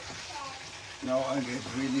মাংসের। Now I get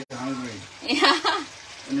really hungry.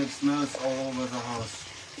 Yeah. And it smells all over the house.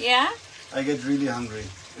 Yeah. I get really hungry.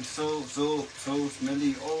 It's so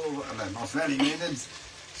smelly all over. Not smelly, I mean it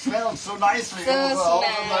smells so nicely So all over the house.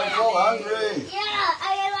 And I'm so hungry. Yeah,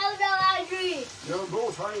 I am also hungry. You're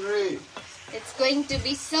both hungry. It's going to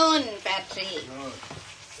be soon, Patrick. Good.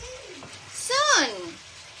 Soon.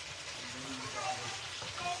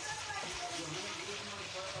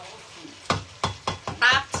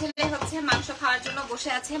 বাপ ছেলে হচ্ছে মাংস খাওয়ার জন্য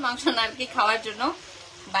বসে আছে, মাংস নারকি খাওয়ার জন্য।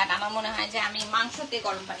 বাট আমার মনে হয় যে আমি মাংসতে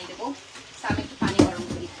গরম পানি দেবো, আমি একটু পানি গরম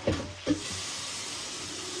করি।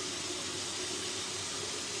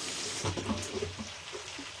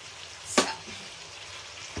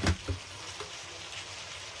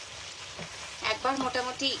 একবার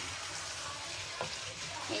মোটামুটি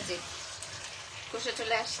এই যে কষে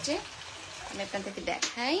চলে আসছে, আমি এখান থেকে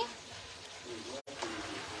দেখাই।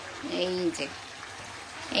 এই যে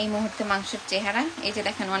এই মুহূর্তে মাংসের চেহারা, এই যে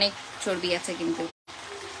দেখেন অনেক চর্বি আছে, কিন্তু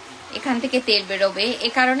এখান থেকে তেল বেরোবে। এ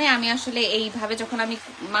কারণে আমি আসলে এইভাবে যখন আমি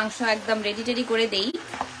মাংস একদম রেডি টেডি করে দেই,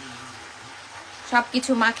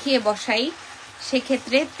 সবকিছু মাখিয়ে বসাই,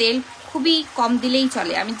 সেক্ষেত্রে তেল খুবই কম দিলেই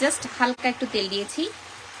চলে। আমি জাস্ট হালকা একটু তেল দিয়েছি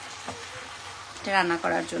রান্না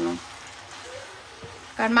করার জন্য,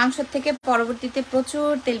 কারণ মাংসের থেকে পরবর্তীতে প্রচুর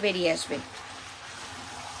তেল বেরিয়ে আসবে।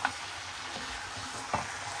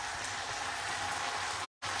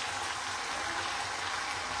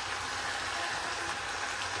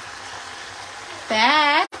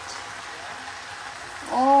 That,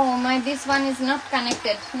 oh my, this one is not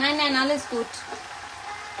connected. Nein, alles gut.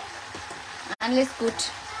 Alles gut.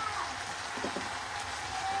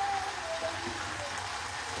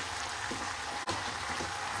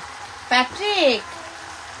 Patrick,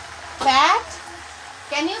 Pat,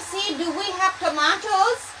 can you see, do we have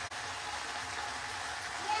tomatoes?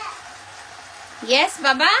 Yes,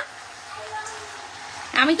 Baba?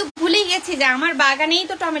 আমি তো ভুলে গেছি যে আমার বাগানেই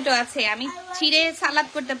তো টমেটো আছে, আমি ছিঁড়ে সালাদ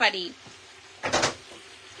করতে পারি।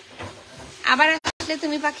 আবার আসলে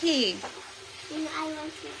তুমি পাখি।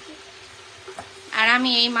 আর আমি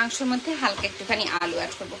এই মাংসের মধ্যে হালকা একটুখানি আলু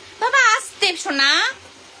অ্যাড করবো। বাবা আস্তে শোনা।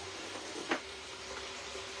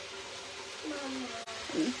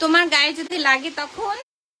 তোমার গায়ে যদি লাগে তখন।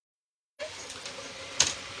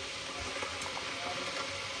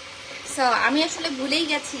 আমি আসলে ভুলেই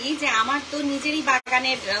গেছি যে আমার তো নিজেরই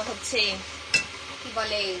বাগানের হচ্ছে কি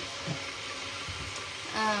বলে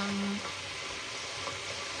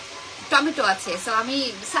টমেটো আছে, সো আমি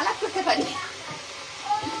সালাদ করতে পারি।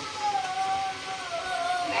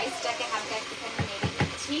 রাইসটাকে হালকা একটুখানি নেড়ে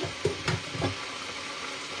দিচ্ছি।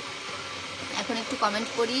 এখন একটু কমেন্ট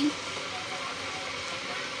করি।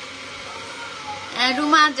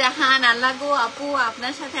 রুমা জাহান, আল্লাহ গো আপু,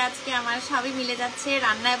 আপনার সাথে আজকে আমার সবই মিলে যাচ্ছে,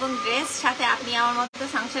 রান্না এবং ড্রেস, সাথে আপনি আমার মতো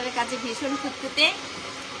সংসারের কাজে ভীষণ খুঁতখুঁতে।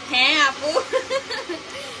 হ্যাঁ আপু,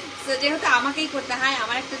 যেহেতু আমাকেই করতে হয়,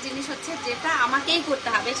 আমার একটা জিনিস হচ্ছে যেটা আমাকেই করতে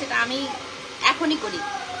হবে সেটা আমি এখনই করি,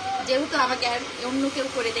 যেহেতু আমাকে আর অন্য কেউ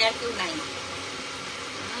করে দেওয়ার কেউ নাই।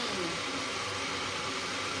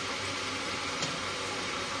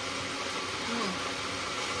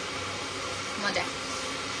 মজা।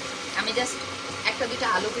 আমি জাস্ট একটা দুইটা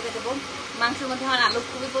আলু কেটে দেবো। মাংসের মধ্যে আমার আলু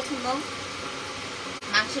খুবই পছন্দ,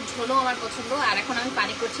 মাংসের ঝোলও আমার পছন্দ। আর এখন আমি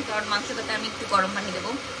পানি করছি কারণ মাংসটাতে আমি একটু গরম পানি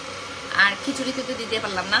দেবো। আর খিচুড়িতে তো দিতে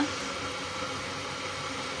পারলাম না।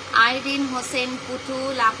 আইরিন হোসেন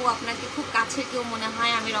পুতুল, আপু আপনাকে খুব কাছের কেউ মনে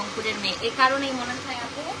হয়, আমি রংপুরের মেয়ে। এ কারণেই মনে হয়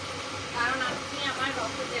আপু, কারণ আপনি আমার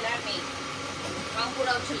রংপুর জেলার মেয়ে, রংপুর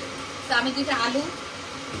অঞ্চলে। তো আমি দুইটা আলু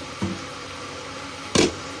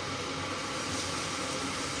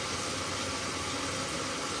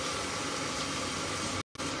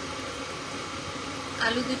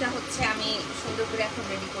দুইটা হচ্ছে আমি সুন্দর করে এখন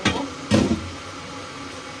রেডি করবো।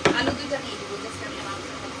 আলু দুইটা দিয়ে দিব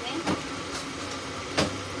মাংসের মধ্যে।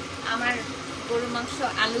 আমার গরুর মাংস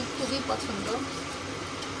আলু খুবই পছন্দ।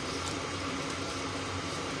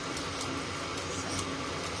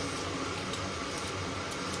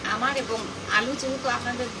 আমার এবং আলু যেহেতু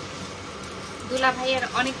আপনাদের দুলা ভাইয়ের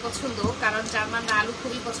অনেক পছন্দ, কারণ জার্মানরা আলু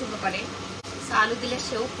খুবই পছন্দ করে, আলু দিলে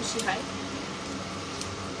সেও খুশি হয়।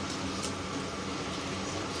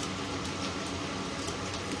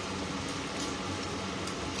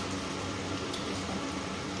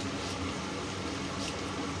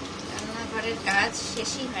 রান্নাঘরের কাজ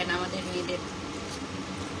শেষই হয় না আমাদের মেয়েদের।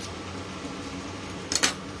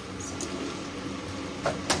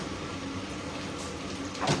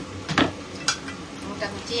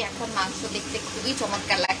 মোটামুটি এখন মাংস দেখতে খুবই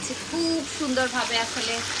চমৎকার লাগছে, খুব সুন্দরভাবে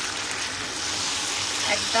আসলে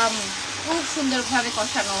একদম খুব সুন্দরভাবে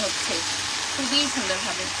কষানো হচ্ছে, খুবই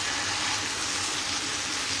সুন্দরভাবে।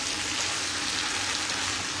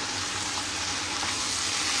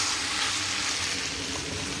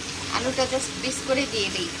 আলুটা জাস্ট পিস করে দিয়ে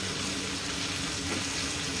দিই।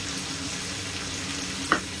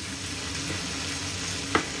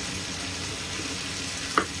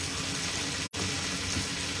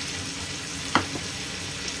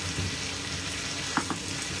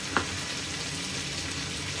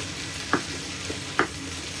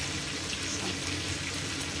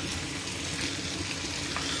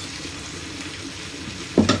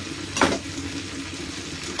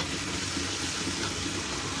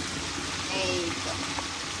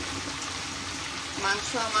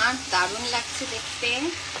 মাংস আমার দারুণ লাগছে দেখতে।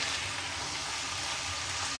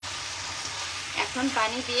 এখন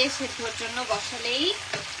পানি দিয়ে সেদ্ধর জন্য বসালেই,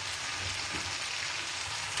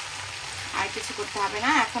 আর কিছু করতে হবে না।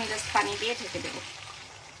 এখন জাস্ট পানি দিয়ে ঢেকে দেব।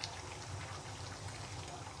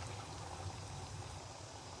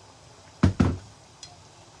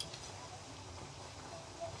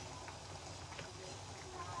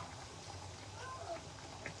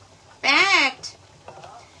 Packed.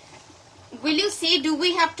 Will you see, do we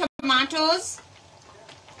have tomatoes?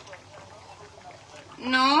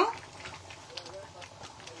 No.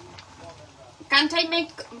 Can't I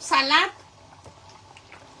make salad?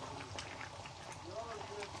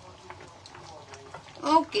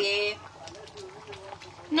 Okay.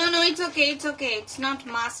 No, it's okay. It's okay. It's not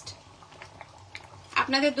must.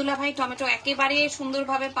 আপনাদের দুলাভাই টমেটো একেবারে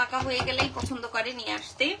সুন্দরভাবে পাকা হয়ে গেলেই পছন্দ করে নিয়ে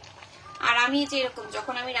আসতে। আর আমি যে এরকম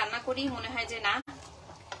যখন আমি রান্না করি মনে হয় যে না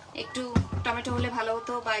একটু টমেটো হলে ভালো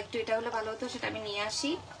হতো বা একটু এটা হলে ভালো হতো, সেটা আমি নিয়ে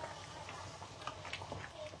আসি।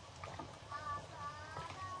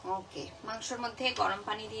 ওকে, মাংসের মধ্যে গরম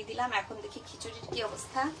পানি দিয়ে দিলাম। এখন দেখি খিচুড়ির কি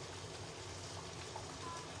অবস্থা।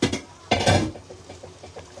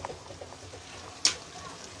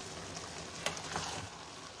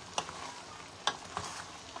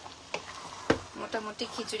 মোটামুটি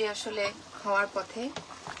খিচুড়ি আসলে খাওয়ার পথে,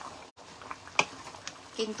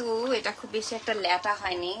 কিন্তু এটা খুব বেশি একটা ল্যাটা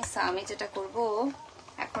হয়নি। আমি যেটা করব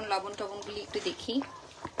এখন লবণ টবণগুলি একটু দেখি।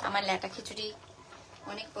 আমার ল্যাটা খিচুড়ি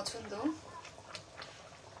অনেক পছন্দ।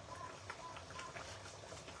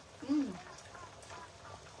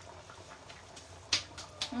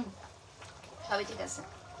 সবই ঠিক আছে,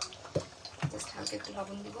 জাস্ট হালকা একটু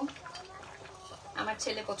লবণ দিব, আমার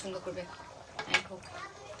ছেলে পছন্দ করবে।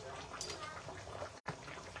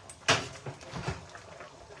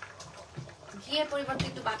 ঘিয়ের পরিবর্তে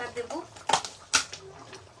একটু বাটার দেব,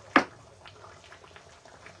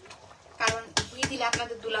 কারণ ঘি দিলে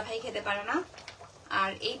আপনাদের দুলাভাই খেতে পারে না,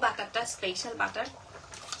 আর এই বাটারটা স্পেশাল বাটার,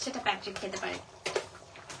 সেটা প্যাট্রিক খেতে পারে।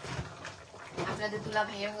 আপনাদের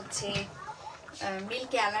দুলাভাইয়ের হচ্ছে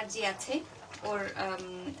মিল্কে অ্যালার্জি আছে, ওর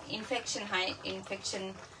ইনফেকশন হয়, ইনফেকশন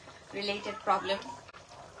রিলেটেড প্রবলেম,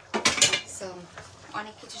 সো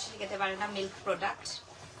অনেক কিছু সে খেতে পারে না মিল্ক প্রোডাক্ট।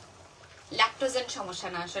 ল্যাকটোজেন সমস্যা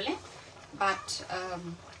না আসলে, বাট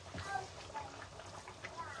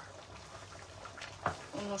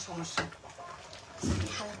অন্য সমস্যা।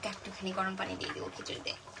 হালকা একটুখানি গরম পানি দিয়ে দেবো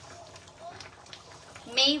খিচুড়িতে,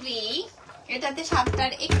 মেবি এটাতে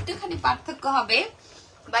স্বাদটার একটুখানি পার্থক্য হবে,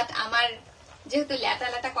 বাট আমার যেহেতু ল্যাটা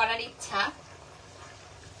ল্যাটা করার ইচ্ছা,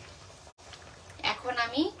 এখন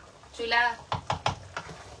আমি চুলা,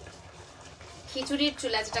 খিচুড়ির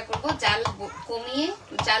চুলা যেটা করবো, জাল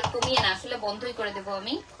কমিয়ে না আসলে বন্ধই করে দেবো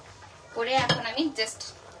আমি, করে এখন আমি জাস্ট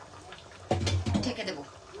ঢেকে দেব,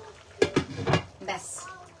 ব্যাস।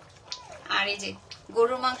 আর এই যে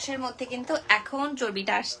গরুর মাংসের মধ্যে কিন্তু এখন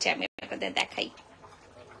চর্বিটা আসছে, আমি আপনাদের দেখাই,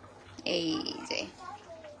 এই যে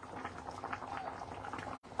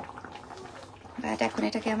বাট এখন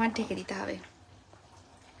এটাকে আমার ঢেকে দিতে হবে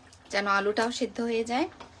যেন আলুটাও সিদ্ধ হয়ে যায়,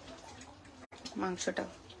 মাংসটাও,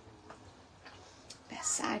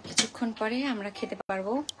 ব্যাস। আর কিছুক্ষণ পরে আমরা খেতে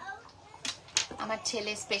পারবো। আমার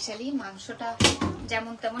ছেলে স্পেশালি মাংসটা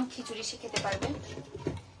যেমন তেমন খিচুড়ি সে খেতে পারবে,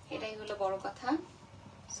 এটাই হলো বড় কথা।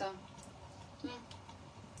 So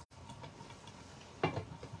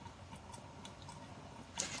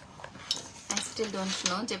I still don't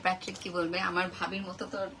know যে প্যাট্রিক কি বলবে, আমার ভাবির মতো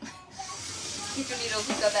তো খিচুড়ির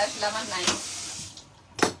অভিজ্ঞতা আসলে আমার নাই।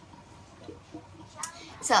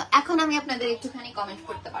 সো এখন আমি আপনাদের একটুখানি কমেন্ট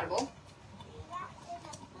করতে পারবো।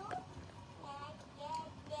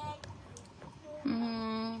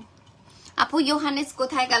 আপু ইয়োহানেস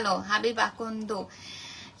কোথায় গেল? হাবিব আকন্দ,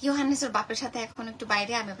 ইয়োহানেস ওর বাপের সাথে এখন একটু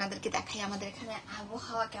বাইরে, আমি আপনাদেরকে দেখাই আমাদের এখানে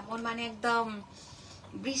আবহাওয়া কেমন, মানে একদম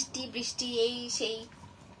বৃষ্টি বৃষ্টি এই সেই।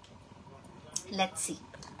 লেটস সি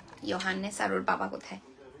ইয়োহানেস আর ওর বাবা কোথায়।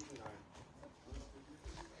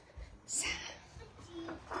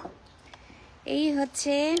 এই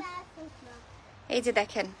হচ্ছে, এই যে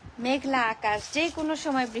দেখেন মেঘলা আকাশ, যে কোনো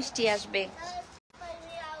সময় বৃষ্টি আসবে,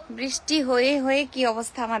 বৃষ্টি হয়ে হয়ে কি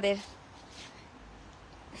অবস্থা আমাদের।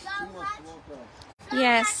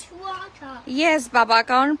 ইয়েস ইয়েস বাবা,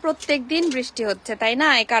 কারণ প্রত্যেকদিন বৃষ্টি হচ্ছে তাই না,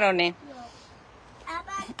 এই কারণে।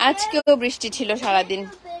 আজকেও বৃষ্টি ছিল সারাদিন।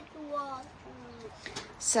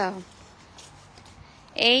 সো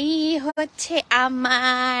এই হচ্ছে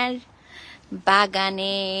আমার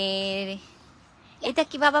বাগানের, এটা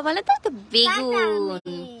কি বাবা বলে তো, বেগুন,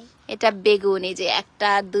 এটা বেগুন। এই যে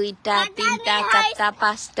 1 2 3 4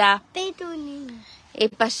 5টা, এই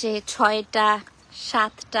পাশে 6টা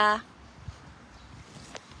 7টা।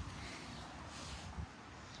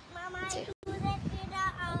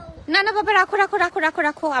 না না বাবা, রাখো রাখো রাখো রাখো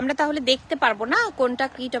রাখো, আমরা তাহলে দেখতে পারবো না কোনটা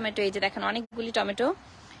কি টমেটো। এই যে দেখেন অনেকগুলি টমেটো,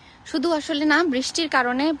 শুধু আসলে না বৃষ্টির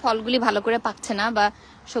কারণে ফলগুলি ভালো করে পাকছে না, বা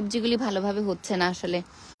সবজিগুলি ভালোভাবে হচ্ছে না আসলে।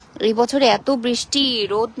 এই বছরে এত বৃষ্টি,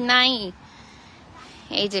 রোদ নাই।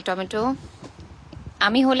 এই যে টমেটো,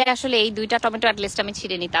 আমি হলে আসলে এই 2টা টমেটো অ্যাটলিস্ট আমি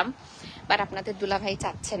ছিঁড়ে নিতাম, বাট আপনাদের দুলাভাই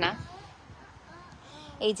চাচ্ছে না।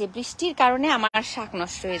 এই যে বৃষ্টির কারণে আমার শাক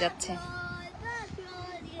নষ্ট হয়ে যাচ্ছে,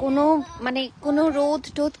 কোনো রোদ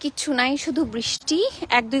টোদ কিচ্ছু নাই, শুধু বৃষ্টি।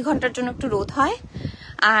 1 2 ঘন্টার জন্য একটু রোদ হয়।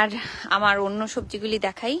 আর আমার অন্য সবজিগুলি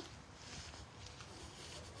দেখাই,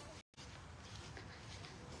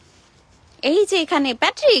 এই যে এখানে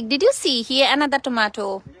Patrick, did you C here another tomato?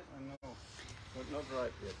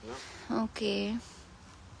 ওকে।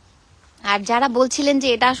 আর যারা বলছিলেন যে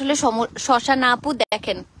এটা আসলে শসা না, আপু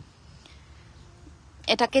দেখেন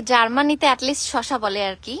এটাকে জার্মানিতে অ্যাটলিস্ট শসা বলে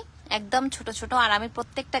আর কি, একদম ছোট ছোট। আর আমি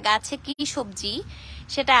প্রত্যেকটা গাছে কি সবজি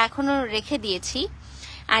সেটা এখনো রেখে দিয়েছি।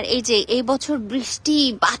 আর এই যে এই বছর বৃষ্টি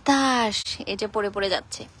বাতাস এই যে পড়ে পড়ে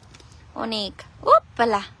যাচ্ছে অনেক,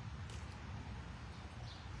 ওপালা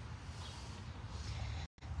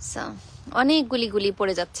অনেক গুলি গুলি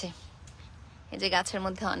পড়ে যাচ্ছে এই যে গাছের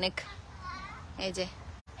মধ্যে অনেক। এই যে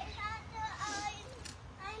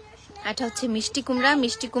এটা হচ্ছে মিষ্টি কুমড়া।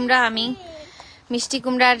 মিষ্টি কুমড়া, আমি মিষ্টি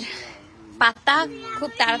কুমড়ার পাতা খুব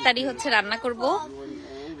তাড়াতাড়ি হচ্ছে রান্না করব,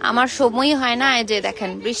 আমার সময় হয় না। এই যে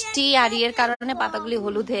দেখেন বৃষ্টি আর ইয়ের কারণে পাতাগুলি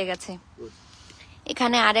হলুদ হয়ে গেছে।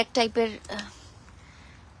 এখানে আরেক টাইপের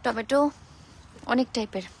টমেটো, অনেক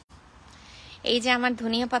টাইপের। এই যে আমার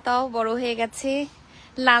ধনিয়া পাতাও বড় হয়ে গেছে,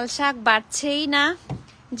 লাল শাক বাড়ছেই না,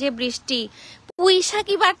 যে বৃষ্টি। পুঁই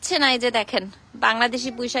শাকই বাড়ছে না, এই যে দেখেন বাংলাদেশি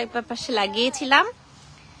পুঁই শাক পাশে লাগিয়েছিলাম,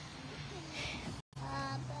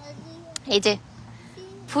 এই যে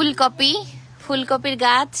ফুলকপি, ফুলকপির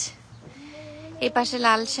গাছ, এই পাশে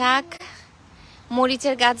লাল শাক,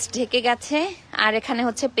 মরিচের গাছ ঢেকে গেছে, আর এখানে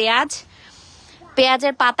হচ্ছে পেঁয়াজ,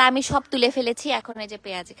 পেঁয়াজের পাতা আমি সব তুলে ফেলেছি। এখন এই যে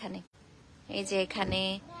পেঁয়াজ এখানে, এই যে এখানে,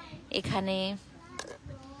 এখানে,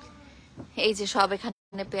 এই যে সব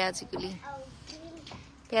এখানে পেঁয়াজগুলি,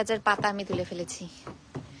 পেঁয়াজের পাতা আমি তুলে ফেলেছি।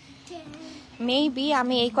 মেবি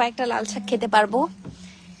আমি এই কয়েকটা লাল শাক খেতে পারবো,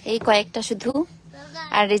 এই কয়েকটা শুধু।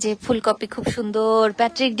 আর এই যে ফুলকপি খুব সুন্দর।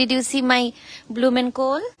 Patrick, did you C my ব্লুমেন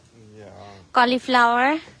coal,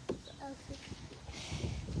 cauliflower?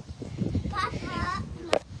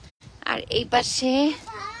 আর এই পাশে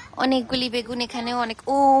অনেকগুলি বেগুন, এখানেও অনেক।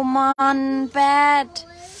 ও মান প্যাট,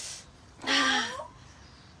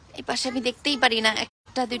 এই পাশে আমি দেখতেই পারি না,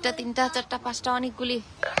 একটা দুইটা তিনটা চারটা পাঁচটা, অনেকগুলি,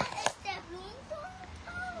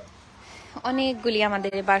 অনেকগুলি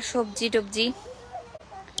আমাদের এবার সবজি টবজি।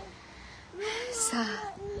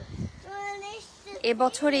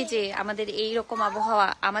 এবছর এই যে আমাদের এইরকম আবহাওয়া,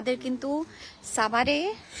 আমাদের কিন্তু সাভারে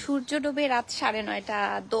সূর্য ডোবে রাত 9:30,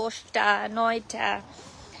 10টা, 9টা,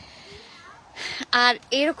 আর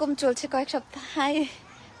এরকম চলছে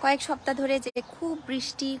কয়েক সপ্তাহ ধরে, যে খুব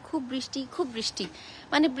বৃষ্টি, খুব বৃষ্টি, খুব বৃষ্টি,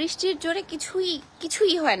 মানে বৃষ্টির জোরে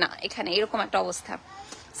কিছুই হয় না এখানে, এরকম একটা অবস্থা।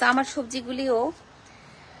 তো আমার সবজিগুলিও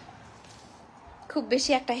খুব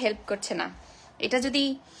বেশি একটা হেল্প করছে না। এটা যদি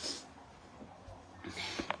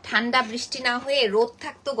ঠান্ডা বৃষ্টি না হয়ে রোদ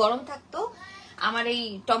থাকতো, গরম থাকতো, আমার এই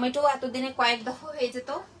টমেটো এতদিনে কয়েক দফা হয়ে যেত,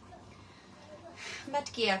 বাট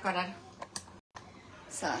কি আর করার।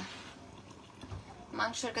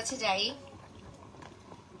 মাংসের কাছে যাই,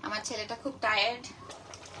 আমার ছেলেটা খুব টায়ার্ড।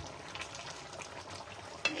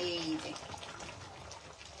 এই যে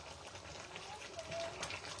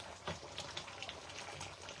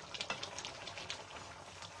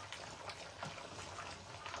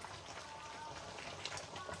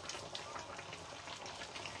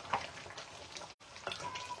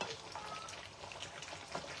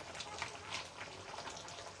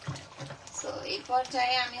এই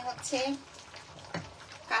পর্যায়ে আমি হচ্ছে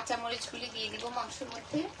কাঁচামরিচগুলি দিয়ে দিব মাংসের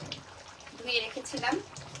মধ্যে, ধুয়ে রেখেছিলাম।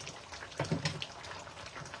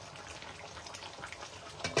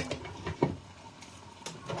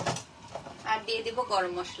 আর দিয়ে দিব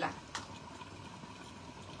গরম মশলা।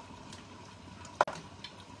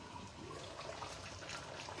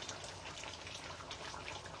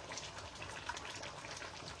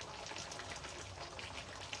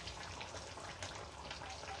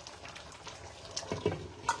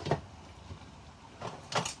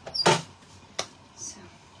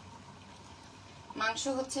 মাংস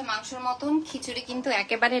হচ্ছে মাংসের মতন, খিচুড়ি কিন্তু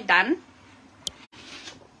একেবারে ডান।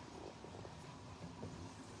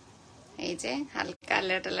 এই যে হালকা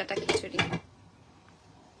লেটা লেটা খিচুড়ি।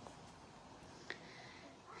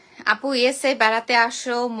 আপু এসে বেড়াতে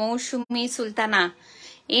আসো, মৌসুমি, সুলতানা।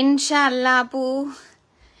 ইনশাআল্লাহ আপু,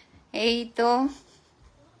 এই তো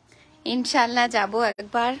ইনশাআল্লাহ যাব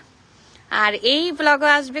একবার। আর এই ব্লগও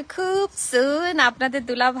আসবে খুব সুন। আপনাদের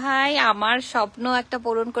দুলা ভাই আমার স্বপ্ন একটা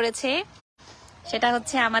পূরণ করেছে, সেটা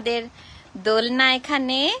হচ্ছে আমাদের দোলনা।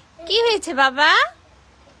 এখানে কি হয়েছে বাবা,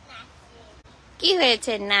 কি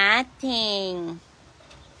হয়েছে? নাথিং।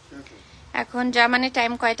 এখন জার্মানি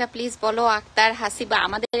টাইম কয়টা প্লিজ বলো আক্তার, হাসিবা?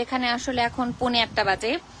 আমাদের এখানে আসলে এখন 1:45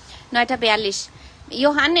 বাজে, 9:42।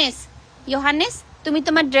 ইয়োহানেস তুমি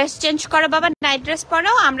তোমার ড্রেস চেঞ্জ করো বাবা, নাইট ড্রেস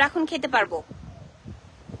পরো, আমরা এখন খেতে পারবো।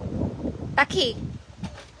 পাখি,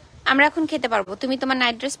 আমরা এখন খেতে পারবো, তুমি তোমার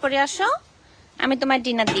নাইট ড্রেস পরে আসো, আমি তোমার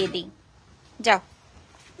ডিনার দিয়ে দিই, যাও।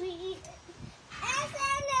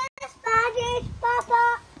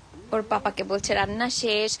 ওর পাপাকে বলছে রান্না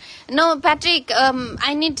শেষ। No Patrick,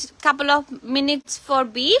 I need couple of minutes for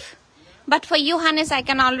beef, but for Johannes I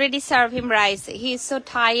can already serve him rice. He is so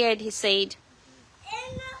tired, he said.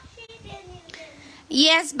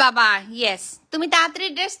 Yes baba, yes. তুমি তাড়াতাড়ি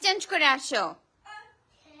ড্রেস চেঞ্জ করে আসো।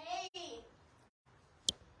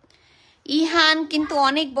 ইহান কিন্তু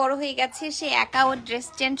অনেক বড় হয়ে গেছে, সে একা ওর ড্রেস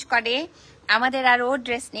চেঞ্জ করে, আমাদের আর ওর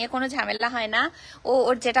ড্রেস নিয়ে কোনো ঝামেলা হয় না।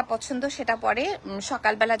 ওর যেটা পছন্দ সেটা পরে,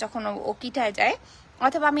 সকালবেলা যখন ও কিটায় যায়,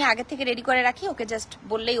 অথবা আমি আগে থেকে রেডি করে রাখি, ওকে জাস্ট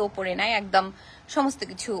বললেই ও পরে নেয়, একদম সমস্ত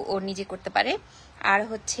কিছু ও নিজে করতে পারে। আর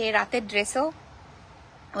হচ্ছে রাতের ড্রেসও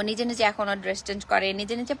ও নিজে নিজে এখন ওর ড্রেস চেঞ্জ করে,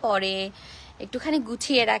 নিজে নিজে পরে, একটুখানি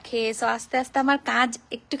গুছিয়ে রাখে। সো আস্তে আস্তে আমার কাজ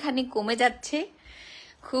একটুখানি কমে যাচ্ছে,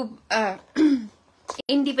 খুব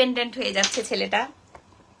ইন্ডিপেন্ডেন্ট হয়ে যাচ্ছে ছেলেটা।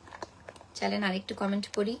 চলেন আর একটু কমেন্ট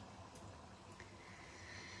করি।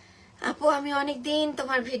 আপু আমি অনেকদিন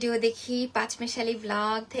তোমার ভিডিও দেখি, পাঁচমিশালি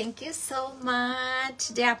blog. Thank you so much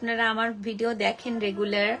যে আপনারা আমার ভিডিও দেখেন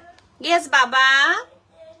রেগুলার। ইয়েস বাবা,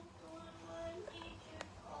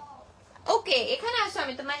 ওকে এখানে আসো,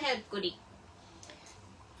 আমি তোমায় হেল্প করি।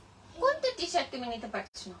 কোনটা টি শার্ট তুমি নিতে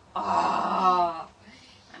পারছো না?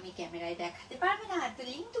 আমি ক্যামেরায় দেখাতে পারবে না, তো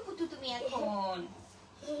লিংক পুতু তুমি এখন।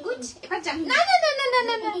 গুড, এবার যাও। না না না না না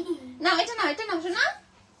না না না, এটা না, এটা না, শোনা।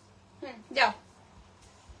 যাও।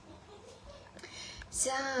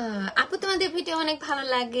 আপু তোমাদের ভিডিও অনেক ভালো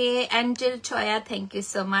লাগে। Angel soya, thank you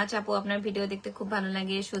so much আপু, আপনার ভিডিও দেখতে খুব ভালো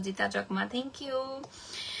লাগে। সজিতা চকমা, থ্যাংক ইউ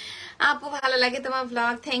আপু, ভালো লাগে তোমার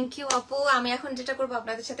ব্লগ। থ্যাংক ইউ আপু। আমি এখন যেটা করবো,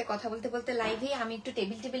 আপনাদের সাথে কথা বলতে বলতে লাইভে আমি একটু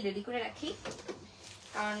টেবিল রেডি করে রাখি,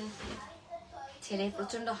 কারণ ছেলে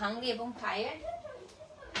প্রচন্ড হাংরি এবং টায়ার্ড।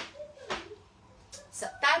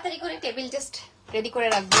 তাড়াতাড়ি করে টেবিল জাস্ট রেডি করে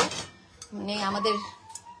রাখবো, মানে আমাদের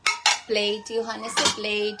প্লেট, ইউহানেসের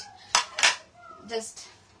প্লেট জাস্ট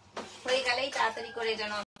হয়ে গেলেই তাড়াতাড়ি করে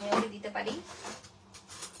যেন আমি ওকে দিতে পারি।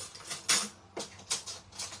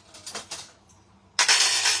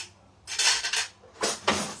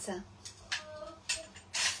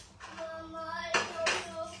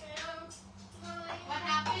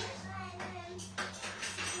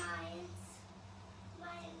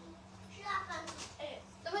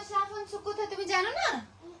 তোমার সাফন কোথায় তুমি জানো না?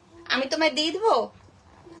 আমি তোমায় দিয়ে দেবো।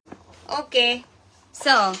 ওকে,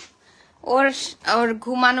 সো ওর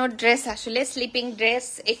ঘুমানোর ড্রেস, আসলে স্লিপিং ড্রেস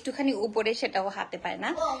একটুখানি উপরে, সেটাও হাতে পায় না,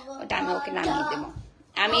 ওটা আমি ওকে নামিয়ে দেবো।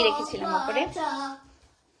 আমি রেখেছিলাম উপরে।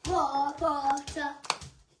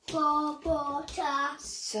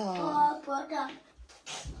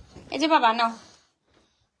 এই যে বাবা, নাও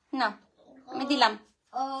নাও, আমি দিলাম।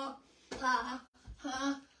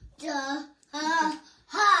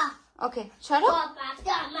 ওকে সরো।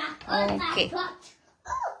 ওকে,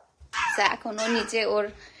 এখন ও নিচে ওর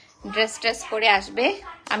ড্রেস পরে আসবে।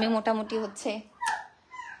 আমি মোটামুটি হচ্ছে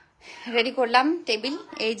রেডি করলাম টেবিল,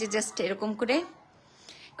 এই যে জাস্ট এরকম করে,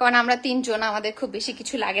 কারণ আমরা তিনজন, আমাদের খুব বেশি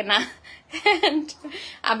কিছু লাগে না।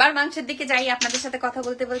 আবার মাংসের দিকে যাই আপনাদের সাথে কথা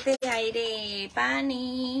বলতে বলতে। যাই রে পানি।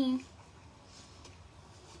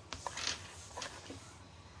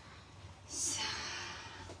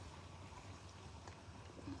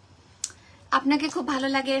 আপনাকে খুব ভালো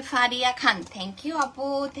লাগে ফারিয়া খান, থ্যাংক ইউ আপু,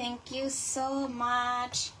 থ্যাংক ইউ সো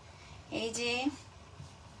মাচ। এই যে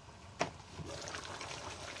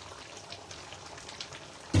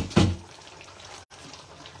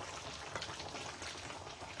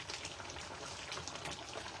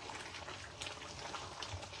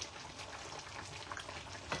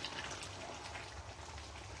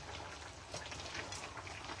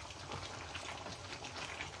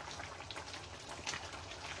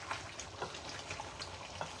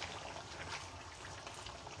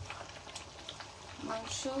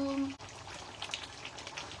মাংস,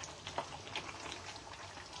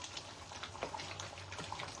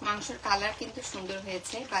 মাংসের কালার কিন্তু সুন্দর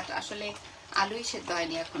হয়েছে, বাট আসলে আলুই সেদ্ধ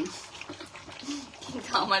হয়নি এখন।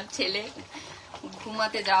 কিন্তু আমার ছেলে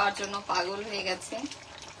ঘুমাতে যাওয়ার জন্য পাগল হয়ে গেছে।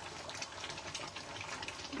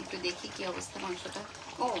 একটু দেখি কি অবস্থা মাংসটা।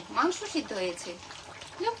 ও, মাংস সিদ্ধ হয়েছে।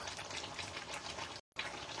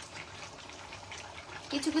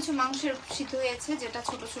 কিছু কিছু মাংসের সিদ্ধ হয়েছে, যেটা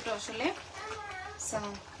ছোট ছোট আসলে।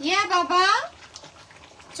 ইয়া বাবা,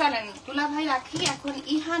 চলেন তুলা ভাই রাখি, এখন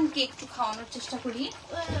ইহানকে একটু খাওয়ানোর চেষ্টা করি।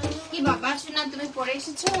 কি বাবা শোনা, তুমি পরে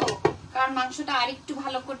এসেছো, কারণ মাংসটা আর একটু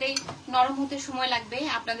ভালো করে নরম হতে সময় লাগবে।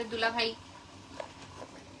 আপনাদের দুলা ভাই,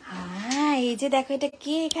 হ্যাঁ এই যে দেখো, এটা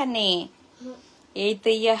কি এখানে, এই তো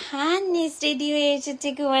ইহান রেডি হয়ে এসেছে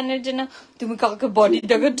ঘুমানোর জন্য। তুমি কাউকে বডি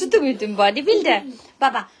দেখাচ্ছ, তুমি বডি বিল্ডার।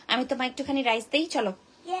 বাবা আমি তোমার একটুখানি রাইস দেই, চলো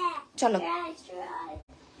চলো।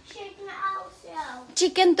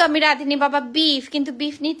 চিকেন তো আমি রাঁধিনি বাবা, বিফ, কিন্তু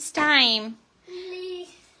বিফ নিডস টাইম।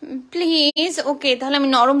 প্লিজ, ওকে তাহলে আমি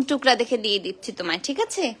নরম টুকরা দেখে দিয়ে দিচ্ছি তোমায়, ঠিক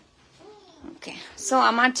আছে? ওকে, সো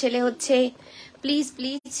আমার ছেলে হচ্ছে please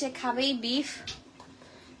please say খাবেই beef.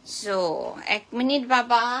 So 1 minute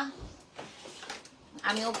বাবা,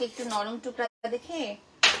 আমি ওকে একটু নরম টুকরা দেখে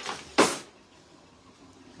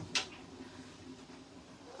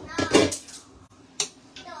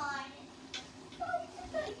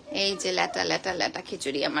এই যে লেটা লেটা লেটা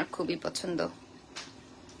খিচুড়ি আমার খুবই পছন্দ।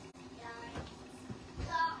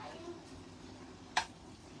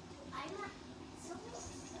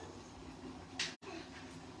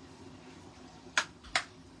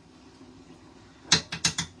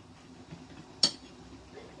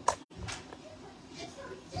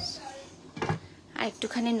 আর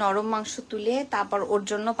একটুখানি নরম মাংস তুলে তারপর ওর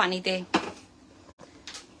জন্য পানি দে।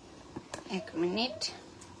 1 মিনিট,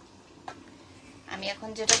 আমি এখন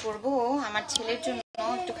যেটা করব আমার ছেলের জন্য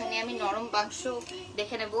একটুখানি আমি নরম মাংস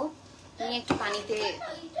দেখে নেব, নিয়ে একটু পানিতে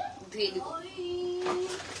ধুয়ে দেব।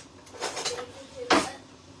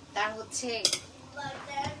 তার হচ্ছে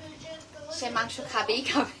সে মাংস খাবেই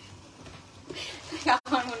খাবে।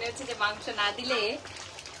 আমার মনে হচ্ছে যে মাংস না দিলে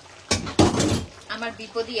আমার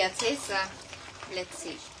বিপদই আছে। লেটস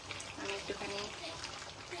সি, আমি একটুখানি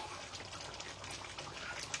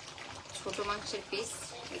ছোট মাংসের পিস,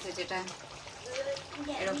 যেটা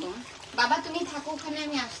এরকম। বাবা তুমি থাকো ওখানে,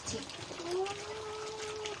 আমি আসছি।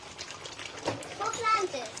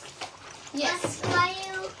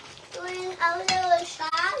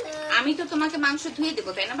 আমি তো তোমাকে মাংস ধুয়ে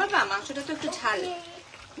দেবো, তাই না বাবা? মাংসটা তো একটু ঝাল।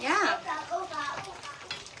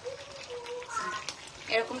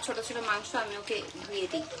 এরকম ছোট ছোট মাংস আমি ওকে ধুয়ে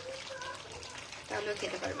দিই, তাহলে ও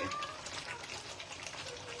খেতে পারবে।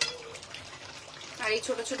 আর এই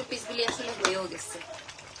ছোট ছোট পিসগুলি আসলে হয়েও গেছে।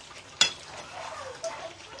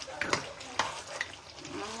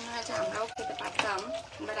 মনে হয় যে আমরাও খেতে পারতাম,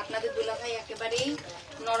 বাট আপনাদের দুলাভাই একেবারেই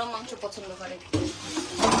নরম মাংস পছন্দ করে,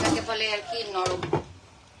 তাকে বলে আর কি নরম।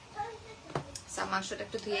 মাংসটা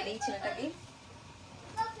একটু ধুয়ে দিই ছেলেটাকে।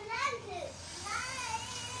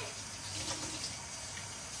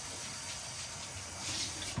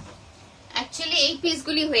 অ্যাকচুয়ালি এই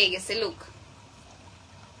পিসগুলি হয়ে গেছে, লুক,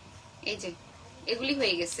 এই যে এগুলি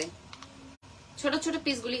হয়ে গেছে, ছোট ছোট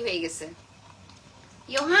পিসগুলি হয়ে গেছে।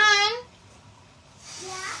 ইয়োহান,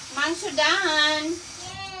 মাংস ডান।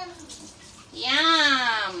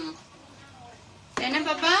 ইয়াম, তাই না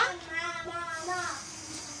বাবা?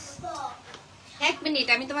 এক মিনিট,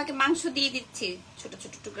 আমি তোমাকে মাংস দিয়ে দিচ্ছি, ছোট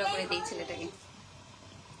ছোট টুকরা করে দিই ছেলেটাকে।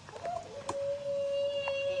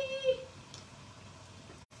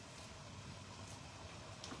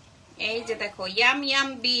 এই যে দেখো, ইয়াম ইয়াম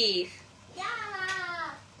বিফ।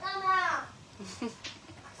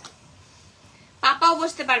 পাপাও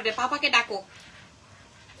বসতে পারবে, পাপাকে ডাকো।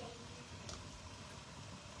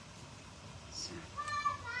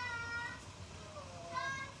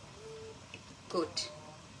 গুড।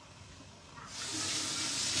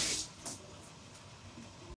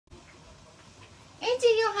 এই যে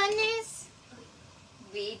ইয়োহানেস,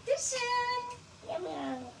 বিটে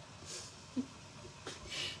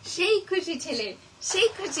সেই খুশি ছেলে, সেই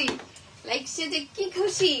খুশি, লাইক সে যে কি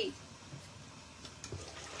খুশি।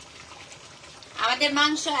 আমাদের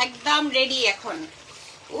মাংস একদম রেডি এখন।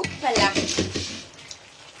 উপলা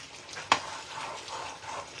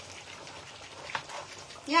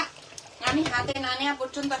আমি হাতে না নেওয়া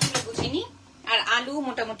পর্যন্ত আসলে বুঝিনি। আর আলু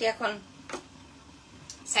মোটামুটি এখন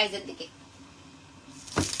সাইজের দিকে।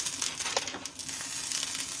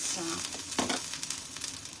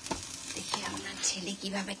 দেখি আপনার ছেলে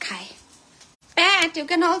কিভাবে খায়। প্যাট, ইউ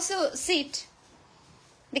ক্যান অলসো সিট।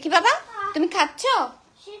 দেখি বাবা, তুমি খাচ্ছ?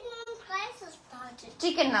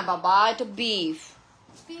 চিকেন না বাবা, এটা বিফ।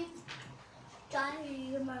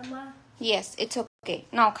 Yes, it's okay.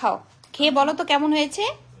 নাও খাও, খেয়ে বলো তো কেমন হয়েছে।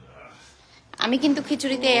 আমি কিন্তু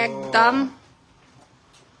খিচুড়িতে একদম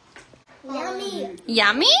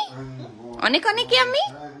ইয়ামি, অনেক অনেক ইয়ামি।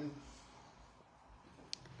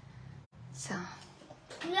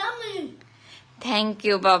 থ্যাংক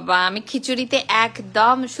ইউ বাবা। আমি খিচুড়িতে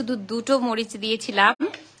একদম শুধু 2টো মরিচ দিয়েছিলাম,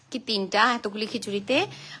 কি 3টা, এতগুলি খিচুড়িতে।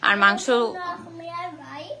 আর মাংস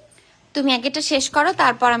তুমি আগেটা শেষ করো,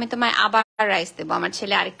 তারপর আমি তোমায় আবার রাইস দেবো। আমার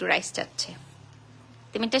ছেলে আরেকটু রাইস চাচ্ছে।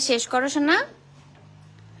 তুমি এটা শেষ করো শোনা।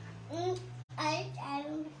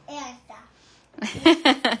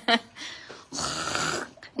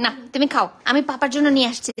 না তুমি খাও, আমি পাপার জন্য নিয়ে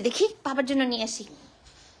আসছি। দেখি পাপার জন্য নিয়ে আসি।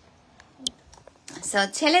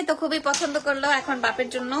 ছেলে তো খুবই পছন্দ করলো। এখন বাপের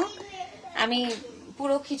জন্য আমি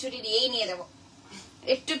পুরো খিচুড়ি দিয়েই নিয়ে যাবো।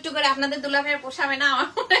 একটু একটু করে আপনাদের দুলাভাইয়ের পোষাবে না, আমার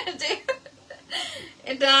মনে হয় যে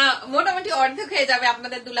এটা মোটামুটি অর্ধেক হয়ে যাবে।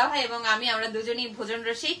 আপনাদের দুলাভাই এবং আমি, আমরা দুজনই ভোজন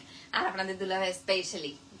রসিক, আর আপনাদের দুলাভাই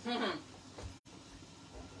স্পেশালি।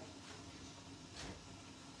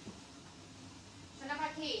 সোনা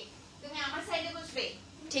পাখি, তুমি আমার সাইডে বসবে?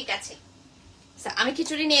 ঠিক আছে। আমি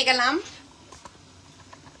খিচুড়ি নিয়ে গেলাম।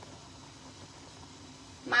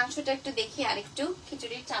 মাংসটা একটু দেখি, আর একটু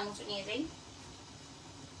খিচুড়ির চামচ নিয়ে যাই।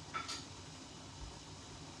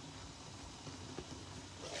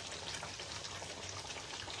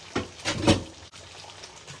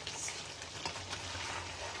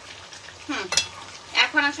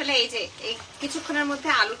 এখন আসলে এই যে এই কিছুক্ষণের মধ্যে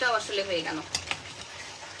আলুটাও আসলে হয়ে গেল।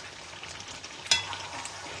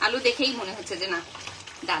 আলু দেখেই মনে হচ্ছে যে না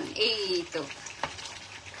ডান। এই তো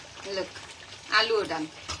লুক, আলুও ডান।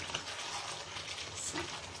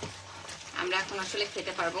 আমরা এখন আসলে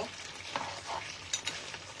খেতে পারবো।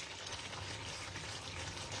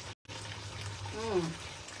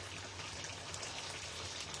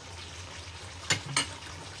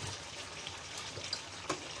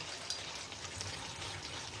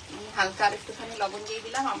 হালকা আর একটুখানি লবণ দিয়ে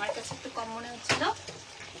দিলাম, আমার কাছে একটু কম মনে হচ্ছিল।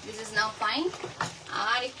 This is now fine.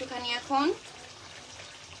 আর একটুখানি এখন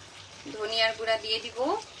ধনিয়ার গুঁড়া দিয়ে দিব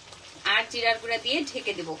আর জিরার গুঁড়া দিয়ে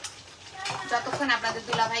ঢেকে দিব। যতক্ষণ আপনাদের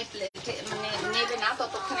দুলাভাই প্লেটে মানে নেবে না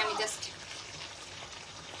ততক্ষণ আমি জাস্ট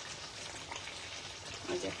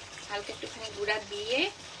হালকা একটুখানি গুঁড়া দিয়ে।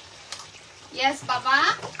 ইয়েস বাবা,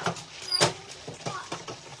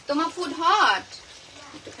 তোমার ফুড হট?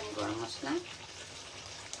 একটুখানি গরম মশলা,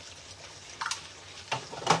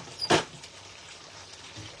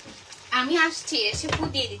 আমি আসছি, এসে ফু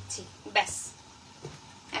দিয়ে দিচ্ছি, ব্যাস।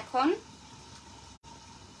 এখন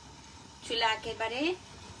চুলা একেবারে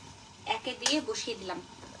একে দিয়ে বসিয়ে দিলাম।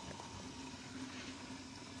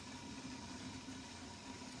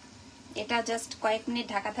 এটা জাস্ট কয়েক মিনিট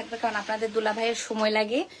ঢাকা থাকবে, কারণ আপনাদের দুলাভাইয়ের সময়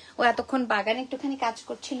লাগে। ও এতক্ষণ বাগানে একটুখানি কাজ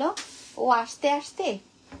করছিল, ও আসতে আসতে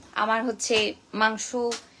আমার হচ্ছে মাংস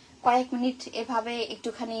কয়েক মিনিট এভাবে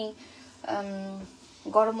একটুখানি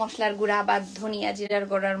গরম মশলার গুঁড়া বা ধনিয়া জিরার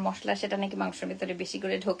গুঁড়ার মশলা, সেটা নাকি মাংসের ভিতরে বেশি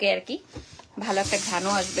করে ঢোকে আর কি, ভালো একটা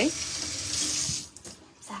ঘ্রাণও আসবে।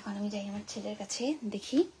 এখন আমি যাই আমার ছেলের কাছে,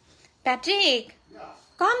 দেখি। প্যাট্রিক,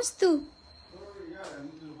 কামস তু?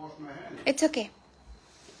 It's okay.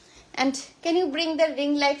 And can you bring the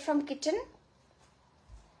ring light from kitchen?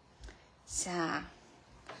 So,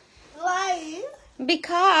 Why?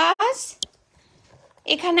 because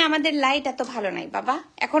এখানে আমাদের লাইট এত ভালো নাই বাবা।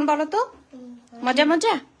 এখন বলো তো, মজা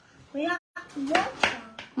মজা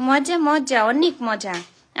মজা মজা অনেক মজা।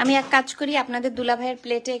 আমি এক কাজ করি, আপনাদের দুলাভাইয়ের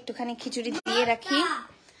প্লেটে একটুখানি খিচুড়ি দিয়ে রাখি,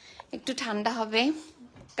 একটু ঠান্ডা হবে,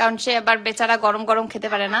 কারণ সে আবার বেচারা গরম গরম খেতে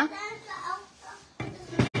পারে না।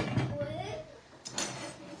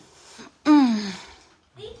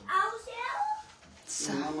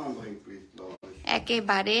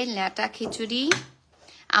 একেবারে ল্যাটা খিচুড়ি।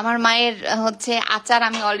 আমার মায়ের হচ্ছে আচার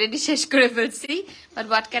আমি অলরেডি শেষ করে ফেলছি, but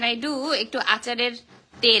what can I do, একটু আচারের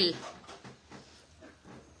তেল,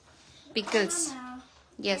 পিকলস।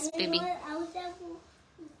 ইয়েস বেবি,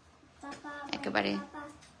 একেবারে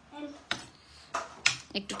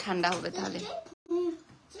একটু ঠান্ডা হবে তাহলে।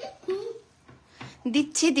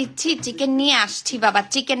 দিচ্ছি দিচ্ছি, চিকেন নিয়ে আসছি বাবা।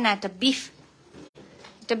 চিকেন না, এটা বিফ,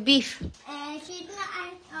 এটা beef.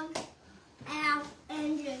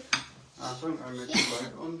 Achtung, ein bisschen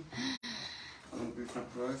Light on. Und wie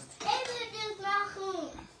verpreist. Ich will das machen.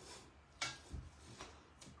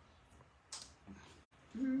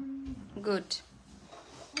 Good.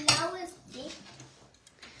 Blau ist dick.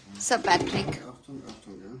 So Patrick. Achtung,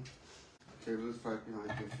 Achtung, ja. Table is right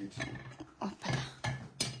behind your feet. Hoppala.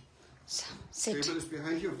 So, sit. Table is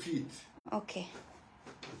behind your feet. Okay.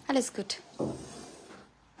 Alles gut.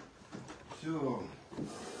 So.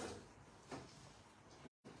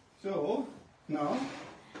 So, now.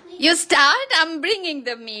 You start, I'm bringing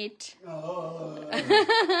the meat. Oh.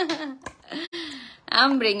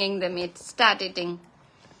 I'm bringing the meat. Start eating.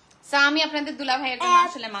 So, আমি আপনাদের দুলাভাইয়ের জন্য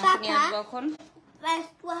আসলে মাংস নিয়ে আসবো এখন। Was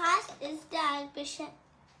du hast, ist da ein Besteck.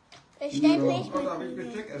 Ja, darf ich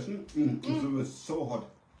Besteck essen? So ist so hot.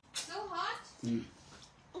 So hot?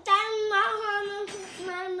 Dann machen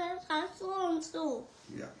wir mal so und so.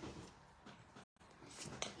 Ja.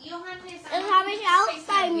 Johannes, Das habe ich auch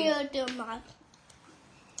bei mir gemacht.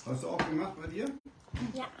 Hast du auch gemacht bei dir?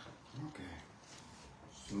 Ja. Okay.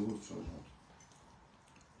 So hot.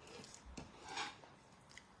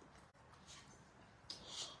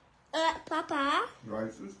 Papa,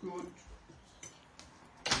 Rice ist gut.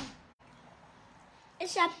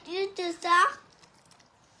 ich habe dir gesagt,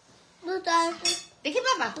 du sollst দেখি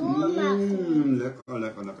বাবা। so machen. Lecker,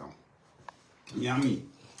 lecker, lecker. Yummy.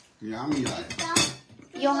 Yummy, lecker.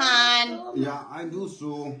 Johan, Ja, I do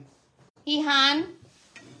so. Ihan,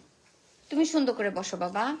 তুমি সুন্দর করে বসো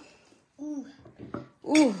বাবা।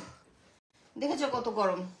 দেখেছো কত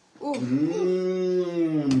গরম।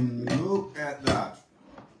 Look at that.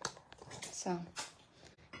 So,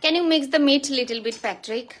 can you mix the meat a little bit,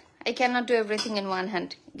 Patrick? I cannot do everything in one hand.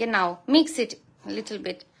 Genau, mix it a little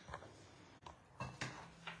bit.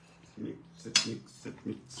 Mix it, mix it,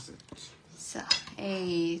 mix it. So,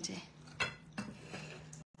 এই যে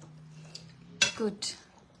good.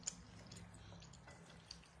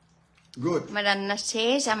 Good. আমার রান্না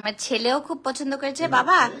শেষ। আমার ছেলেও খুব পছন্দ করেছে।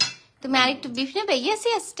 বাবা, তুমি আরেকটু বিফ নেবে? Yes,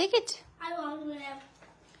 yes, take it. I want to have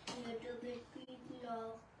a little bit beef.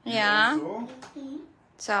 Yeah. So,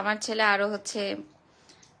 So, আমার ছেলে আরো হচ্ছে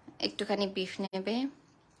একটুখানি বিফ নেবে।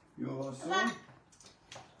 ja, so.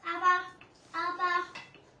 Aber,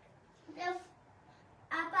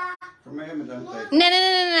 Komm mal her mit deinem Plate. No, no, no,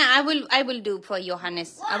 no, no. I will do for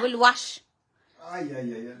Johannes. I will wash. Ah, ja,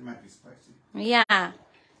 ja, ja, might be spicy. Yeah.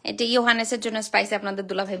 এটা ইয়োহানেসের জন্য spicy, আপনাদের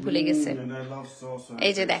দুলাভাই ভুলে গেছে। And I love sauce.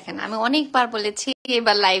 এই যে দেখেন, আমি অনেকবার বলেছি,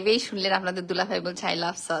 এবার লাইভেই শুনলেন আপনাদের দুলাভাই বলছে আই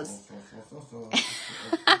লাভ সস।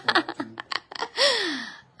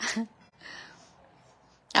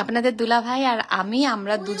 আপনাদের দুলাভাই আর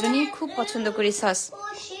আমরা দুজনেই খুব পছন্দ করি সস।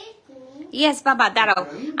 ইয়েস বাবা, দাঁড়াও,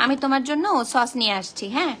 আমি তোমার জন্য সস নিয়ে আসছি।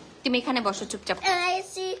 হ্যাঁ, তুমি এখানে বসো চুপচাপ।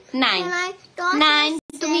 নাইন,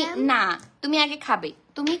 তুমি আগে খাবে,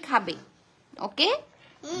 তুমি খাবে, ওকে?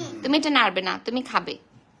 তুমি এটা নাড়বে না, তুমি খাবে।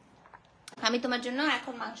 আমি তোমার জন্য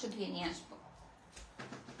এখন মাংস ধুয়ে নিয়ে আসবো।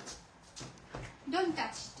 Don't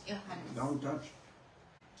touch it, Johannes. Don't touch.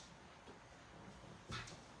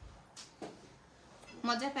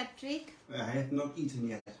 মজা Patrick? I have not eaten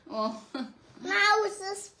yet. O Now is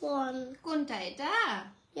this one. কোনটা এটা?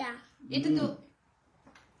 Yeah. এটা তো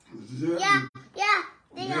Yeah.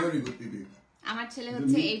 Very good, baby. আমার ছেলে The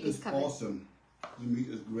হচ্ছে এই meat পিস is খাবে। awesome. The meat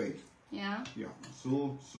is great. Yeah. Yeah, so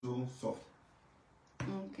soft.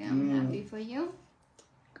 Okay, I'm happy for you.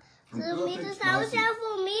 The meat Perfect is also spicy.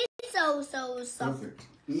 for me so soft. Perfect.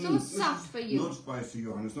 So soft for you. Not spicy,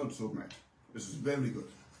 Johannes. Not so much. This is very good.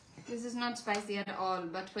 This is not spicy at all,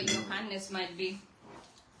 but for Johannes might be.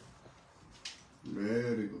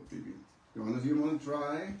 Very good, baby. Johannes, you want to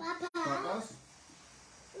try? Papa. Papas?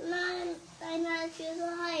 Nein, deine ist hier so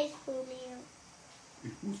heiß für mir.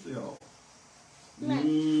 Ich puste ja auch. Nein.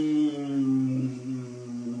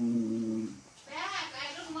 Dad, I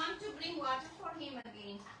don't want to bring water for him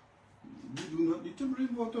again. You do not need to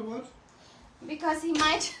bring water, what? Because he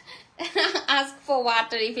might ask for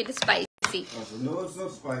water if it is spicy. Also, no, it's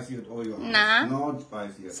not spicy at all, Johannes. Nah. Not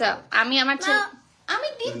spicy at So, all. আমি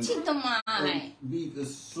দিচ্ছি তোমায়। Beef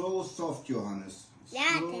is so soft, Johannes.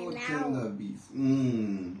 Yeah, so genau. tender beef.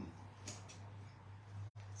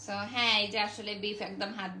 So, হ্যাঁ, এই যে আসলে beef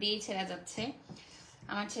একদম হাত দিয়ে ছেড়ে যাচ্ছে।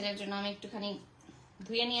 আমার ছেলের জন্য আমি একটুখানি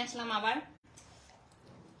ধুয়ে নিয়ে আসলাম আবার।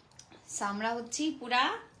 So, আমরা হচ্ছি পুরা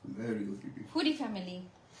Very good, baby. Foodie family.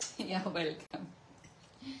 Yeah, welcome.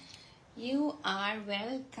 You are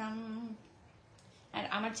welcome. আর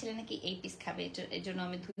আমার ছেলে নাকি এই পিস খাবে, এর জন্য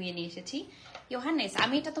আমি ধুয়ে নিয়ে এসেছি। ইয়োহানেস,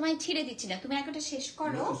 আমি এটা তোমায় ছিঁড়ে দিচ্ছি না, তুমি একটা শেষ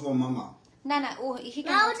করো। That was for Mama. না না, ও he No,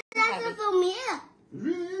 cannot das have ist it. für mir.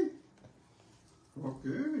 Really?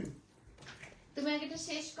 Okay. তুমি আগে এটা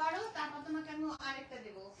শেষ করো, তারপর তোমাকে আমি আরেকটা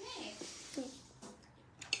দেব, ওকে?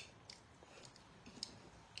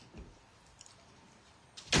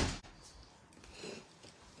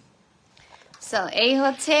 সো এই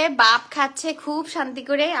হচ্ছে বাপ খাচ্ছে খুব শান্তি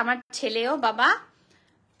করে, আমার ছেলেও। বাবা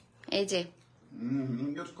এই যে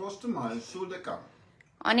Jetzt koste mal. So lecker.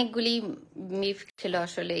 অনেকগুলি বিফ খেলো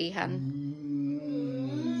আসলে Ihan.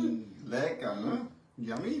 Lecker, ne?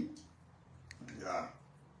 Yummy. Ja.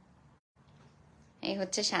 এই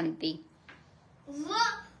হচ্ছে শান্তি।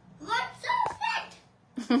 What's so fat?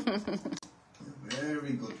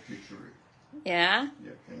 Very good picture. Yeah,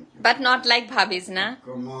 Yeah, thank you. but not like bhabis, na?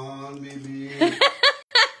 Come on, baby.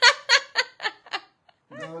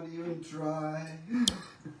 Don't even try.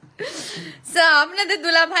 So, আপনাদের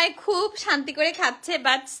দুলা ভাই খুব শান্তি করে খাচ্ছে,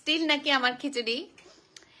 বাট স্টিল নাকি আমার খিচুড়ি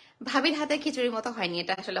ভাবির হাতে খিচুড়ির মতো হয়নি।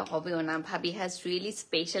 এটা আসলে হবেও না। ভাবি has really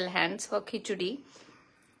special hands for খিচুড়ি।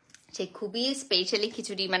 সে খুবই স্পেশালি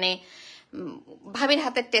খিচুড়ি, মানে ভাবির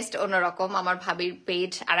হাতের টেস্ট অন্যরকম। আমার ভাবির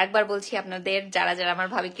পেজ, আর একবার বলছি আপনাদের, যারা যারা আমার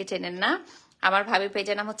ভাবিকে চেনেন না, আমার ভাবির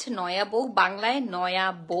পেজের নাম হচ্ছে নয়া বউ, বাংলায় নয়া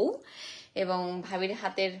বউ, এবং ভাবির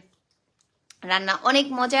হাতের রান্না অনেক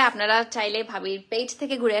মজা। আপনারা চাইলে ভাবির পেজ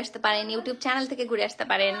থেকে ঘুরে আসতে পারেন, ইউটিউব চ্যানেল থেকে ঘুরে আসতে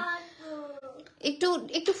পারেন।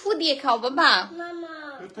 একটু ফু দিয়ে খাও বাবা।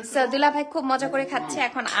 দুলা ভাই খুব মজা করে খাচ্ছে।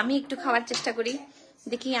 এখন আমি একটু খাওয়ার চেষ্টা করি,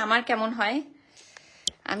 দেখি আমার কেমন হয়।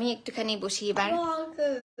 আমি একটুখানি বসি এবার।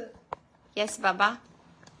 ইয়েস বাবা।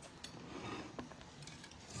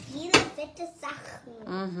 Viele fette Sachen.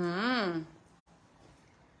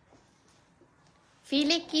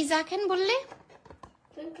 ফিলে কি জাকেন বললে?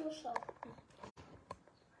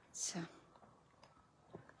 আচ্ছা,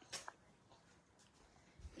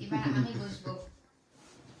 এবার আমি বসবো।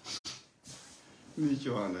 Nicht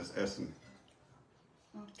Johannes, essen.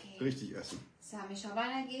 ওকে, Richtig essen. আমি সবার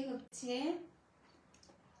আগে হচ্ছে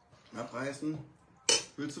Abreißen.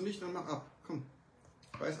 Willst du nicht? Dann mach ab. Komm.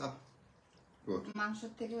 Reiß ab. Gut. মাংস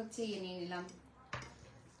থেকে হচ্ছে ইয়ে নিয়ে নিলাম,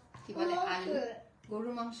 কি বলে, আলু।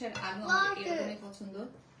 গরুর মাংসের আলু আমার এরকমই পছন্দ।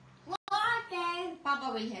 Papa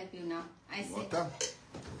will help you now. I said. Water.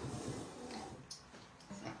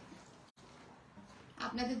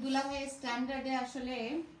 আপনাদের দুলাভাই স্ট্যান্ডার্ডে আসলে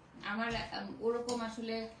আমার ওরকম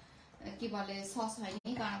আসলে কি বলে সস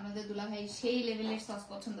হয়নি, কারণ আপনাদের দুলাভাই সেই লেভেলের সস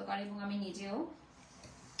পছন্দ করে, এবং আমি নিজেও।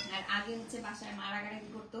 আর আগে হচ্ছে বাসায় মা রাগারাগি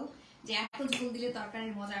করতো যে এত ঝোল দিলে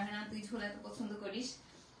তরকারির মজা হয় না, তুই ঝোল এত পছন্দ করিস।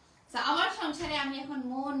 So, আমার সংসারে আমি এখন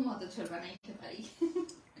মন মতো ঝোল বানাইতে পারি।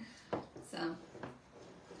 So,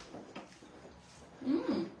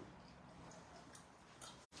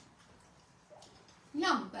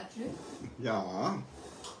 Yum, Patrick. Yeah.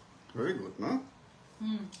 Very good, no?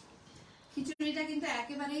 খিচুড়িটা কিন্তু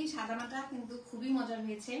একেবারেই সাদামাটা কিন্তু খুবই মজার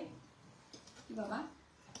হয়েছে কি বাবা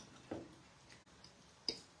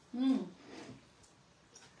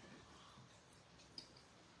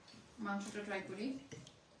মাংসটা ট্রাই করি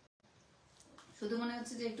শুধু মনে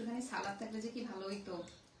হচ্ছে যে একটুখানি সালাদ থাকলে যে কি ভালো হইতো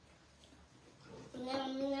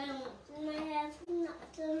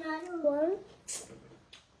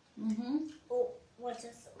Oh, what's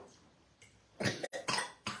this?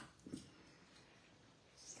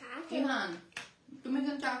 ইহান তুমি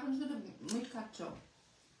কিন্তু এখন শুধু মিট খাচ্ছ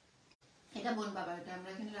এটা বোন বাবা এটা আমরা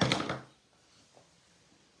এখানে রাখি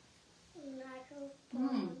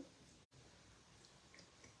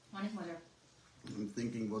অনেক মজা I'm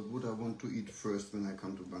thinking, what would I want to eat first when I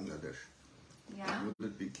come to Bangladesh? Yeah. Would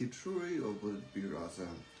it be khichuri or would it be rather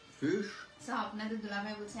fish? So, আপনাদের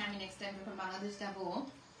দুলাভাই বলছে আমি নেক্সট টাইম যখন বাংলাদেশ যাব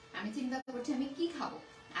আমি চিন্তা করছি আমি কি খাবো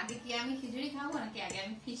আগে কি আমি খিচুড়ি খাবো নাকি আগে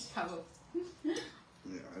আমি ফিশ খাবো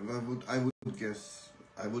Yeah,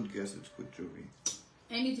 I would guess it's khichuri.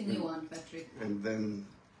 Anything you want, Patrick. And then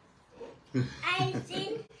I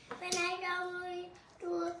think when I come to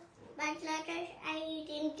Bangladesh, I eat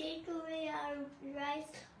in khichuri or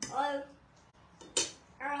rice or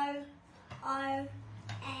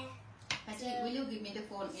Patrick, will you give me the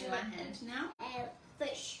phone in my hand now?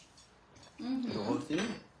 Fish. the whole thing.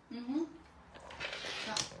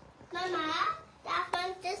 Mama, that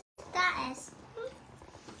one just that is.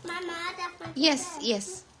 Mama, that one. Yes.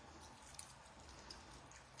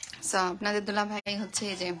 So, আপনাদের দুলাভাই হচ্ছে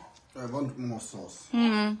যে I want more sauce.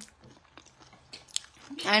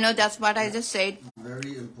 I know that's what I just said.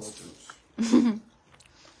 Very important.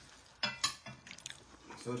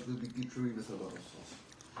 So it will be khichuri with a lot of sauce.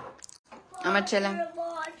 আমার ছেলে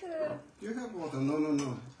Water. You have water? No.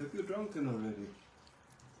 Have you drunken already?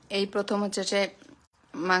 এই প্রথম হচ্ছে যে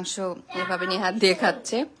মাংস এভাবে নিয়ে হাত দিয়ে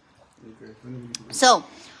খাচ্ছে Okay. So,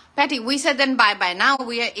 Patty, we said then bye. Now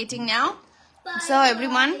we are eating now. So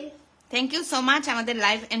everyone, thank you so much আমাদের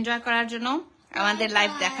লাইভ এনজয় করার জন্য, আমাদের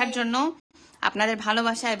লাইভ দেখার জন্য, আপনাদের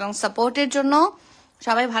ভালোবাসা এবং সাপোর্টের জন্য।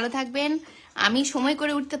 সবাই ভালো থাকবেন। আমি সময়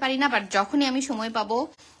করে উঠতে পারি না, বাট যখনই আমি সময় পাবো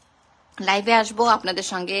লাইভে আসবো, আপনাদের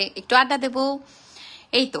সঙ্গে একটু আড্ডা দেবো,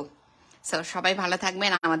 এই তো। সো সবাই ভালো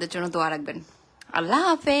থাকবেন, আমাদের জন্য দোয়া রাখবেন। আল্লাহ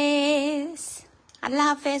হাফেজ।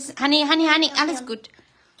 হানি alles gut.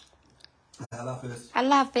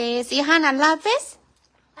 আল্লাহ হাফেজ। ইহান আল্লাহ হাফেজ।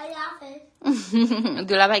 I love it.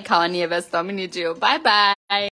 দুলাভাই খাওয়া নিয়ে ব্যস্ত, আমি নিজেও। Bye bye.